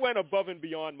Like, it went above and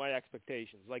beyond my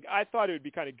expectations. Like, I thought it would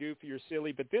be kind of goofy or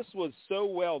silly, but this was so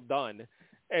well done.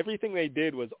 Everything they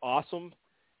did was awesome.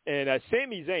 And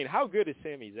Sami Zayn, how good is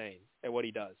Sami Zayn at what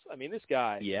he does? I mean, this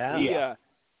guy. Yeah.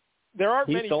 There aren't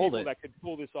He many sold people it. that could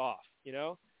pull this off, you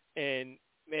know? And,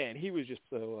 man, he was just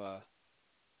so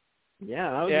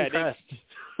yeah, I was impressed.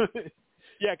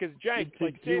 yeah, because Jank, to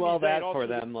like, do Sami all Zayn that also for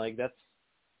them, like, that's...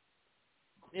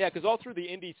 Yeah, because all through the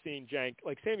indie scene, Jank,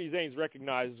 like, Sami Zayn's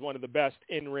recognized as one of the best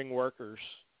in-ring workers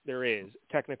there is.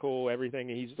 Technical, everything.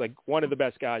 He's, like, one of the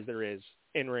best guys there is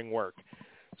in-ring work.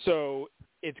 So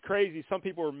it's crazy. Some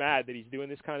people are mad that he's doing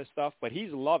this kind of stuff, but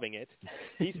he's loving it.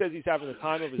 He says he's having the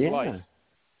time of his life.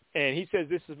 And he says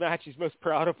this is a match he's most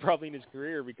proud of probably in his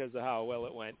career because of how well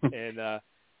it went. And,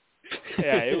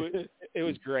 it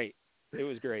was great. It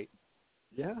was great.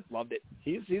 Yeah. Loved it.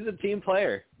 He's a team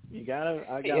player. I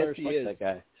gotta respect that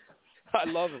guy. I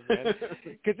love him, man.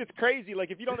 Because it's crazy.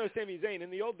 Like, if you don't know Sami Zayn,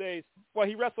 in the old days, well,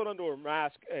 he wrestled under a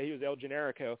mask. He was El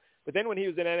Generico. But then when he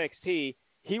was in NXT,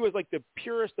 he was like the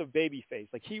purest of babyface.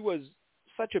 Like, he was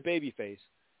such a babyface.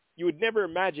 You would never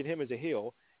imagine him as a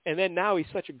heel. And then now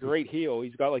he's such a great heel.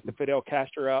 He's got, like, the Fidel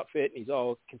Castro outfit, and he's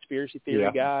all conspiracy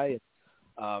theory guy.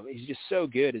 And, he's just so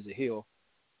good as a heel.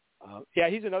 Yeah,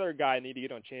 he's another guy I need to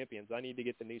get on Champions. I need to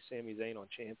get the new Sami Zayn on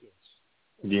Champions.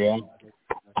 Yeah.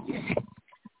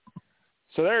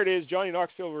 So there it is, Johnny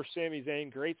Knoxville versus Sami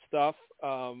Zayn. Great stuff.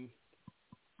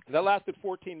 That lasted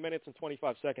 14 minutes and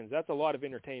 25 seconds. That's a lot of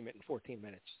entertainment in 14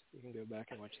 minutes. You can go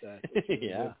back and watch that.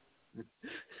 Yeah.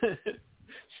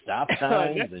 Stop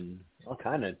signs and all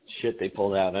kind of shit they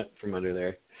pulled out from under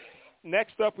there.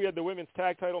 Next up, we had the women's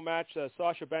tag title match.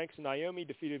 Sasha Banks and Naomi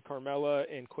defeated Carmella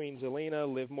and Queen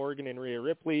Zelina, Liv Morgan and Rhea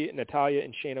Ripley, Natalya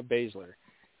and Shayna Baszler.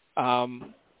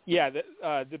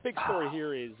 The big story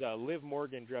here is Liv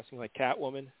Morgan dressing like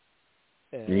Catwoman.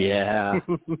 Yeah,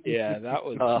 that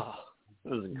was it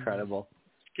was incredible.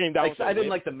 Came down. I didn't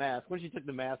like the mask. When she took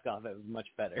the mask off, it was much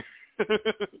better.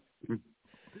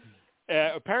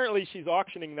 Apparently, she's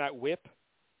auctioning that whip.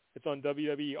 It's on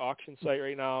WWE auction site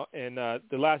right now, and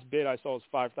the last bid I saw was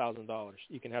 $5,000.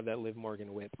 You can have that Liv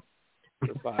Morgan whip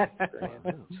for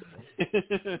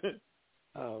 $5,000.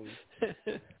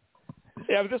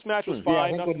 But this match was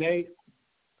fine. Yeah, I think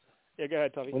go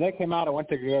ahead, Tubby. When they came out, I went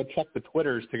to go check the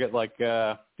Twitters to get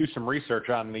do some research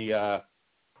on the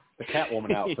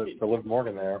Catwoman outfit for Liv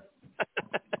Morgan there.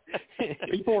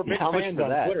 People were big fans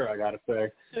on Twitter, I gotta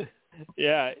say.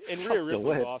 Yeah, and Rhea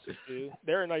Ripley's awesome too.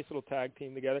 They're a nice little tag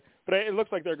team together. But it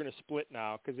looks like they're going to split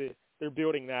now because they're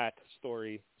building that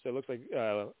story. So it looks like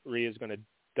Rhea's going to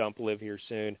dump Liv here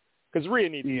soon because Rhea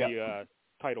needs to be a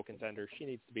title contender. She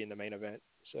needs to be in the main event.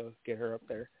 So get her up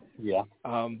there. Yeah.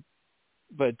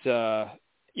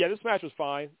 This match was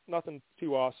fine. Nothing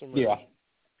too awesome.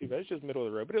 It's just middle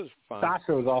of the road, but it was fine.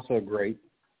 Sasha was also great.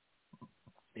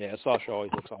 Yeah, Sasha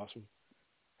always looks awesome.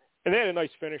 And they had a nice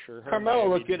finisher. Carmella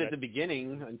looked good at the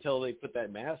beginning until they put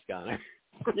that mask on her.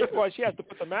 Yeah, well, she has to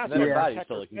put the mask on her to protect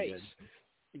her looking face. good.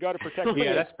 You got to protect her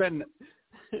face. That's been...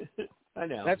 I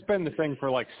know. That's been the thing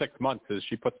for 6 months is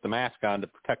she puts the mask on to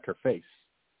protect her face.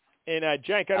 And,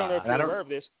 Jank, I don't know if you're aware of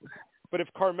this, but if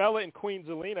Carmella and Queen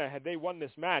Zelina, had they won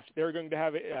this match, they were going to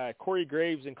have Corey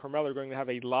Graves and Carmella are going to have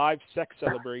a live sex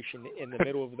celebration in the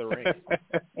middle of the ring.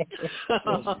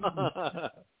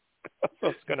 That's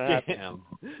what's going to happen.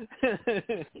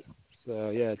 So,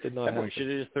 it did not happen. We should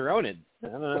have just thrown it. I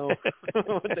don't know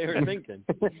what they were thinking.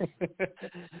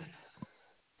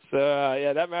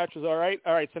 So, that match was all right.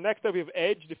 All right, so next up we have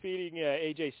Edge defeating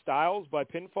AJ Styles by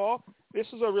pinfall. This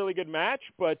was a really good match,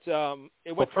 but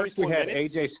it went first we had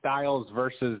minutes. AJ Styles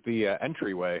versus the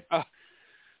entryway.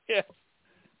 Yeah.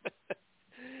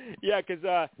 Yeah, because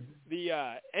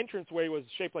the entranceway was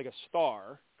shaped like a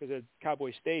star because of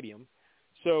Cowboy Stadium.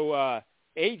 So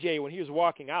AJ, when he was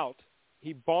walking out,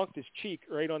 he bonked his cheek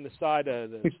right on the side of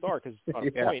the star because on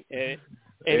a point, and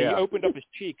he opened up his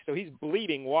cheek, so he's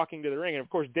bleeding walking to the ring. And of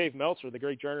course, Dave Meltzer, the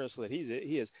great journalist that he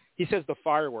is, he says the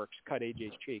fireworks cut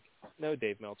AJ's cheek. No,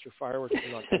 Dave Meltzer, fireworks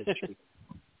did not cut his cheek.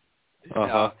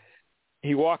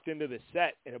 He walked into the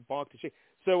set and it bonked his cheek.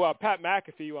 So Pat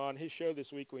McAfee on his show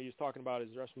this week when he was talking about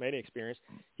his WrestleMania experience,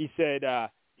 he said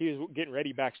he was getting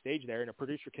ready backstage there, and a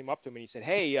producer came up to him and he said,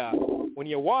 "Hey, when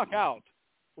you walk out,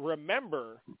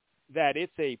 remember that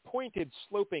it's a pointed,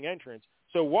 sloping entrance.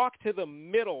 So walk to the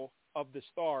middle of the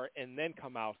star and then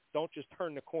come out. Don't just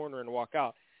turn the corner and walk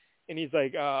out." And he's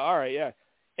like, all right, yeah.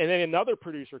 And then another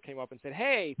producer came up and said,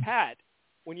 "Hey, Pat,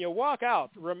 when you walk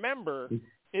out, remember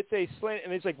it's a slant."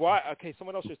 And he's like, "Why? Okay,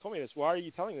 someone else just told me this. Why are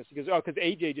you telling this?" He goes, "Oh, because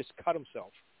AJ just cut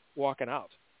himself walking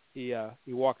out. He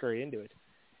walked right into it."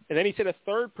 And then he said a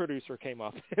third producer came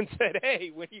up and said,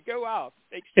 hey, when you go out,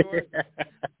 make sure.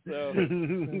 So,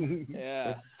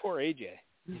 yeah, poor AJ.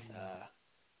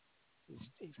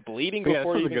 He's bleeding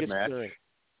before he even gets to the ring.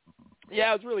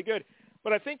 Yeah, it was really good.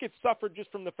 But I think it suffered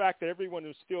just from the fact that everyone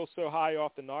was still so high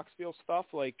off the Knoxville stuff.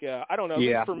 Like, I don't know. At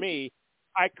least for me,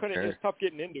 I couldn't. It was tough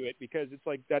getting into it because it's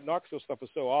like that Knoxville stuff was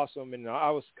so awesome, and I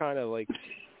was kind of like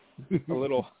a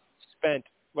little spent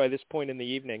by this point in the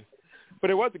evening. But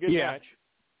it was a good match.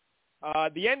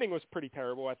 The ending was pretty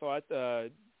terrible, I thought.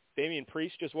 Damian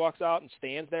Priest just walks out and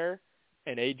stands there,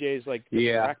 and AJ's like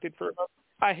distracted for a moment.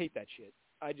 I hate that shit.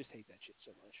 I just hate that shit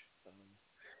so much.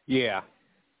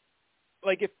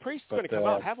 Like, if Priest's going to come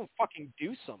out, have him fucking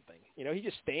do something. You know, he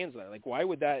just stands there. Like, why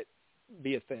would that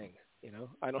be a thing? You know,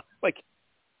 I don't, like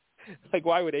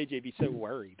why would AJ be so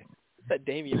worried that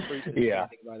Damian Priest is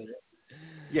standing by the ring?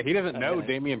 Yeah, he doesn't know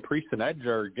Damian Priest and Edge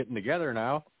are getting together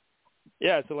now.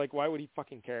 Yeah, so, like, why would he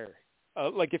fucking care?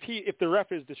 Like, if the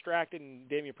ref is distracted and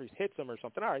Damian Priest hits him or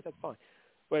something, all right, that's fine.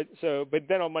 But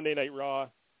then on Monday Night Raw,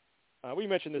 we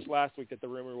mentioned this last week that the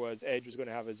rumor was Edge was going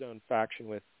to have his own faction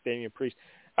with Damian Priest.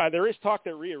 There is talk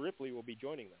that Rhea Ripley will be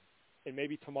joining them, and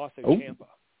maybe Tommaso Ciampa.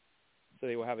 So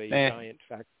they will have a giant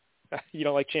faction. You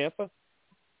don't like Ciampa?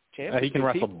 He can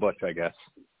wrestle Butch, I guess.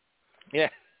 Yeah.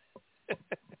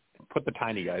 Put the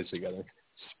tiny guys together.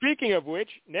 Speaking of which,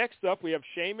 next up we have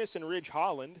Sheamus and Ridge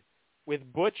Holland with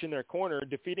Butch in their corner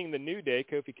defeating the New Day,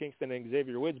 Kofi Kingston and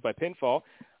Xavier Woods by pinfall.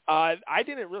 I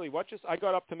didn't really watch this. I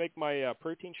got up to make my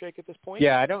protein shake at this point.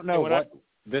 Yeah, I don't know what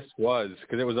this was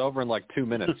because it was over in like 2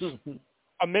 minutes. 1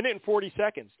 minute and 40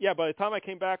 seconds. Yeah, by the time I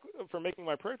came back from making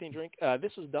my protein drink,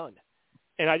 this was done.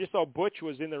 And I just saw Butch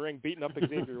was in the ring beating up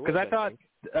Xavier Woods. Because I thought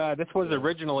this was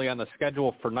originally on the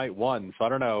schedule for night one, so I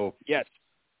don't know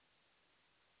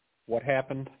what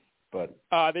happened. But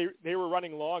they were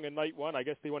running long in night one. I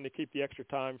guess they wanted to keep the extra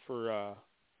time for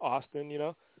Austin, you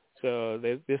know. So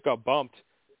this got bumped.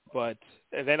 But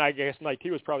and then I guess night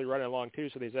two was probably running along too,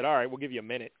 so they said, all right, we'll give you a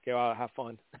minute. Go out, have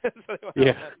fun. So they went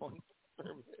out, have fun.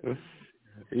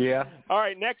 Yeah. All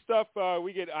right, next up,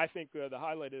 we get, I think, the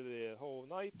highlight of the whole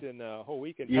night and the whole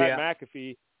weekend. Pat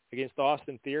McAfee against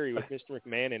Austin Theory with Mr.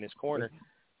 McMahon in his corner.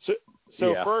 So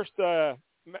first,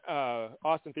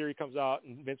 Austin Theory comes out,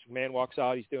 and Vince McMahon walks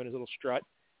out. He's doing his little strut,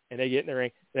 and they get in the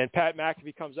ring. And then Pat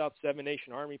McAfee comes out, Seven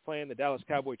Nation Army playing, the Dallas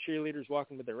Cowboy cheerleaders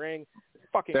walking to the ring.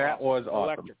 Fucking that awesome. Was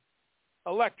awesome.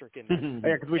 Electric in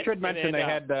there. Yeah, because we should mention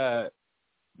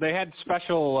they had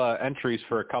special entries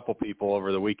for a couple people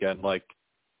over the weekend. Like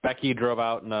Becky drove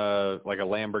out in a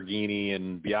Lamborghini,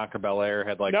 and Bianca Belair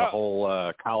had a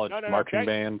whole college marching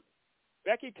band.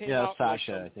 Becky came out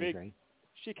Sasha, I think, right?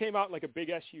 She came out in like a big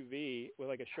SUV with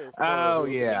like a chauffeur. Oh,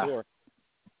 yeah.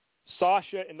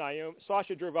 Sasha and Naomi.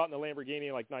 Sasha drove out in the Lamborghini,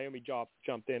 and like Naomi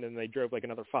jumped in, and they drove like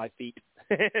another 5 feet.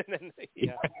 And then they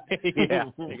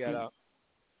got out.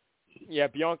 Yeah,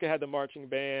 Bianca had the marching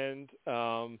band.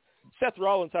 Seth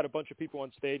Rollins had a bunch of people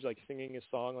on stage like singing his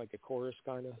song, like a chorus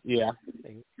kind of. Yeah.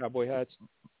 Thing, cowboy hats.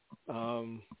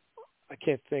 I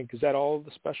can't think. Is that all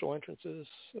the special entrances?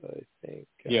 I think.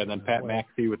 Yeah, and then Pat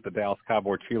McAfee with the Dallas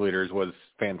Cowboy cheerleaders was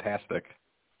fantastic.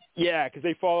 Yeah, because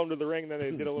they fall into the ring, then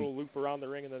they did a little loop around the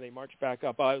ring, and then they marched back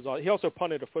up. He also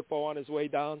punted a football on his way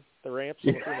down the ramps,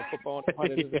 so threw a football and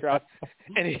punted into the crowd.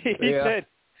 And he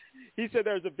said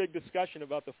there was a big discussion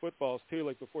about the footballs too,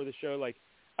 like before the show. Like,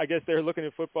 I guess they're looking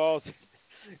at footballs,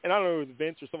 and I don't know if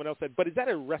Vince or someone else said, but is that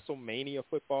a WrestleMania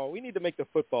football? We need to make the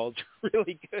footballs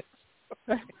really good.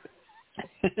 An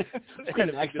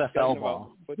XFL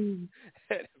ball.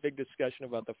 Had a big discussion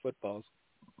about the footballs.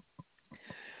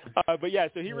 But yeah,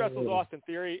 so he wrestles Austin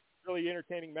Theory. Really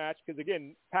entertaining match because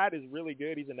again, Pat is really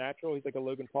good. He's a natural. He's like a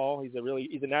Logan Paul. He's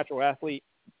a natural athlete,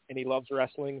 and he loves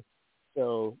wrestling.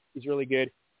 So he's really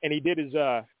good. And he did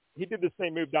the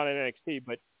same move down in NXT,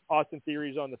 but Austin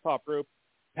Theory's on the top rope.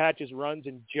 Pat just runs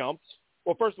and jumps.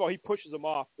 Well, first of all, he pushes him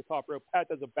off the top rope. Pat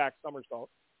does a back somersault,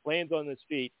 lands on his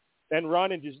feet, then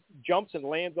run and just jumps and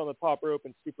lands on the top rope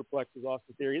and superplexes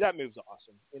Austin Theory. That move's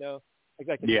awesome, you know? Like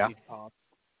that can be top.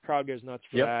 Crowd goes nuts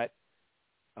for that.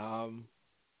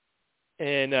 And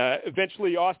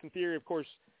eventually Austin Theory, of course,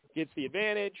 gets the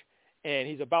advantage, and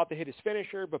he's about to hit his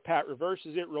finisher, but Pat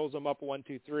reverses it, rolls him up 1,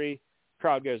 2, 3.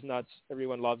 Crowd goes nuts.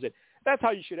 Everyone loves it. That's how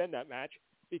you should end that match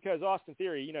because Austin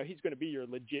Theory, you know, he's going to be your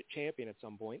legit champion at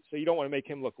some point, so you don't want to make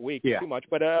him look weak too much.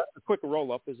 But a quick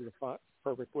roll-up is the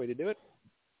perfect way to do it.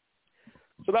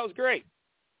 So that was great.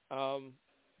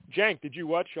 Jank, did you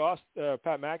watch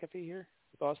Pat McAfee here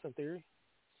with Austin Theory?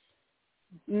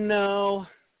 No.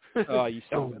 Oh, you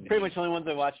saw pretty much the only ones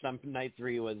I watched on night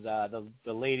 3 was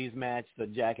the ladies match, the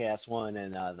Jackass one,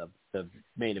 and the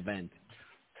main event.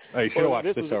 Oh, you should have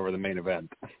watched this over the main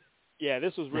event. Yeah,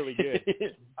 this was really good.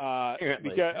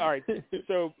 Because, all right,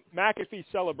 so McAfee's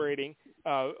celebrating.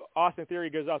 Austin Theory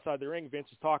goes outside the ring. Vince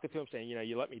is talking to him, saying,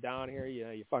 you let me down here.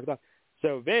 You fucked up.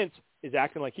 So Vince is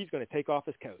acting like he's going to take off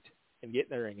his coat and get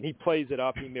in the ring. And he plays it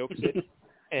up. He milks it.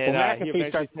 And McAfee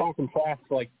starts talking fast,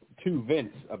 to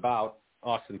Vince about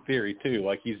Austin Theory, too.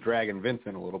 Like, he's dragging Vince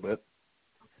in a little bit.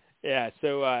 Yeah,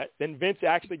 so then Vince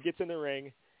actually gets in the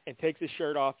ring and takes his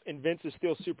shirt off. And Vince is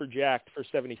still super jacked for a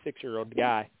 76-year-old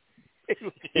guy.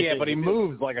 Yeah, but he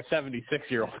moves like a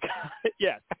 76-year-old guy.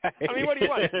 Yeah. I mean, what do you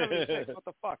want? 76. What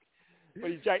the fuck?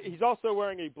 But he's also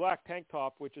wearing a black tank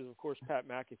top, which is, of course, Pat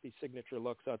McAfee's signature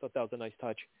look, so I thought that was a nice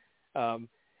touch. So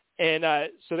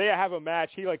they have a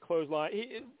match. He, clothesline.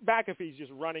 McAfee's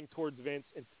just running towards Vince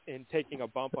and taking a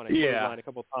bump on a clothesline a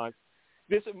couple times.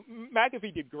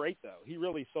 McAfee did great, though. He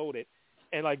really sold it.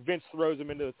 And, Vince throws him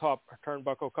into the top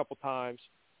turnbuckle a couple times.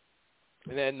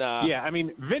 And then,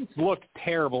 Vince looked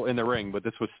terrible in the ring, but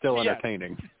this was still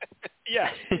entertaining.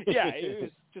 It was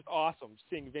just awesome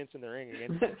seeing Vince in the ring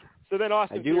again. So then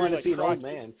Austin, I do want to see an old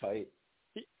man fight.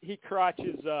 He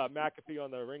crotches McAfee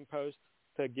on the ring post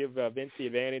to give Vince the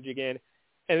advantage again,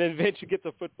 and then Vince gets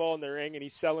a football in the ring and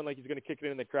he's selling like he's going to kick it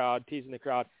in the crowd, teasing the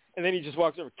crowd, and then he just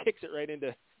walks over, kicks it right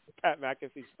into Pat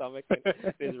McAfee's stomach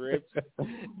and his ribs,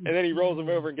 and then he rolls him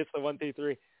over and gets the 1, 2,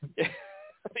 3.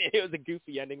 It was a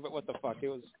goofy ending, but what the fuck? It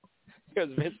was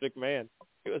Vince McMahon.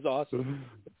 It was awesome.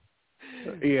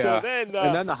 Yeah. So then,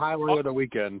 and then the highlight of the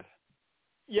weekend.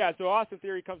 Yeah, so Austin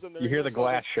Theory comes in there. You hear the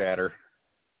glass shatter.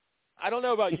 I don't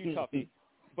know about you, Tuffy,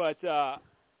 but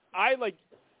I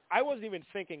wasn't even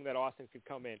thinking that Austin could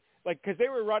come in. Because they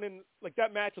were running,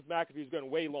 that match with McAfee was going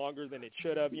way longer than it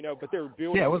should have, but they were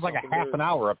building. Yeah, it was like a half an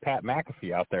hour of Pat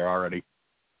McAfee out there already.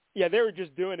 Yeah, they were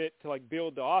just doing it to,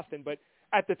 build to Austin, but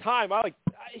at the time,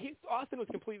 Austin was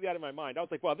completely out of my mind. I was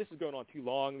like, wow, this is going on too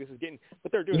long.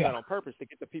 But they're doing that on purpose to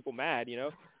get the people mad,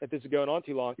 that this is going on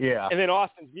too long. Yeah. And then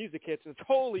Austin's music hits, and it's,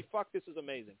 holy fuck, this is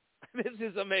amazing. This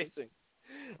is amazing.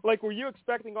 Were you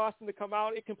expecting Austin to come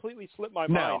out? It completely slipped my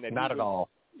mind. No, not at all.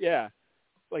 Yeah.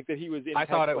 That he was in. I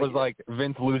thought it was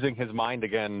Vince losing his mind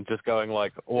again, just going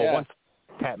once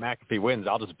Pat McAfee wins,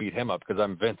 I'll just beat him up because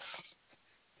I'm Vince.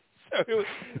 So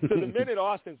the minute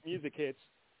Austin's music hits,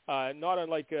 not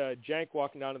unlike Jank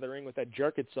walking down to the ring with that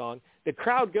Jerk It song, the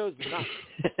crowd goes nuts.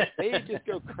 They just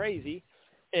go crazy.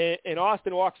 And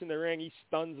Austin walks in the ring. He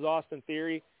stuns Austin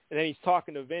Theory, and then he's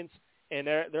talking to Vince, and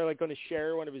they're going to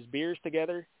share one of his beers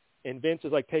together. And Vince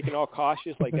is taking all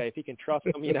cautious, if he can trust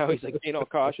him, he's being all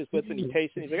cautious with it, and he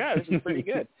tastes it. And he's like, this is pretty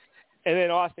good. And then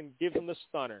Austin gives him the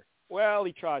stunner. Well,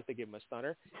 he tries to give him a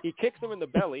stunner. He kicks him in the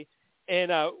belly.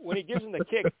 And when he gives him the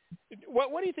kick,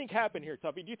 what do you think happened here,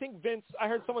 Tuppy? Do you think Vince? I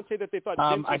heard someone say that they thought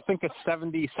Vince. I think a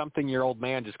 70-something-year-old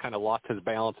man just kind of lost his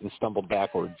balance and stumbled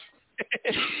backwards.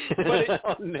 But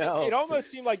it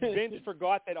almost seemed like Vince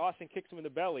forgot that Austin kicked him in the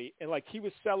belly, and he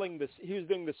was selling this. He was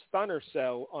doing the stunner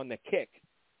sell on the kick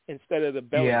instead of the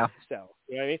belly sell.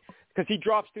 You know what I mean? Because he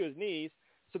drops to his knees.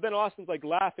 So then Austin's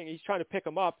laughing. He's trying to pick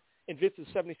him up, and Vince is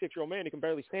a 76-year-old man. He can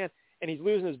barely stand. And he's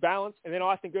losing his balance, and then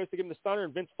Austin goes to give him the stunner,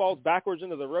 and Vince falls backwards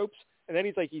into the ropes, and then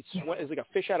he's like a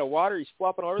fish out of water. He's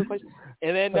flopping all over the place,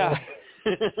 and then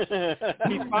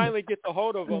he finally gets a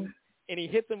hold of him, and he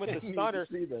hits him with the stunner.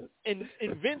 And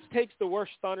Vince takes the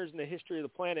worst stunners in the history of the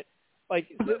planet.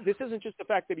 This isn't just the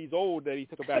fact that he's old that he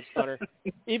took a bad stunner.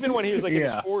 Even when he was in his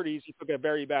 40s, he took a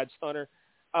very bad stunner.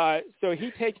 So he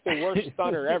takes the worst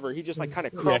stunner ever. He just kind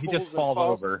of crumples. Yeah, he just falls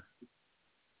over.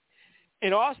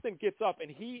 And Austin gets up,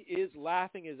 and he is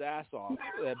laughing his ass off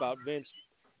about Vince.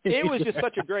 It was just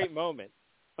such a great moment.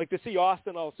 To see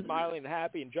Austin all smiling and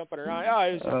happy and jumping around. Oh,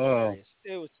 it was just hilarious.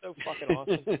 It was so fucking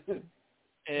awesome.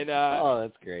 And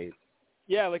that's great.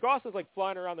 Yeah, Austin's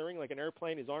flying around the ring like an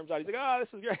airplane, his arms out. He's like, oh,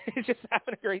 this is great. He's just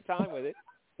having a great time with it.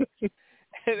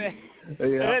 And then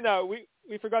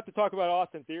we forgot to talk about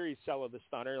Austin Theory's sell of the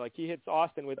stunner. He hits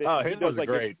Austin with it. Oh, he does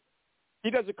great.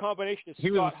 He does a combination of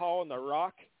Scott Hall and The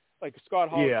Rock. Scott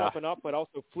Hall flipping up, but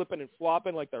also flipping and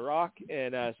flopping like The Rock.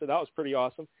 And so that was pretty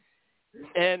awesome.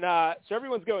 And so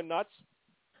everyone's going nuts.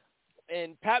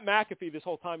 And Pat McAfee this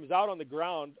whole time is out on the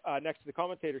ground next to the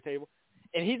commentator table.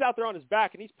 And he's out there on his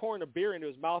back, and he's pouring a beer into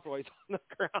his mouth while he's on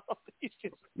the ground.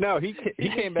 No, he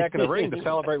came back in the ring to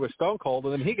celebrate with Stone Cold,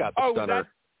 and then he got the stunner.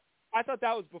 I thought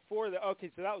that was before the.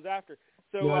 Okay, so that was after.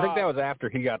 So I think that was after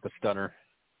he got the stunner.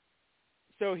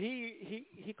 So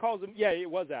he calls him. Yeah, it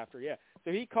was after. Yeah.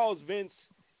 So he calls Vince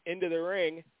into the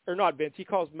ring, or not Vince. He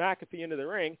calls McAfee into the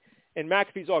ring, and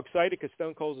McAfee's all excited because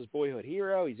Stone Cold's his boyhood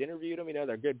hero. He's interviewed him.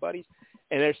 They're good buddies,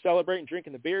 and they're celebrating,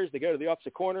 drinking the beers. They go to the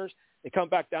opposite corners. They come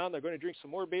back down. They're going to drink some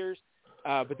more beers,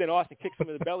 But then Austin kicks him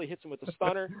in the belly, hits him with the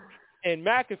stunner, and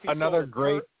McAfee. Another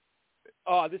great.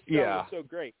 Oh, this stunner was so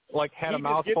great. Like had a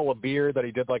mouthful of beer that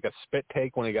he did like a spit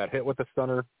take when he got hit with the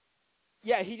stunner.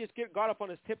 Yeah, he just got up on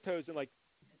his tiptoes and like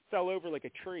fell over like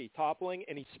a tree, toppling,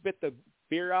 and he spit the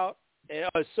beer out. It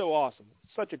was so awesome.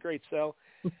 Such a great sell.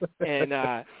 And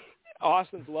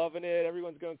Austin's loving it.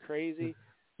 Everyone's going crazy.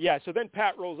 Yeah, so then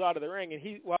Pat rolls out of the ring,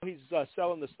 and while he's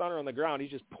selling the stunner on the ground, he's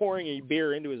just pouring a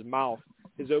beer into his mouth,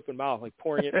 his open mouth, like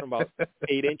pouring it from about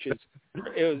 8 inches.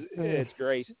 It's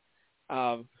great.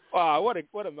 Wow,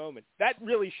 what a moment. That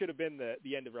really should have been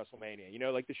the end of WrestleMania. You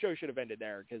know, like the show should have ended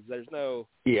there because there's no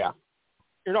 – Yeah.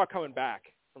 You're not coming back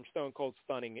from Stone Cold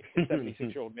stunning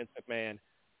 76-year-old Vince McMahon.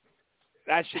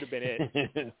 That should have been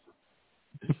it.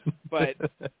 But,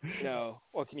 you know,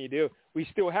 what can you do? We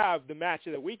still have the match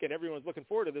of the weekend. Everyone's looking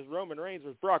forward to this. Roman Reigns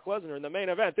versus Brock Lesnar in the main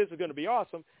event. This is going to be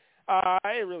awesome.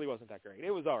 It really wasn't that great.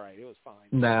 It was all right. It was fine.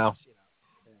 No.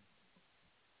 You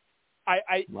know,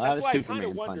 a lot of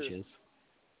Superman wonder, punches.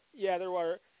 Yeah, there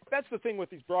were. That's the thing with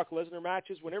these Brock Lesnar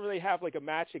matches. Whenever they have like a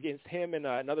match against him and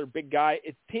another big guy,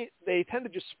 they tend to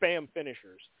just spam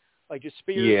finishers, like just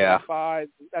spears, five.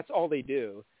 That's all they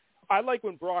do. I like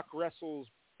when Brock wrestles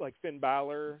like Finn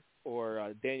Balor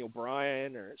or Daniel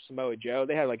Bryan or Samoa Joe.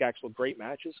 They have like actual great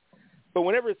matches. But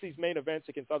whenever it's these main events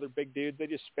against other big dudes, they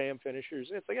just spam finishers.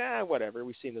 It's like, whatever.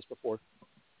 We've seen this before.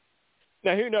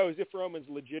 Now, who knows if Roman's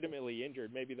legitimately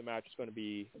injured? Maybe the match is going to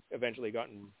be eventually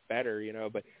gotten better, you know.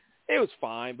 But it was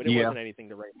fine, but it wasn't anything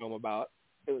to write home about.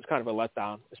 It was kind of a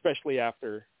letdown, especially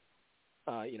after,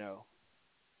 you know,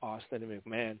 Austin and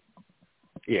McMahon.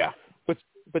 Yeah.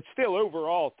 But still,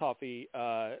 overall, Toffee,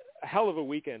 a hell of a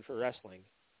weekend for wrestling.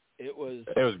 It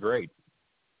was great.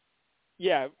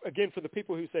 Yeah, again, for the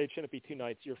people who say it shouldn't be 2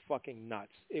 nights, you're fucking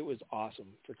nuts. It was awesome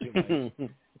for 2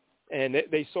 nights. And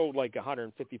they sold like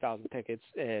 150,000 tickets,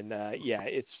 and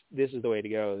this is the way to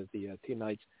go, the 2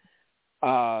 nights.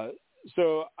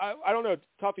 So I don't know,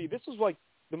 Tuffy, this was like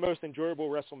the most enjoyable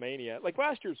WrestleMania. Like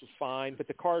last year's was fine, but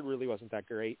the card really wasn't that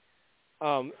great.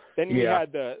 Then we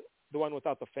had the one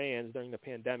without the fans during the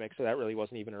pandemic, so that really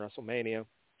wasn't even a WrestleMania.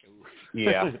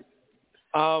 Yeah.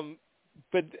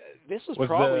 But this was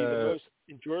probably the most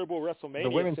enjoyable WrestleMania. The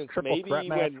women's triple threat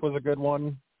match was a good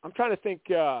one. I'm trying to think.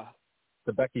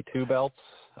 The Becky 2 belts,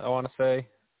 I want to say.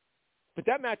 But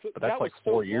that match, but that's like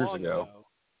 4 years ago. Though.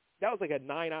 That was like a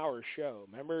 9-hour show,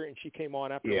 remember? And she came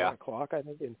on after 1 o'clock, I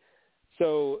think. And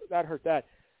so that hurt that.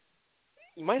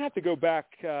 You might have to go back.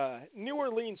 New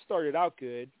Orleans started out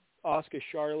good. Asuka,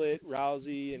 Charlotte,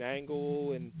 Rousey, and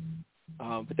Angle, and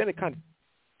but then it kind of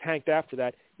tanked after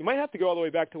that. You might have to go all the way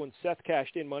back to when Seth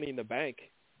cashed in Money in the Bank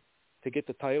to get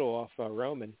the title off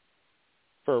Roman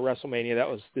for WrestleMania. That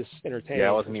was this entertaining. Yeah,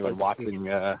 I wasn't even watching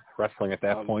wrestling at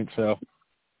that point, so.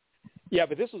 Yeah,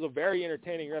 but this was a very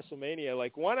entertaining WrestleMania.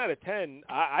 Like 1 out of 10,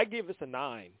 I gave this a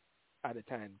 9 out of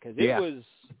 10 because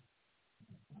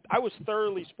I was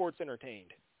thoroughly sports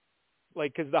entertained.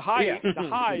 Like, because the highs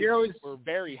were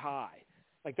very high.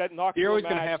 Like that Knoxville You're always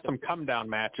going to have some come down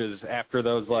matches after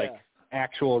those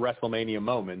actual WrestleMania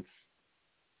moments.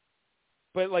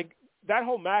 But like that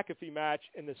whole McAfee match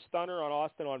and the stunner on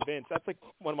Austin on Vince, that's like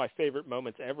one of my favorite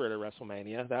moments ever at a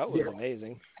WrestleMania. That was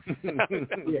amazing. That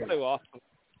was so awesome.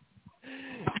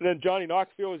 And then Johnny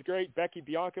Knoxville was great. Becky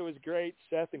Bianca was great.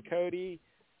 Seth and Cody.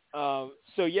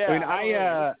 So yeah. I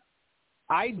mean,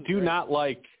 I do not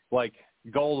like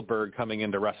Goldberg coming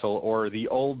into wrestle or the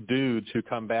old dudes who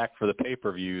come back for the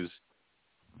pay-per-views,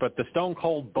 but the Stone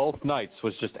Cold both nights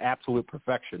was just absolute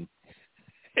perfection.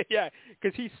 Yeah,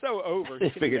 because he's so over.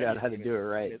 He figured out how to do it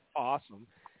right. It's awesome.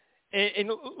 And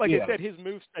like I said, his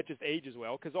moveset just ages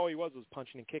well because all he was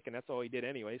punching and kicking. That's all he did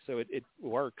anyway, so it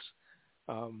works.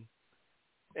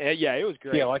 It was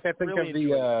great. Yeah, like I think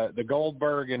really of the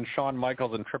Goldberg and Shawn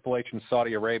Michaels and Triple H in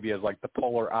Saudi Arabia as like the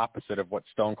polar opposite of what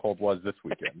Stone Cold was this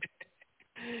weekend.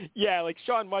 Yeah, like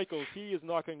Shawn Michaels, he is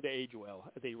not going to age well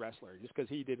as a wrestler just because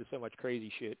he did so much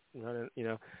crazy shit, you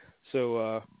know.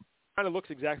 So kind of looks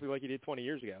exactly like he did 20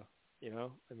 years ago, you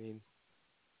know. I mean,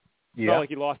 it's not like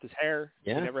he lost his hair.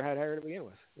 Yeah. He never had hair to begin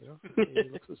with, you know. He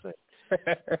looks the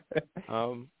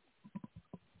same.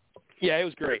 Yeah, it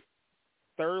was great.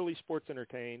 Thoroughly sports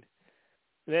entertained.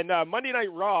 And then Monday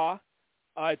Night Raw,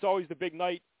 it's always the big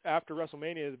night after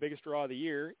WrestleMania, the biggest draw of the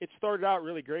year. It started out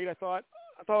really great, I thought.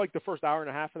 I thought like the first hour and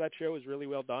a half of that show was really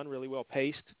well done, really well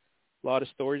paced. A lot of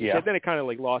stories. Yeah. Then it kind of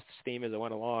like lost steam as it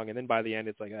went along, and then by the end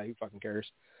it's like, who fucking cares?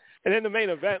 And then the main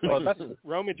event,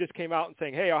 Roman just came out and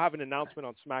saying, hey, I'll have an announcement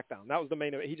on SmackDown. That was the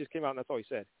main event. He just came out and that's all he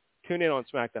said. Tune in on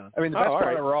SmackDown. I mean, the best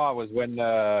part of Raw was when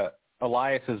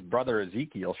Elias's brother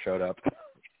Ezekiel showed up.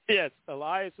 Yes,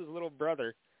 Elias's little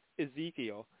brother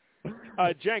Ezekiel.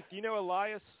 Jenk, do you know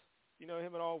Elias? Do you know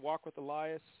him at all? Walk with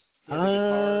Elias?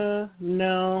 No.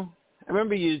 I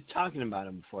remember you talking about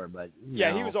him before, but no.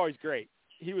 Yeah, he was always great.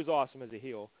 He was awesome as a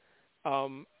heel.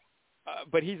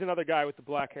 But he's another guy with the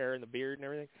black hair and the beard and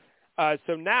everything.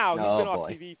 So now he's been off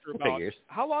TV for about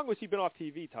how long was he been off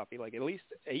TV, Tuffy? Like at least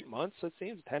 8 months, it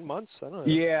seems, 10 months. I don't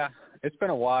know. Yeah, it's been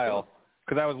a while.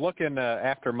 Because I was looking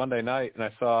after Monday night, and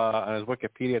I saw on his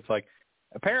Wikipedia, it's like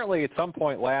apparently at some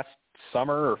point last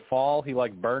summer or fall, he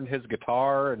like burned his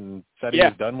guitar and said he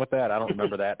was done with that. I don't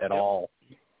remember that at all.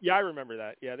 Yeah, I remember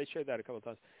that. Yeah, they showed that a couple of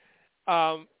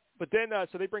times. But then,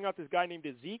 so they bring out this guy named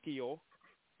Ezekiel,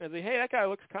 and they say, hey, that guy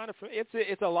looks kind of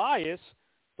it's Elias,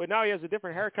 but now he has a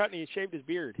different haircut and he shaved his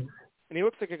beard, and he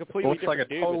looks like a completely different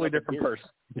dude. Totally different person.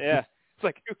 Yeah, it's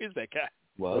like, who is that guy?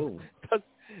 Whoa.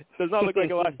 Does not look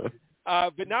like Elias.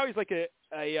 But now he's like a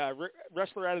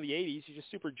wrestler out of the 80s. He's just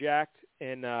super jacked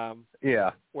and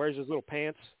wears his little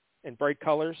pants in bright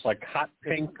colors. Like hot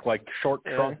pink, like short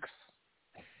trunks.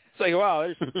 It's like, wow,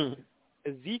 there's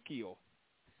Ezekiel.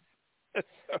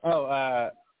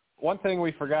 One thing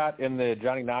we forgot in the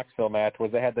Johnny Knoxville match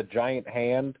was they had the giant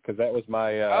hand, because that was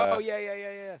my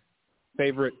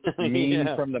favorite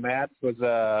meme from the match was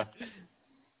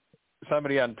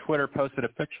somebody on Twitter posted a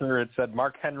picture and said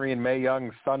Mark Henry and Mae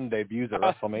Young's son debuts at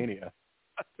WrestleMania.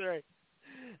 That's right.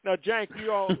 Now, Jank,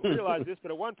 you all realize this,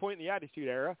 but at one point in the Attitude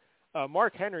Era,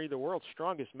 Mark Henry, the world's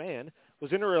strongest man,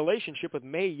 was in a relationship with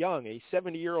Mae Young, a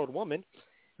 70-year-old woman.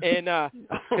 And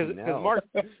because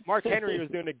Mark Henry was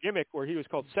doing a gimmick where he was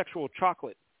called Sexual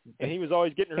Chocolate, and he was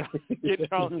always getting around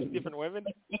with different women.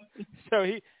 So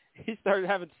he started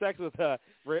having sex with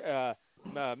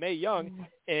Mae Young,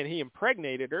 and he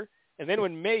impregnated her. And then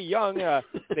when Mae Young,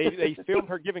 they filmed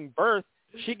her giving birth,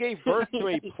 she gave birth to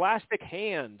a plastic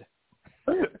hand.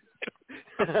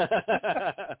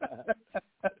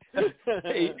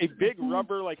 a big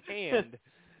rubber like hand,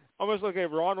 almost like a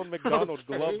Ronald McDonald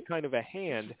glove kind of a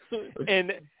hand,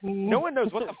 and no one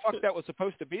knows what the fuck that was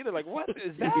supposed to be. They're like, what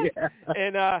is that? Yeah.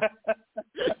 And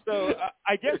so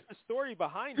I guess the story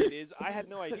behind it is, I had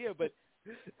no idea, but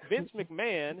Vince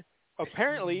McMahon,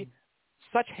 apparently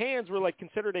such hands were like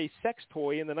considered a sex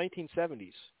toy in the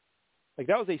 1970s. Like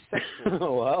that was a sex toy.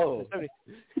 Whoa.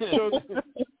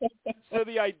 So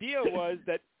the idea was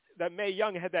that Mae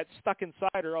Young had that stuck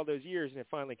inside her all those years, and it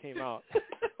finally came out.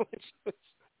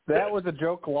 That was a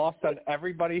joke lost on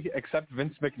everybody except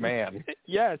Vince McMahon.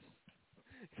 Yes,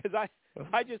 because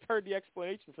I just heard the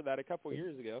explanation for that a couple of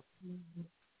years ago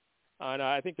on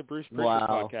I think the Bruce Prichard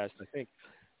podcast. I think,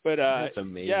 but that's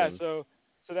amazing. Yeah, so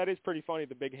that is pretty funny.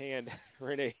 The big hand,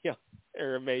 Mae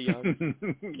Young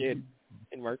kid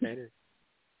and Mark Henry.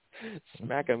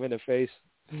 Smack him in the face.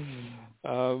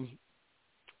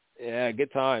 Yeah,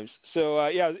 good times. So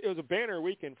it was a banner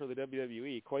weekend for the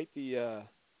WWE. Quite the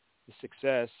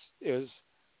success. It was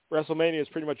WrestleMania is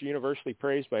pretty much universally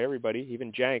praised by everybody,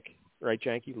 even Jank. Right,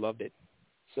 Jank? You loved it.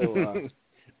 So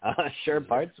sure,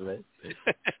 parts of it.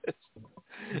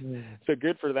 So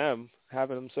good for them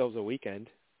having themselves a weekend.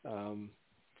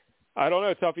 I don't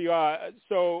know, Tuffy.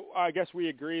 So I guess we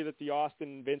agree that the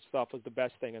Austin Vince stuff was the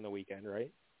best thing on the weekend,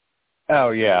 right?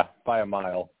 Oh yeah, by a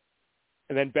mile.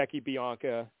 And then Becky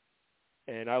Bianca,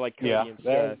 and I like Cody and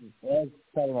Seth. That was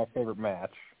probably my favorite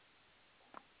match.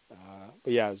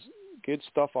 But yeah, it was good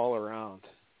stuff all around.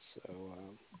 So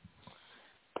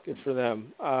good for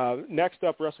them. Next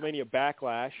up, WrestleMania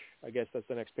Backlash. I guess that's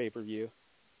the next pay-per-view.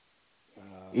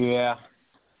 Yeah,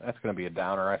 that's going to be a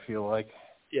downer, I feel like.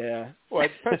 Yeah. Well,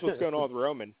 it depends what's going on with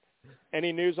Roman.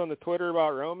 Any news on the Twitter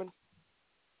about Roman?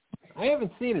 I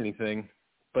haven't seen anything,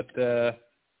 but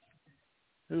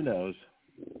who knows?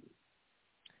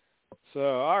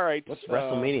 So, all right. What's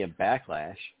WrestleMania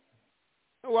Backlash?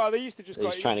 Well, they used to just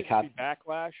call it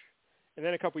Backlash, and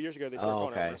then a couple years ago they started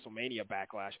calling it WrestleMania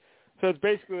Backlash. So it's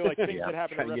basically like things that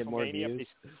happen at WrestleMania.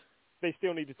 They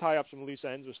still need to tie up some loose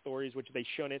ends with stories, which they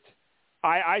shouldn't.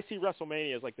 I see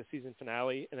WrestleMania as like the season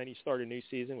finale, and then you start a new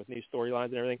season with new storylines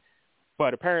and everything.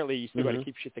 But apparently you still got to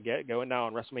keep shit going now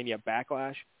on WrestleMania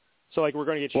Backlash. So like we're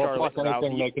going to get Charlotte. Plus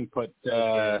anything they can put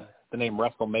the name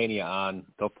WrestleMania on,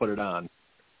 they'll put it on.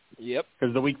 Yep.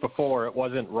 Because the week before it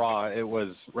wasn't Raw, it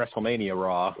was WrestleMania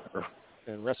Raw.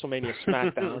 And WrestleMania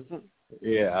SmackDown.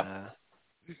 Yeah.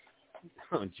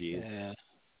 Oh, jeez. Yeah.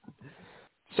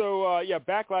 So,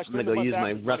 Backlash. I'm going to go use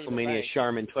my WrestleMania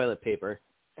Charmin toilet paper.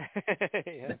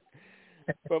 Yeah.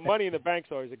 But Money in the Bank's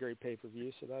always a great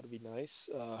pay-per-view, so that'll be nice.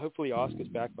 Hopefully Asuka's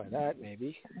back by that,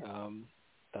 maybe.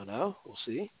 Don't know. We'll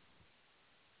see.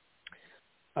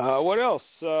 What else?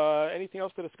 Anything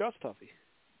else to discuss, Tuffy?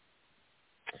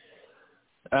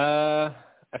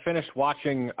 I finished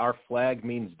watching Our Flag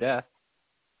Means Death.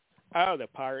 Oh, the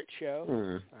pirate show. Hmm.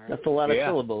 All right. That's a lot of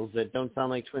syllables that don't sound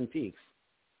like Twin Peaks.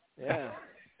 Yeah.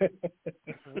 But,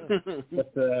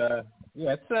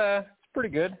 it's pretty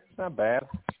good. It's not bad.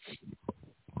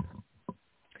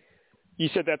 You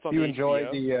said that's on you the enjoy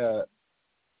HBO? the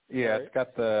yeah, Right. it's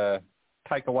got the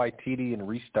Taika Waititi and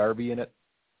Reese Darby in it.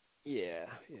 Yeah.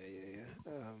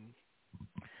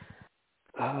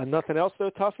 Nothing else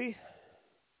though, Tuffy?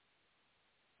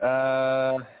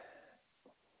 I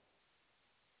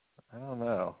don't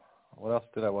know. What else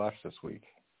did I watch this week?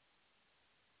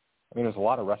 I mean, there's a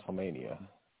lot of WrestleMania.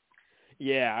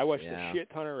 Yeah, I watched a shit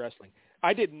ton of wrestling.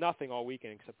 I did nothing all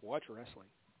weekend except watch wrestling.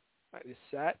 I just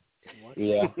sat and watched.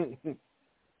 Yeah.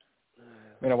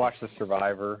 I mean, I watched The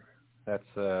Survivor. That's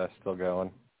still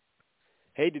going.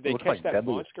 Hey, did they catch like that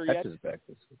Deadly monster yet? Catches back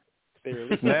this week. They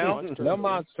released No, that monster. no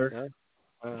monster.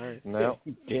 No? All right. No.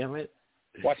 Damn it.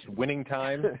 Watched Winning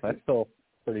Time. That's still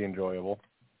pretty enjoyable.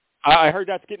 I heard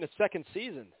that's getting a second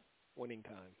season, Winning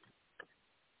Time.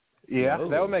 Yeah, Oh.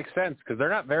 that would make sense because they're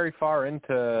not very far into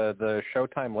the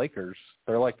Showtime Lakers.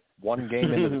 They're like one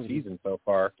game into the season so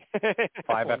far,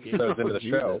 5 episodes into the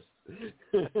show.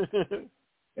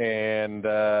 And,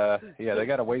 they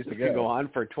got a ways to Could go on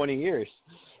for 20 years.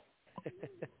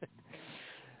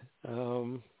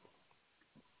 I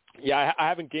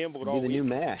haven't gambled all Be the week. new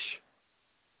MASH.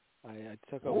 I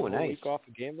took a whole nice. week off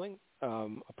of gambling.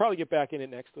 I'll probably get back in it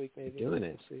next week, maybe. Doing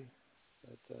it. We'll see.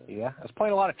 But, Yeah, I was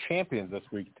playing a lot of Champions this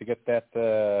week to get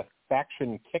that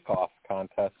faction kickoff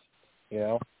contest, you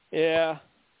know? Yeah,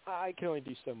 I can only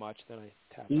do so much, then I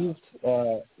tap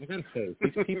out. I gotta say,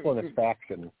 these people in this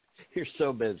faction You're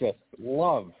so busy. just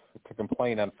love to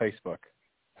complain on Facebook.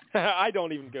 I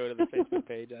don't even go to the Facebook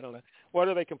page. I don't know. What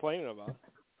are they complaining about?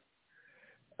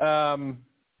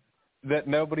 That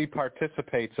nobody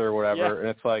participates or whatever, Yeah, and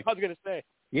it's like, I was going to say.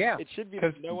 yeah, It should be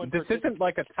because no one this isn't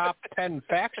like a top 10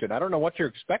 faction. I don't know what you're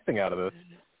expecting out of this.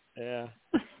 Yeah.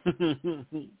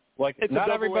 Like, It's a not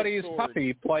double-edged everybody is sword.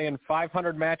 puffy playing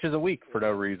 500 matches a week for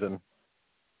no reason.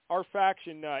 Our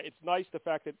faction, it's nice the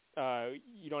fact that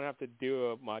you don't have to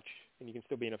do much and you can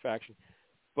still be in a faction.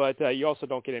 But you also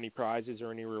don't get any prizes or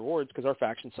any rewards because our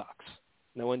faction sucks.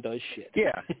 No one does shit.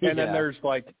 Yeah, and then there's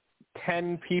like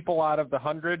 10 people out of the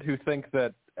 100 who think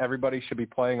that everybody should be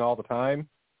playing all the time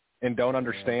and don't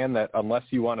understand that unless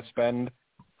you want to spend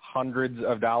hundreds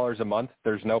of dollars a month,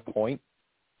 there's no point.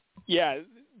 Yeah,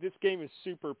 this game is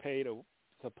super pay to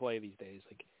play these days.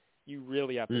 Like, you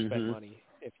really have to spend money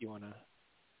if you want to.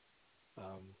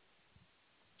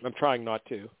 I'm trying not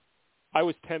to. I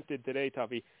was tempted today,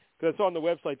 Tuffy, because I saw on the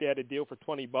website they had a deal for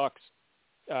 $20.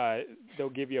 They'll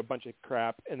give you a bunch of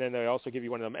crap, and then they also give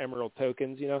you one of them emerald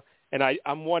tokens, you know. And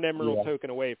I'm one emerald token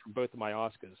away from both of my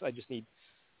Oscars. I just need.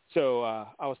 So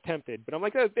I was tempted, but I'm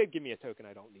like, oh, they'd give me a token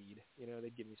I don't need. You know,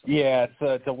 they'd give me something. Yeah,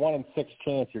 it's a 1 in 6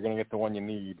 chance you're going to get the one you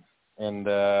need, and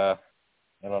I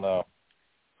don't know.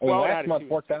 I mean, last month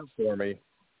worked out for me.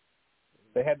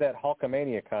 They had that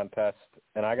Hulkamania contest,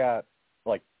 and I got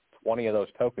like 20 of those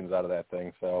tokens out of that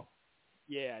thing. So.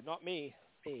 Yeah, not me.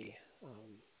 But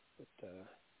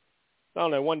I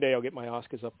don't know. One day I'll get my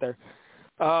Oscars up there.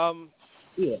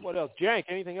 What else, Jank?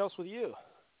 Anything else with you?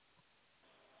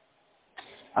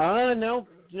 Nope.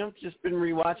 Just been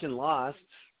rewatching Lost.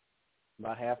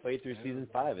 About halfway through season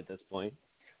 5 at this point.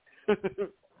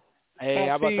 Hey,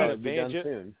 how about that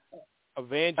Evangeline? I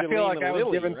feel like I was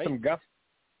Lilly, given right? some guff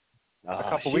a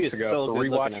couple weeks ago for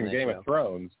rewatching Game of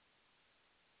Thrones.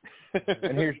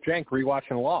 And here's Jank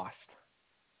rewatching Lost.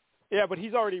 Yeah, but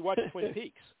he's already watched Twin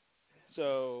Peaks.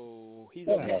 So he's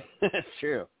okay. That's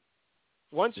true.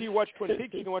 Once you watch Twin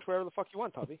Peaks, you can watch whatever the fuck you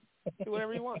want, Tubby. Do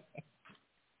whatever you want.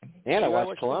 And I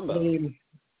watched Columbo.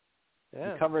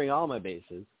 Yeah. I'm covering all my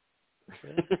bases.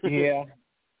 Yeah.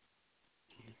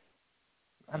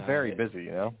 I'm very busy,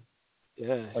 you know?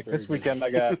 Yeah. Like this weekend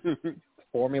I got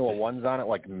Formula One's on at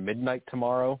like midnight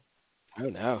tomorrow. Oh,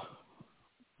 no.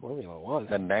 Formula One.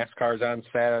 Then NASCAR's on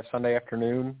Sunday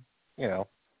afternoon. You know.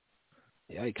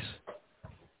 Yikes.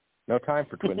 No time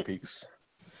for Twin Peaks.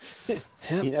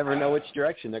 You never know which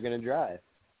direction they're going to drive.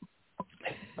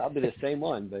 Probably the same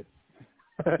one, but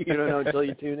you don't know until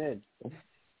you tune in.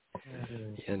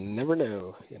 You never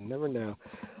know. You never know.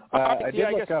 I did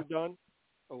I look guess up. we're done.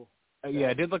 Oh. Yeah,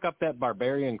 I did look up that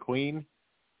Barbarian Queen.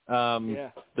 Yeah.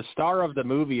 The star of the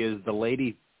movie is the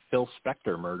lady Phil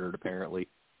Spector murdered, apparently.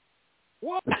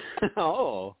 What?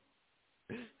 Oh.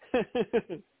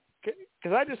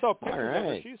 Because I just saw pictures of her.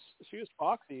 Right. She was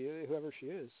Foxy, whoever she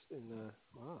is.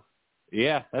 Wow.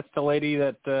 Yeah, that's the lady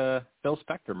that Phil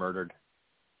Spector murdered.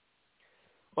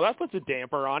 Well, that puts a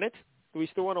damper on it. Do we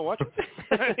still want to watch it?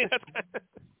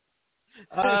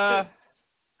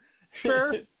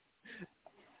 Sure.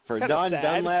 For Kinda Don sad.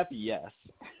 Dunlap, yes.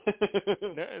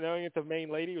 Knowing that the main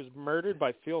lady was murdered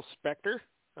by Phil Spector.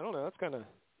 I don't know. That's kind of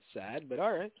sad, but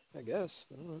all right, I guess.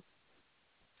 I don't know.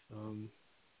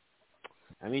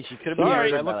 I mean, she could have So been I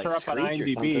murdered by looked her up on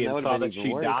IMDb and saw that she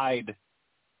worse. died.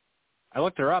 I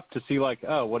looked her up to see, like,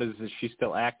 oh, what is she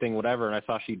still acting, whatever, and I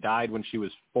saw she died when she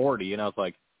was 40, and I was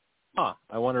like, huh,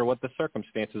 I wonder what the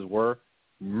circumstances were.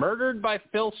 Murdered by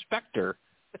Phil Spector.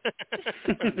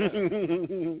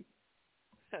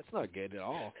 That's not good at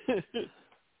all.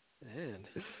 Man.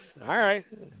 All right.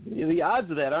 The odds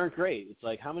of that aren't great. It's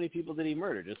like, how many people did he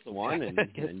murder? Just the one,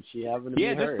 and she happened to be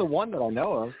her. Yeah, just the one that I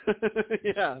know of.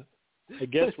 Yeah. I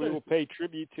guess we will pay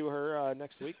tribute to her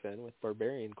next week then with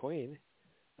Barbarian Queen.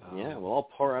 Yeah, we'll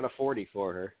all pour out a 40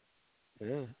 for her.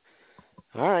 Yeah.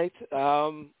 All right.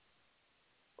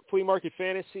 Flea Market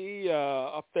Fantasy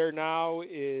up there now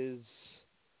is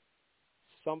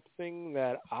something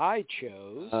that I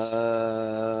chose.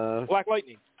 Black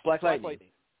Lightning. Black Lightning.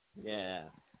 Yeah.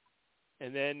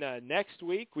 And then next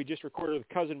week, we just recorded with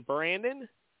Cousin Brandon,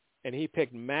 and he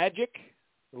picked Magic,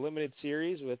 the limited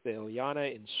series with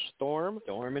Ilyana and Storm.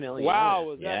 Storm and Ilyana. Wow,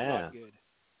 was that not good.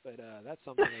 But that's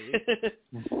something I read.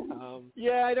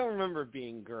 Yeah, I don't remember it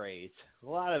being great. A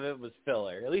lot of it was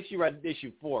filler. At least you read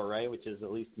issue 4, right? Which is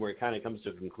at least where it kind of comes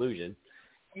to a conclusion.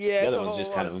 Yeah. The other one's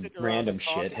just kind of random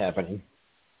shit happening.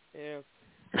 Yeah.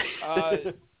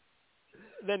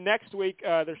 Then next week,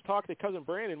 there's talk that Cousin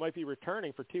Brandon might be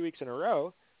returning for 2 weeks in a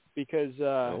row because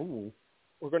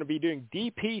we're going to be doing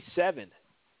DP7.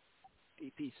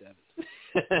 DP7.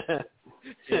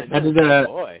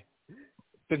 Boy.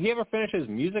 Did he ever finish his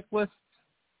music list?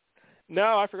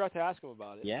 No, I forgot to ask him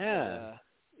about it. Yeah.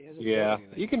 Yeah,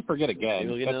 you can forget again.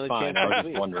 That's fine. I was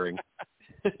just wondering.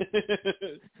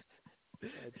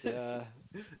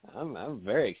 I'm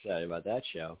very excited about that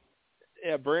show.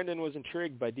 Yeah, Brandon was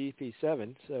intrigued by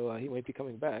DP7, so he might be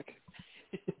coming back.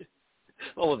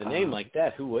 Well, with a name like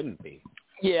that, who wouldn't be?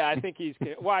 Yeah, I think he's.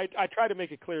 Well, I try to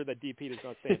make it clear that DP does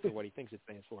not stand for what he thinks it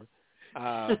stands for.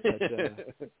 But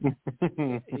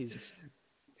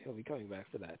he'll be coming back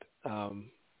for that.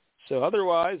 So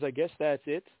otherwise, I guess that's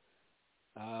it.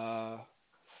 I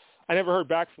never heard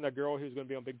back from that girl who's going to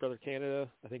be on Big Brother Canada.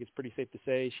 I think it's pretty safe to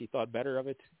say she thought better of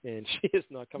it, and she is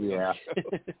not coming on the show.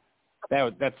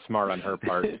 That's smart on her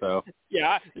part. So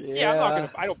yeah, I'm not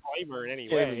gonna. I don't blame her in any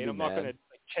way, and I'm not gonna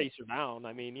chase her down.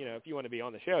 I mean, if you want to be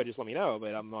on the show, just let me know.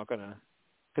 But I'm not gonna,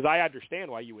 because I understand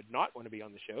why you would not want to be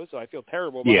on the show. So I feel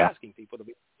terrible about asking people to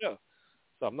be on the show.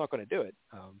 So I'm not going to do it.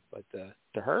 But to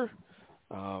her,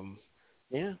 I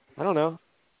don't know.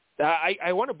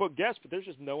 I want to book guests, but there's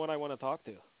just no one I want to talk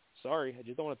to. Sorry, I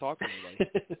just don't want to talk to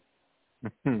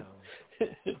anybody.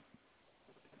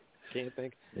 Can't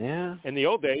think. Yeah. In the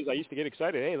old days, I used to get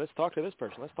excited. Hey, let's talk to this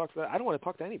person. Let's talk to that. I don't want to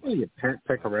talk to anybody. You get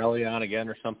Piccarelli on again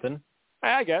or something.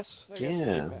 I guess.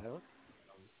 Yeah.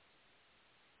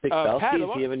 Big Belsky, does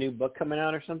he have a new book coming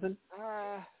out or something?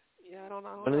 Yeah, I don't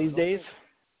know. One of these days?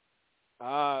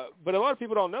 But a lot of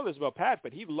people don't know this about Pat,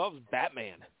 but he loves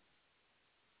Batman.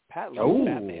 Pat loves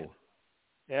Batman.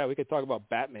 Yeah, we could talk about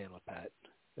Batman with Pat.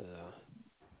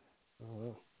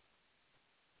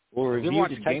 We'll review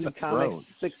Detective Comics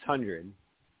 600.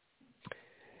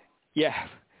 Yeah.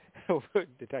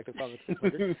 Detective Comics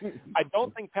 600. I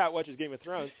don't think Pat watches Game of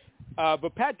Thrones.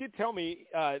 But Pat did tell me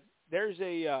there's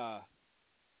a, I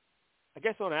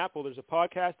guess on Apple, there's a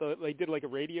podcast. They did like a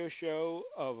radio show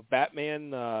of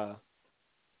Batman, the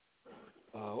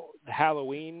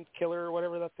Halloween killer or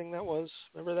whatever that thing that was.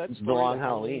 Remember that story? The Long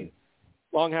Halloween.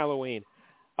 Long Halloween.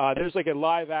 There's like a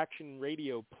live action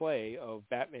radio play of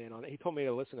Batman on it. He told me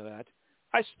to listen to that.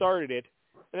 I started it,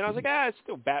 and then I was like, it's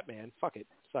still Batman. Fuck it.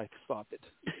 So I stopped it.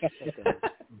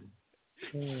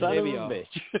 Son of a bitch.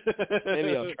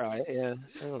 Maybe I'll try it. Yeah,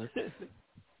 I don't know.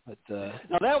 But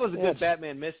now that was a good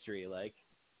Batman mystery. Like,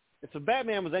 if the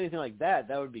Batman was anything like that,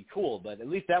 that would be cool. But at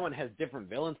least that one has different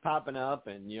villains popping up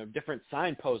and different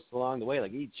signposts along the way.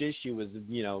 Like each issue was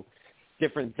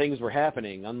different things were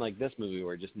happening. Unlike this movie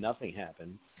where just nothing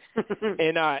happened.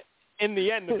 And in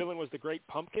the end, the villain was the Great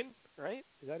Pumpkin, right?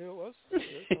 Is that who it was?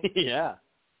 Yeah.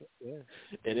 Yeah.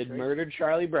 It had murdered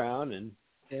Charlie Brown, and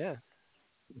so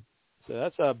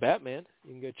that's Batman.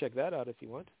 You can go check that out if you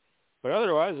want. But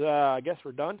otherwise, I guess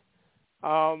we're done.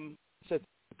 So it's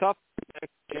tough.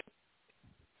 Thanks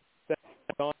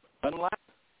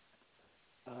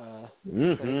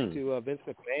to Vince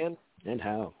McMahon. And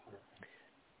how?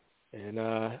 And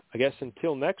I guess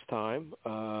until next time,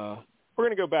 we're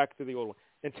going to go back to the old one.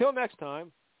 Until next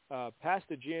time, pass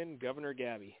the gin, Governor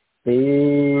Gabby.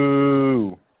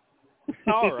 Boo.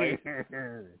 All right.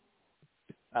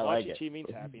 I like Chi it. Chi means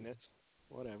happiness.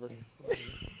 Whatever.